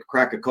learns how to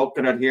crack a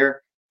coconut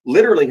here.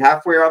 Literally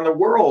halfway around the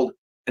world,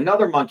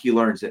 another monkey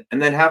learns it.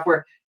 And then halfway,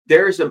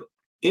 there's a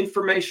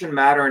information,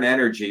 matter, and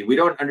energy. We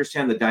don't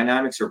understand the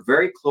dynamics are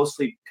very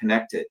closely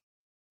connected.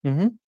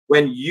 Mm-hmm.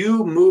 When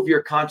you move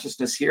your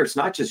consciousness here, it's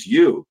not just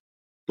you.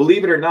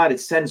 Believe it or not,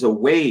 it sends a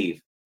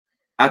wave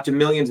out to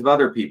millions of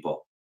other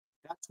people.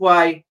 That's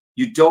why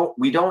I don't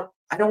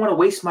want to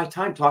waste my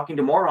time talking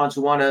to morons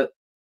who want to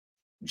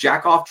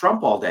jack off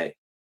Trump all day.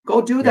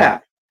 Go do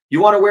that.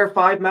 You want to wear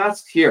 5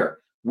 masks? Here.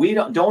 We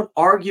don't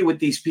argue with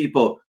these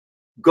people.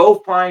 Go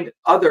find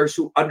others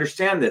who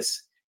understand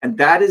this. And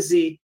that is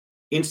the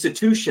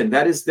institution.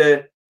 That is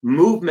the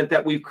movement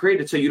that we've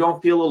created. So you don't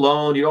feel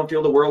alone. You don't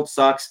feel the world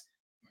sucks.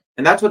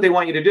 And that's what they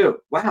want you to do.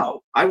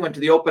 Wow. I went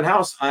to the open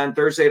house on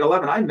Thursday at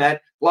 11. I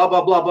met blah,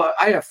 blah, blah, blah.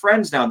 I have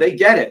friends now. They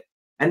get it.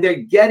 And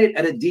they get it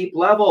at a deep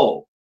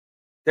level.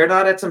 They're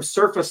not at some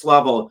surface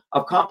level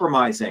of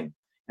compromising.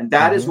 And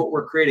that is what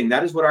we're creating.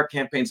 That is what our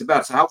campaign's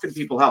about. So how can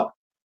people help?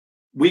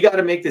 We got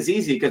to make this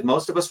easy because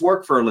most of us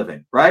work for a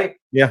living, right?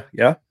 Yeah.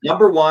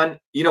 Number one,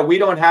 we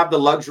don't have the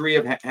luxury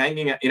of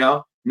hanging,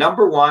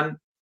 Number one,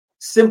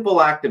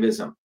 simple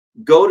activism.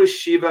 Go to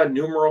Shiva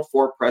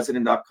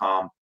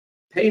 #4president.com,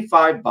 pay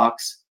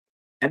 $5.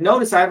 And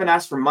notice I haven't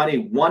asked for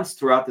money once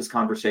throughout this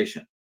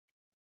conversation.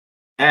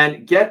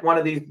 And get one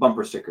of these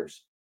bumper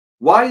stickers.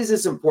 Why is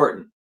this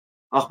important?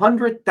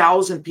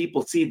 100,000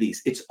 people see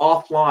these. It's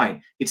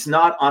offline. It's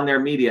not on their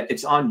media.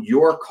 It's on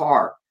your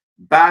car,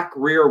 back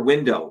rear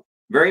window.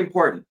 Very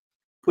important.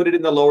 Put it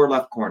in the lower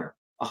left corner.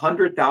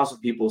 100,000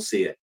 people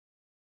see it.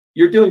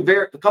 You're doing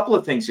a couple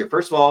of things here.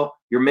 First of all,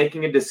 you're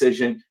making a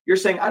decision. You're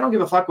saying, I don't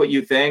give a fuck what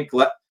you think.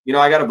 I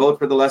got to vote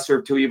for the lesser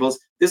of two evils.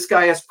 This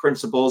guy has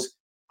principles.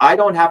 I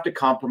don't have to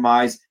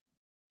compromise.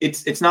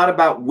 It's not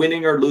about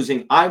winning or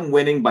losing. I'm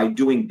winning by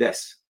doing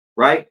this,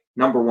 right?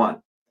 Number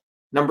one.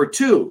 Number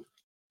two,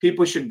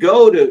 people should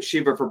go to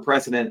Shiva for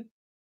President,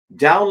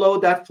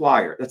 download that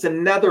flyer. That's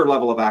another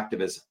level of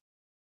activism.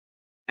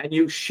 And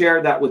you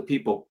share that with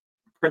people.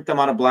 Print them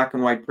on a black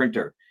and white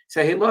printer.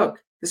 Say, hey,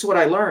 look, this is what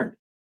I learned.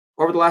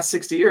 Over the last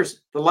 60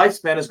 years, the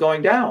lifespan is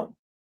going down.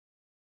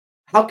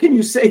 How can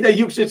you say that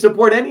you should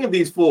support any of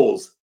these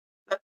fools?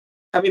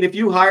 I mean, if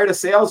you hired a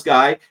sales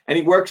guy and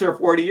he works there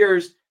 40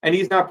 years and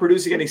he's not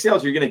producing any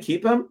sales, you're going to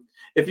keep him?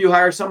 If you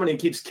hire someone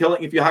and he keeps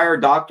killing, if you hire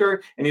a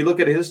doctor and you look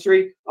at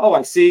history, oh,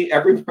 I see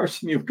every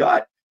person you've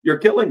got, you're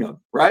killing them,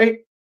 right?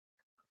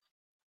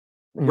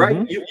 Mm-hmm.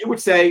 Right? You would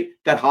say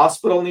that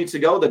hospital needs to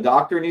go, the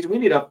doctor needs, we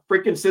need a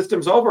freaking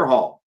systems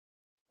overhaul.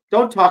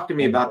 Don't talk to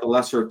me about the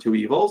lesser of two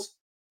evils.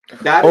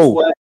 That is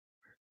what.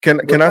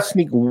 Can I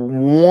sneak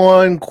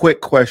one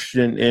quick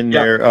question in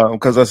there?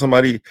 Because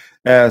somebody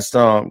asked,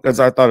 because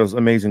I thought it was an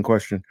amazing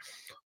question.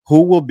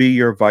 Who will be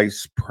your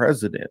vice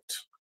president?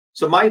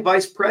 So my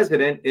vice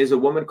president is a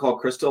woman called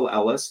Crystal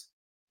Ellis.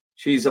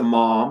 She's a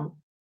mom.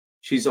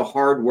 She's a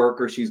hard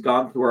worker. She's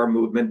gone through our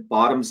movement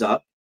bottoms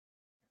up.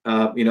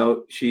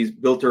 She's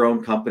built her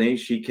own company.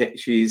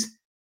 She's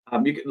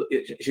out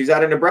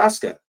of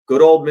Nebraska,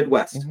 good old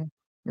Midwest. Mm-hmm.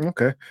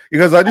 Okay,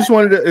 because I just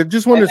wanted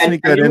to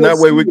sneak that in. That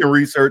way we can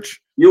research.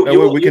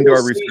 We can do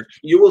our research.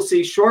 You will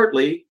see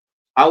shortly.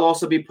 I'll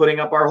also be putting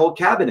up our whole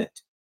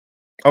cabinet.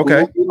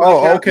 Okay.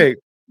 Oh, okay.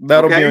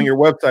 That'll be on your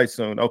website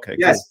soon. Okay.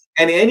 Yes. Cool.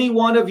 And any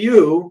one of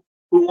you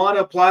who want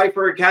to apply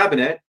for a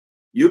cabinet,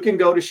 you can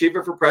go to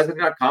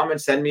shivaforpresident.com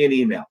and send me an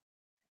email.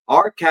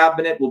 Our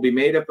cabinet will be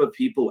made up of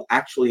people who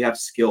actually have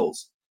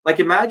skills. Like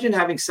imagine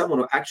having someone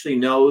who actually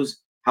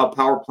knows how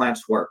power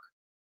plants work,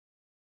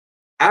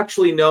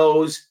 actually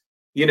knows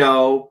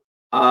how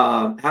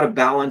to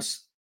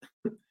balance,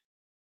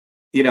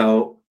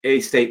 a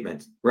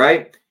statement,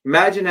 right?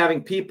 Imagine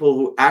having people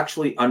who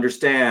actually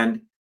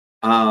understand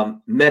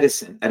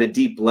medicine at a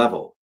deep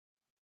level.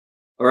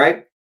 All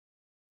right.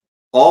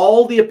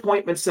 All the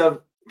appointments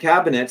of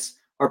cabinets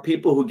are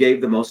people who gave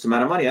the most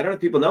amount of money. I don't know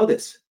if people know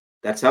this.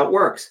 That's how it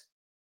works.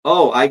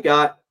 Oh,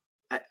 I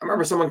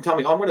remember someone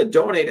telling me, I'm going to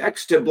donate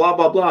X to blah,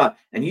 blah, blah,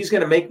 and he's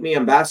going to make me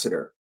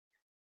ambassador.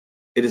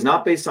 It is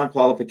not based on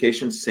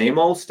qualifications. Same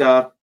old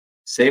stuff,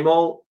 same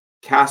old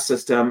caste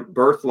system,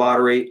 birth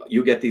lottery.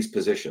 You get these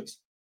positions.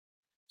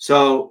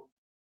 So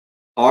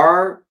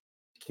our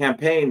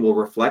campaign will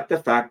reflect the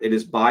fact it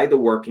is by the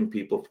working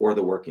people for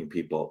the working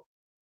people.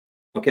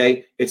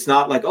 Okay. It's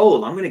not like,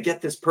 oh, I'm going to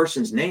get this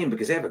person's name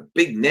because they have a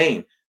big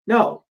name.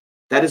 No,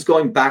 that is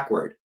going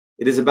backward.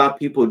 It is about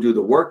people who do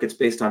the work. It's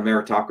based on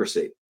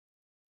meritocracy.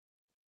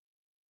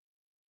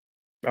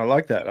 I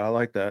like that.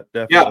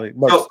 Definitely.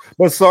 Yeah.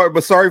 But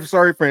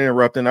sorry for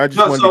interrupting. I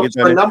just wanted to get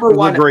that. Number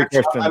one, great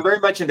question. I'm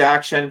very much into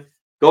action.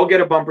 Go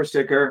get a bumper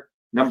sticker.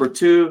 Number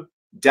two,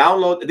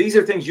 download. These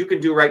are things you can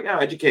do right now,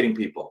 educating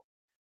people.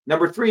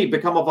 Number three,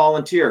 become a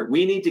volunteer.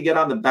 We need to get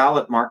on the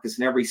ballot, Marcus,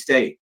 in every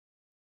state.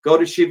 Go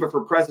to Shiva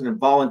for President,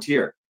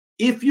 volunteer.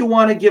 If you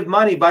want to give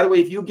money, by the way,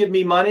 if you give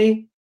me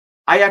money,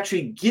 I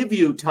actually give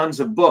you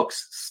tons of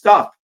books,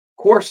 stuff,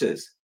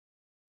 courses.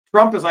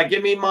 Trump is like,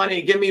 give me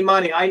money,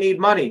 I need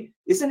money.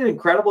 Isn't it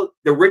incredible?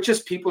 The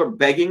richest people are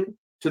begging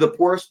to the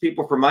poorest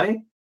people for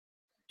money.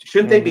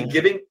 Shouldn't they be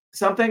giving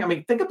something? I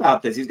mean, think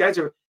about this. These guys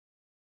are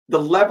the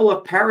level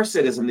of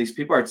parasitism these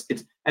people are.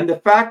 And the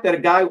fact that a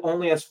guy who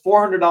only has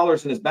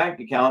 $400 in his bank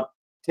account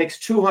takes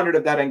 200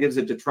 of that and gives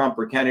it to Trump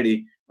or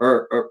Kennedy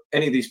or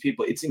any of these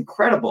people. It's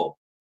incredible.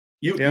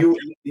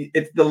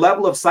 It's the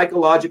level of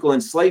psychological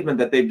enslavement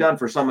that they've done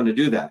for someone to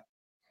do that.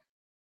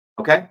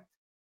 Okay.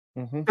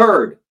 Mm-hmm.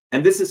 Third,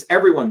 and this is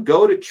everyone,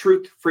 go to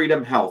Truth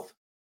Freedom Health.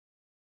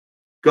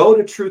 Go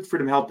to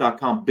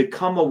truthfreedomhealth.com.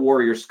 Become a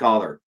warrior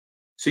scholar.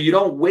 So you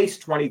don't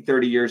waste 20,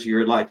 30 years of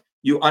your life.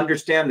 You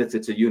understand that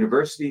it's a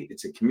university,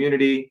 it's a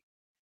community,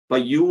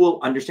 but you will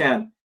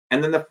understand.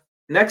 And then the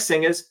next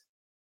thing is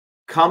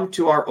come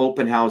to our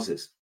open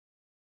houses.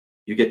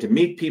 You get to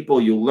meet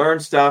people, you learn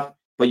stuff,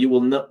 but you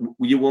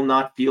will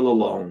not feel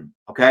alone.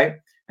 Okay.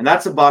 And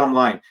that's the bottom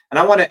line. And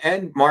I want to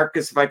end,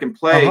 Marcus, if I can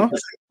play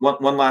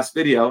one last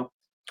video.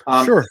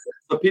 Sure.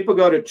 So people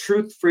go to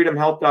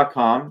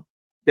truthfreedomhealth.com.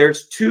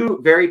 There's two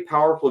very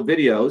powerful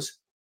videos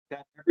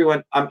that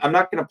everyone, I'm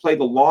not going to play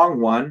the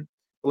long one,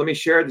 but let me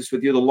share this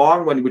with you. The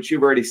long one, which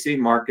you've already seen,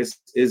 Marcus,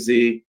 is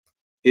a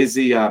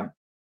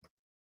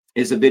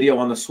video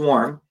on the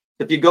swarm.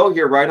 If you go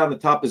here, right on the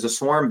top is a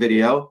swarm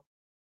video.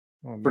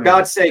 Oh, for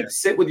God's sake,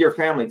 sit with your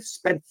family.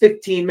 Spend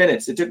 15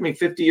 minutes. It took me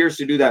 50 years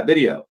to do that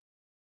video.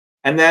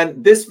 And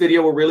then this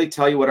video will really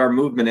tell you what our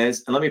movement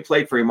is. And let me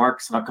play it for you,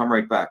 Marcus, and I'll come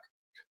right back.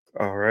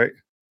 All right.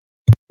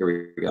 Here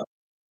we go.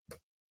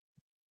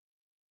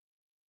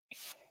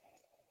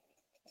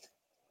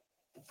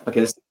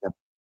 Okay.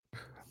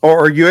 Or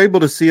are you able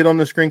to see it on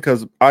the screen?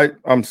 Because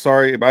I'm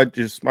sorry, my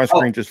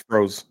screen just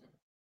froze.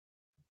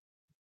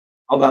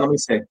 Hold on, let me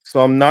see.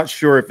 So I'm not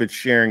sure if it's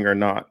sharing or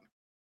not.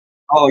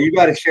 Oh, you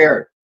got to share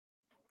it.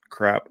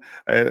 Crap.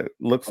 It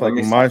looks like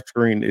my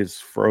screen is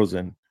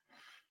frozen.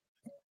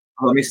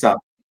 Let me stop.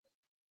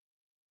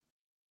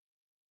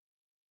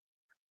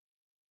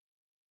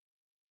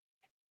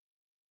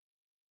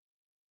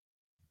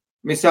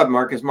 Let me stop,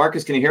 Marcus.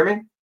 Marcus, can you hear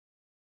me?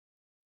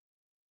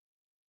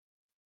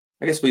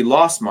 I guess we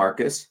lost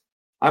Marcus.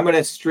 I'm going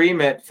to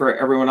stream it for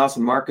everyone else,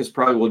 and Marcus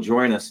probably will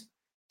join us.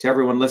 To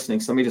everyone listening,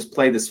 so let me just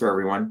play this for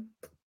everyone.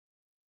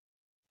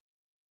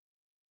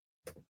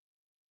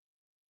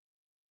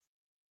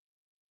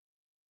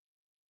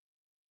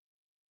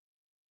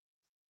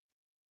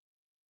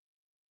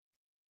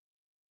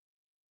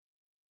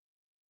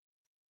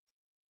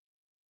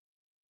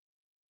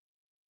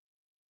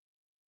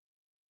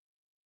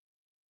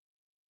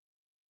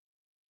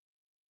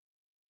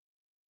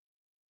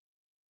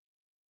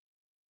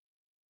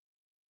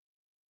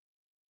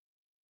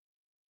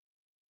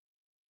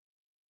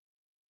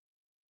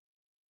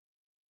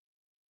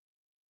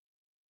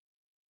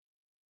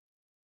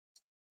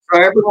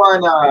 So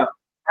everyone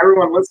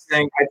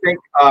listening, I think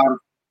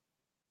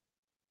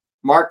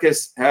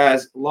Marcus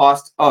has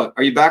lost. Oh,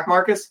 are you back,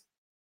 Marcus?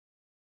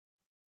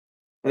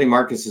 I think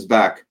Marcus is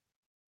back.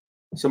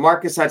 So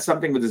Marcus had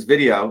something with his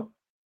video.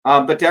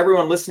 But to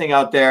everyone listening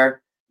out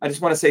there, I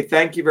just want to say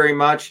thank you very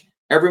much.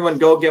 Everyone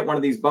go get one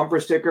of these bumper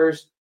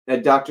stickers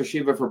at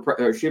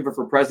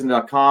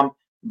Dr.SHIVA.com.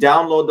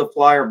 Download the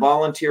flyer,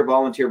 volunteer,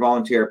 volunteer,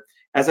 volunteer.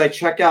 As I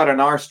check out on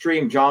our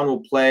stream, John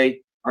will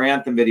play our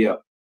anthem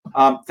video.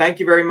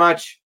 Thank you very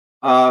much.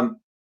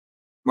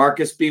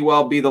 Marcus, be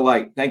well, be the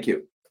light. Thank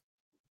you.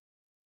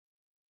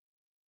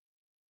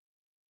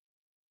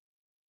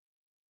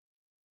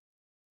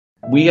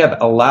 We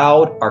have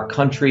allowed our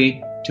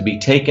country to be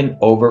taken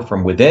over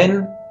from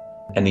within,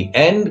 and the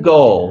end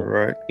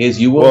goal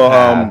is you will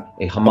have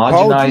a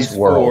homogenized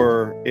world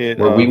where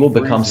we will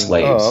become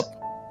slaves.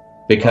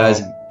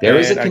 Because there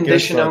is a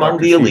condition among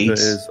the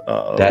elites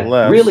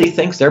that really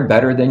thinks they're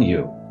better than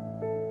you,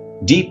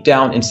 deep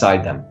down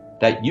inside them,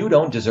 that you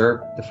don't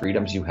deserve the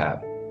freedoms you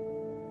have.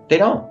 They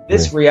don't.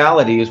 This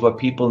reality is what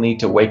people need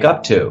to wake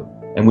up to,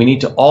 and we need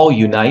to all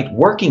unite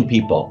working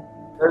people.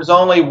 There's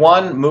only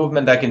one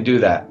movement that can do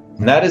that.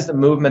 And that is the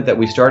movement that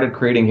we started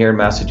creating here in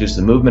Massachusetts,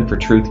 the movement for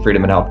truth,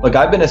 freedom, and health. Look,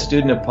 I've been a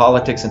student of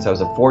politics since I was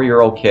a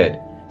 4-year-old kid,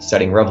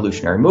 studying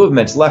revolutionary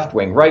movements, left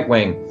wing, right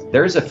wing.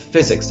 There's a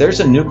physics,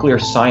 there's a nuclear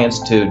science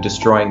to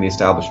destroying the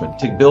establishment.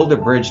 To build a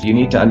bridge, you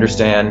need to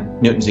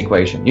understand Newton's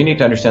equation. You need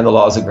to understand the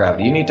laws of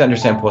gravity. You need to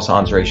understand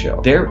Poisson's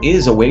ratio. There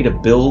is a way to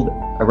build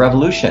a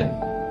revolution.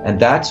 And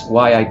that's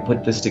why I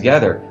put this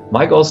together.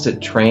 My goal is to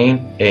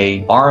train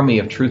an army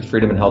of truth,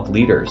 freedom, and health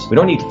leaders. We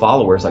don't need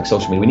followers like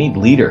social media. We need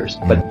leaders,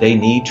 but they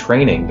need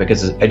training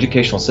because the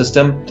educational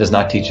system does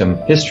not teach them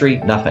history,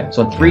 nothing.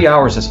 So in 3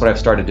 hours, that's what I've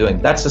started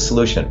doing. That's the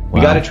solution.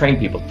 We got to train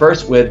people.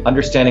 First, with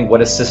understanding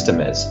what a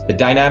system is, the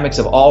dynamics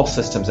of all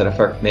systems that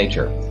affect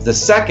nature. The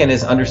second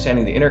is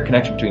understanding the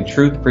interconnection between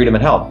truth, freedom,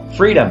 and health.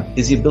 Freedom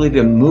is the ability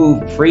to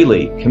move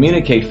freely,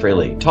 communicate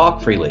freely,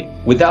 talk freely.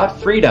 Without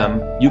freedom,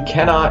 you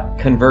cannot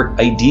convert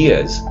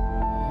ideas,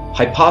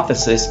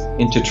 hypothesis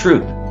into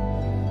truth,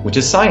 which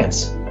is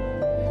science.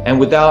 And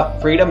without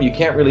freedom, you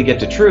can't really get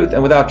to truth.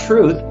 And without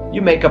truth,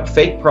 you make up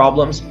fake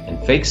problems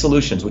and fake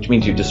solutions, which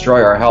means you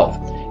destroy our health.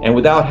 And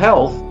without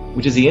health,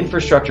 which is the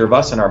infrastructure of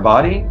us and our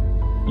body,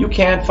 you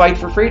can't fight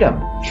for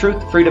freedom.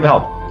 Truth, freedom,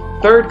 health.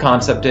 Third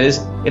concept is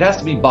it has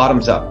to be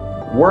bottoms up.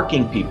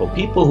 Working people,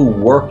 people who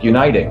work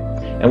uniting.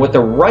 And what the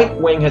right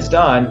wing has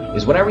done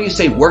is whenever you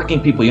say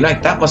working people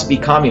unite, that must be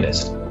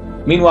communist.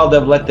 Meanwhile,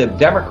 they've let the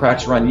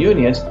Democrats run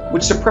unions,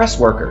 which suppress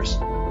workers.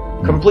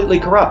 Completely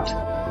corrupt.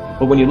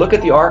 But when you look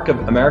at the arc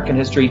of American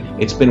history,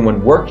 it's been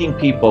when working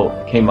people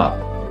came up.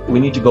 We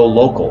need to go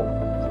local.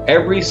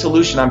 Every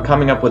solution I'm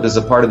coming up with as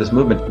a part of this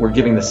movement, we're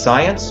giving the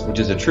science, which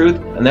is the truth,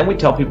 and then we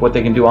tell people what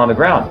they can do on the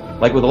ground.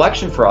 Like with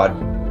election fraud,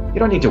 you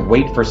don't need to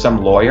wait for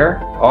some lawyer.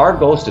 Our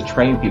goal is to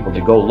train people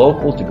to go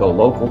local, to go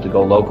local, to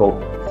go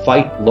local,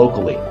 fight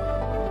locally.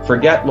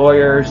 Forget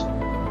lawyers,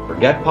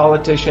 forget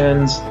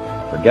politicians,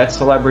 forget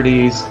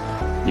celebrities.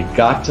 You've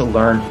got to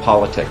learn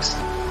politics,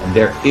 and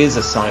there is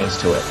a science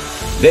to it.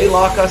 They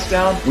lock us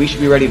down, we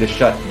should be ready to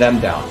shut them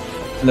down.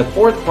 And the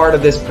fourth part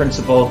of this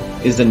principle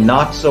is the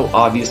not so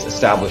obvious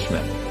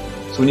establishment.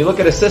 So when you look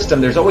at a system,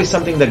 there's always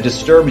something that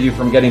disturbs you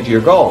from getting to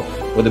your goal.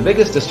 Well, the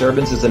biggest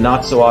disturbance is the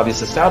not so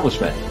obvious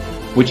establishment,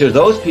 which are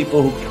those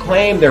people who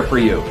claim they're for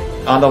you,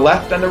 on the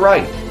left and the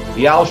right.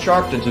 The Al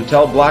Sharptons who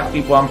tell black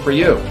people I'm for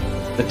you.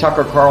 The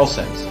Tucker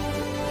Carlsons.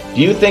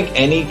 Do you think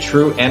any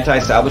true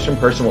anti-establishment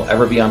person will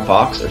ever be on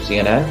Fox or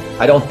CNN?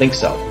 I don't think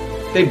so.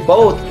 They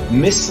both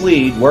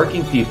mislead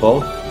working people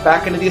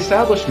back into the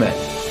establishment.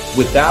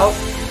 Without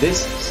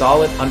this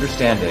solid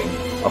understanding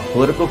of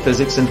political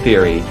physics and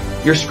theory,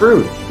 you're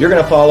screwed. You're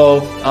going to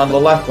follow on the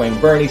left wing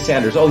Bernie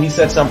Sanders. Oh, he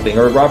said something.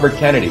 Or Robert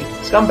Kennedy.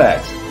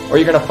 Scumbags. Or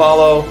you're going to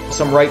follow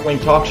some right-wing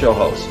talk show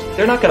host.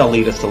 They're not going to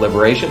lead us to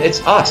liberation.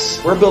 It's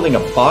us. We're building a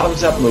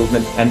bottoms-up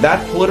movement, and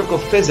that political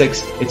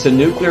physics, it's a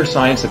nuclear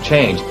science of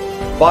change.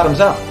 Bottoms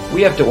up.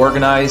 We have to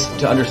organize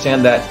to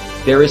understand that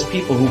there is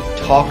people who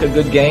talk a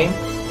good game,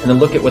 and then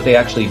look at what they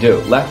actually do,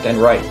 left and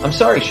right. I'm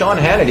sorry, Sean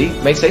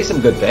Hannity may say some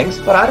good things,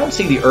 but I don't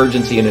see the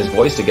urgency in his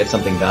voice to get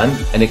something done,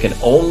 and it can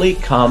only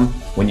come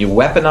when you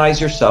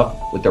weaponize yourself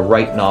with the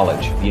right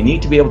knowledge. You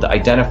need to be able to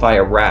identify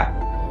a rat.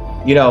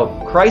 You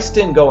know, Christ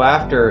didn't go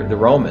after the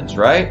Romans,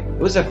 right? It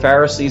was the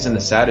Pharisees and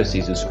the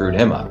Sadducees who screwed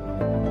him up.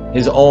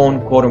 His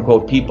own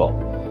quote-unquote people.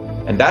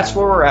 And that's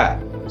where we're at.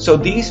 So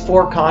these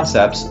 4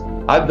 concepts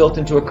I've built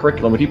into a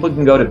curriculum where people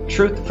can go to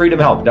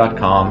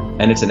truthfreedomhealth.com,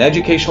 and it's an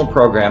educational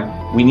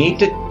program. We need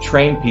to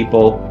train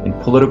people in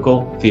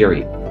political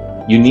theory.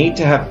 You need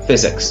to have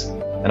physics,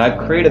 and I've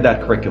created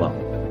that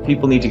curriculum.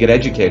 People need to get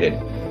educated.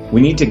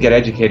 We need to get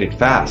educated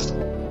fast.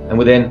 And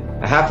within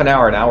a half an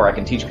hour, I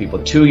can teach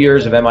people. 2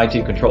 years of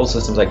MIT control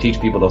systems, I teach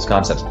people those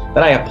concepts.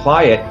 Then I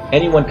apply it,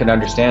 anyone can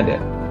understand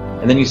it.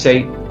 And then you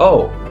say,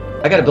 oh,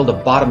 I got to build a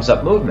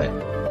bottoms-up movement.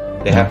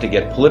 They have to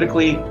get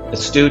politically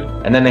astute,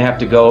 and then they have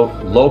to go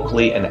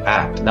locally and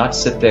act, not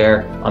sit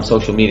there on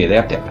social media. They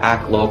have to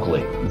act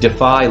locally,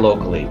 defy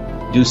locally,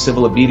 do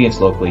civil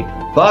obedience locally,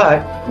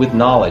 but with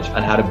knowledge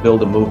on how to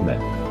build a movement.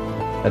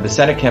 Now, the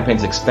Senate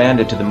campaign's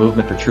expanded to the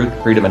Movement for Truth,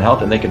 Freedom, and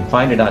Health, and they can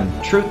find it on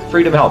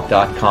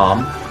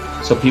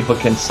truthfreedomhealth.com. So people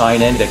can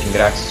sign in, they can get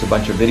access to a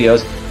bunch of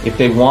videos. If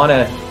they want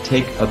to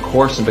take a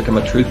course and become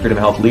a Truth, Freedom,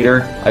 Health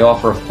leader, I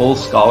offer a full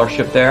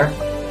scholarship there.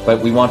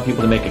 But we want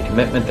people to make a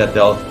commitment that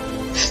they'll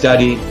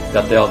study,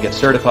 that they'll get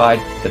certified,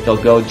 that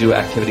they'll go do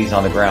activities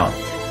on the ground.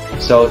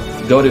 So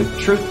go to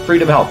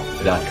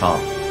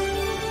truthfreedomhealth.com.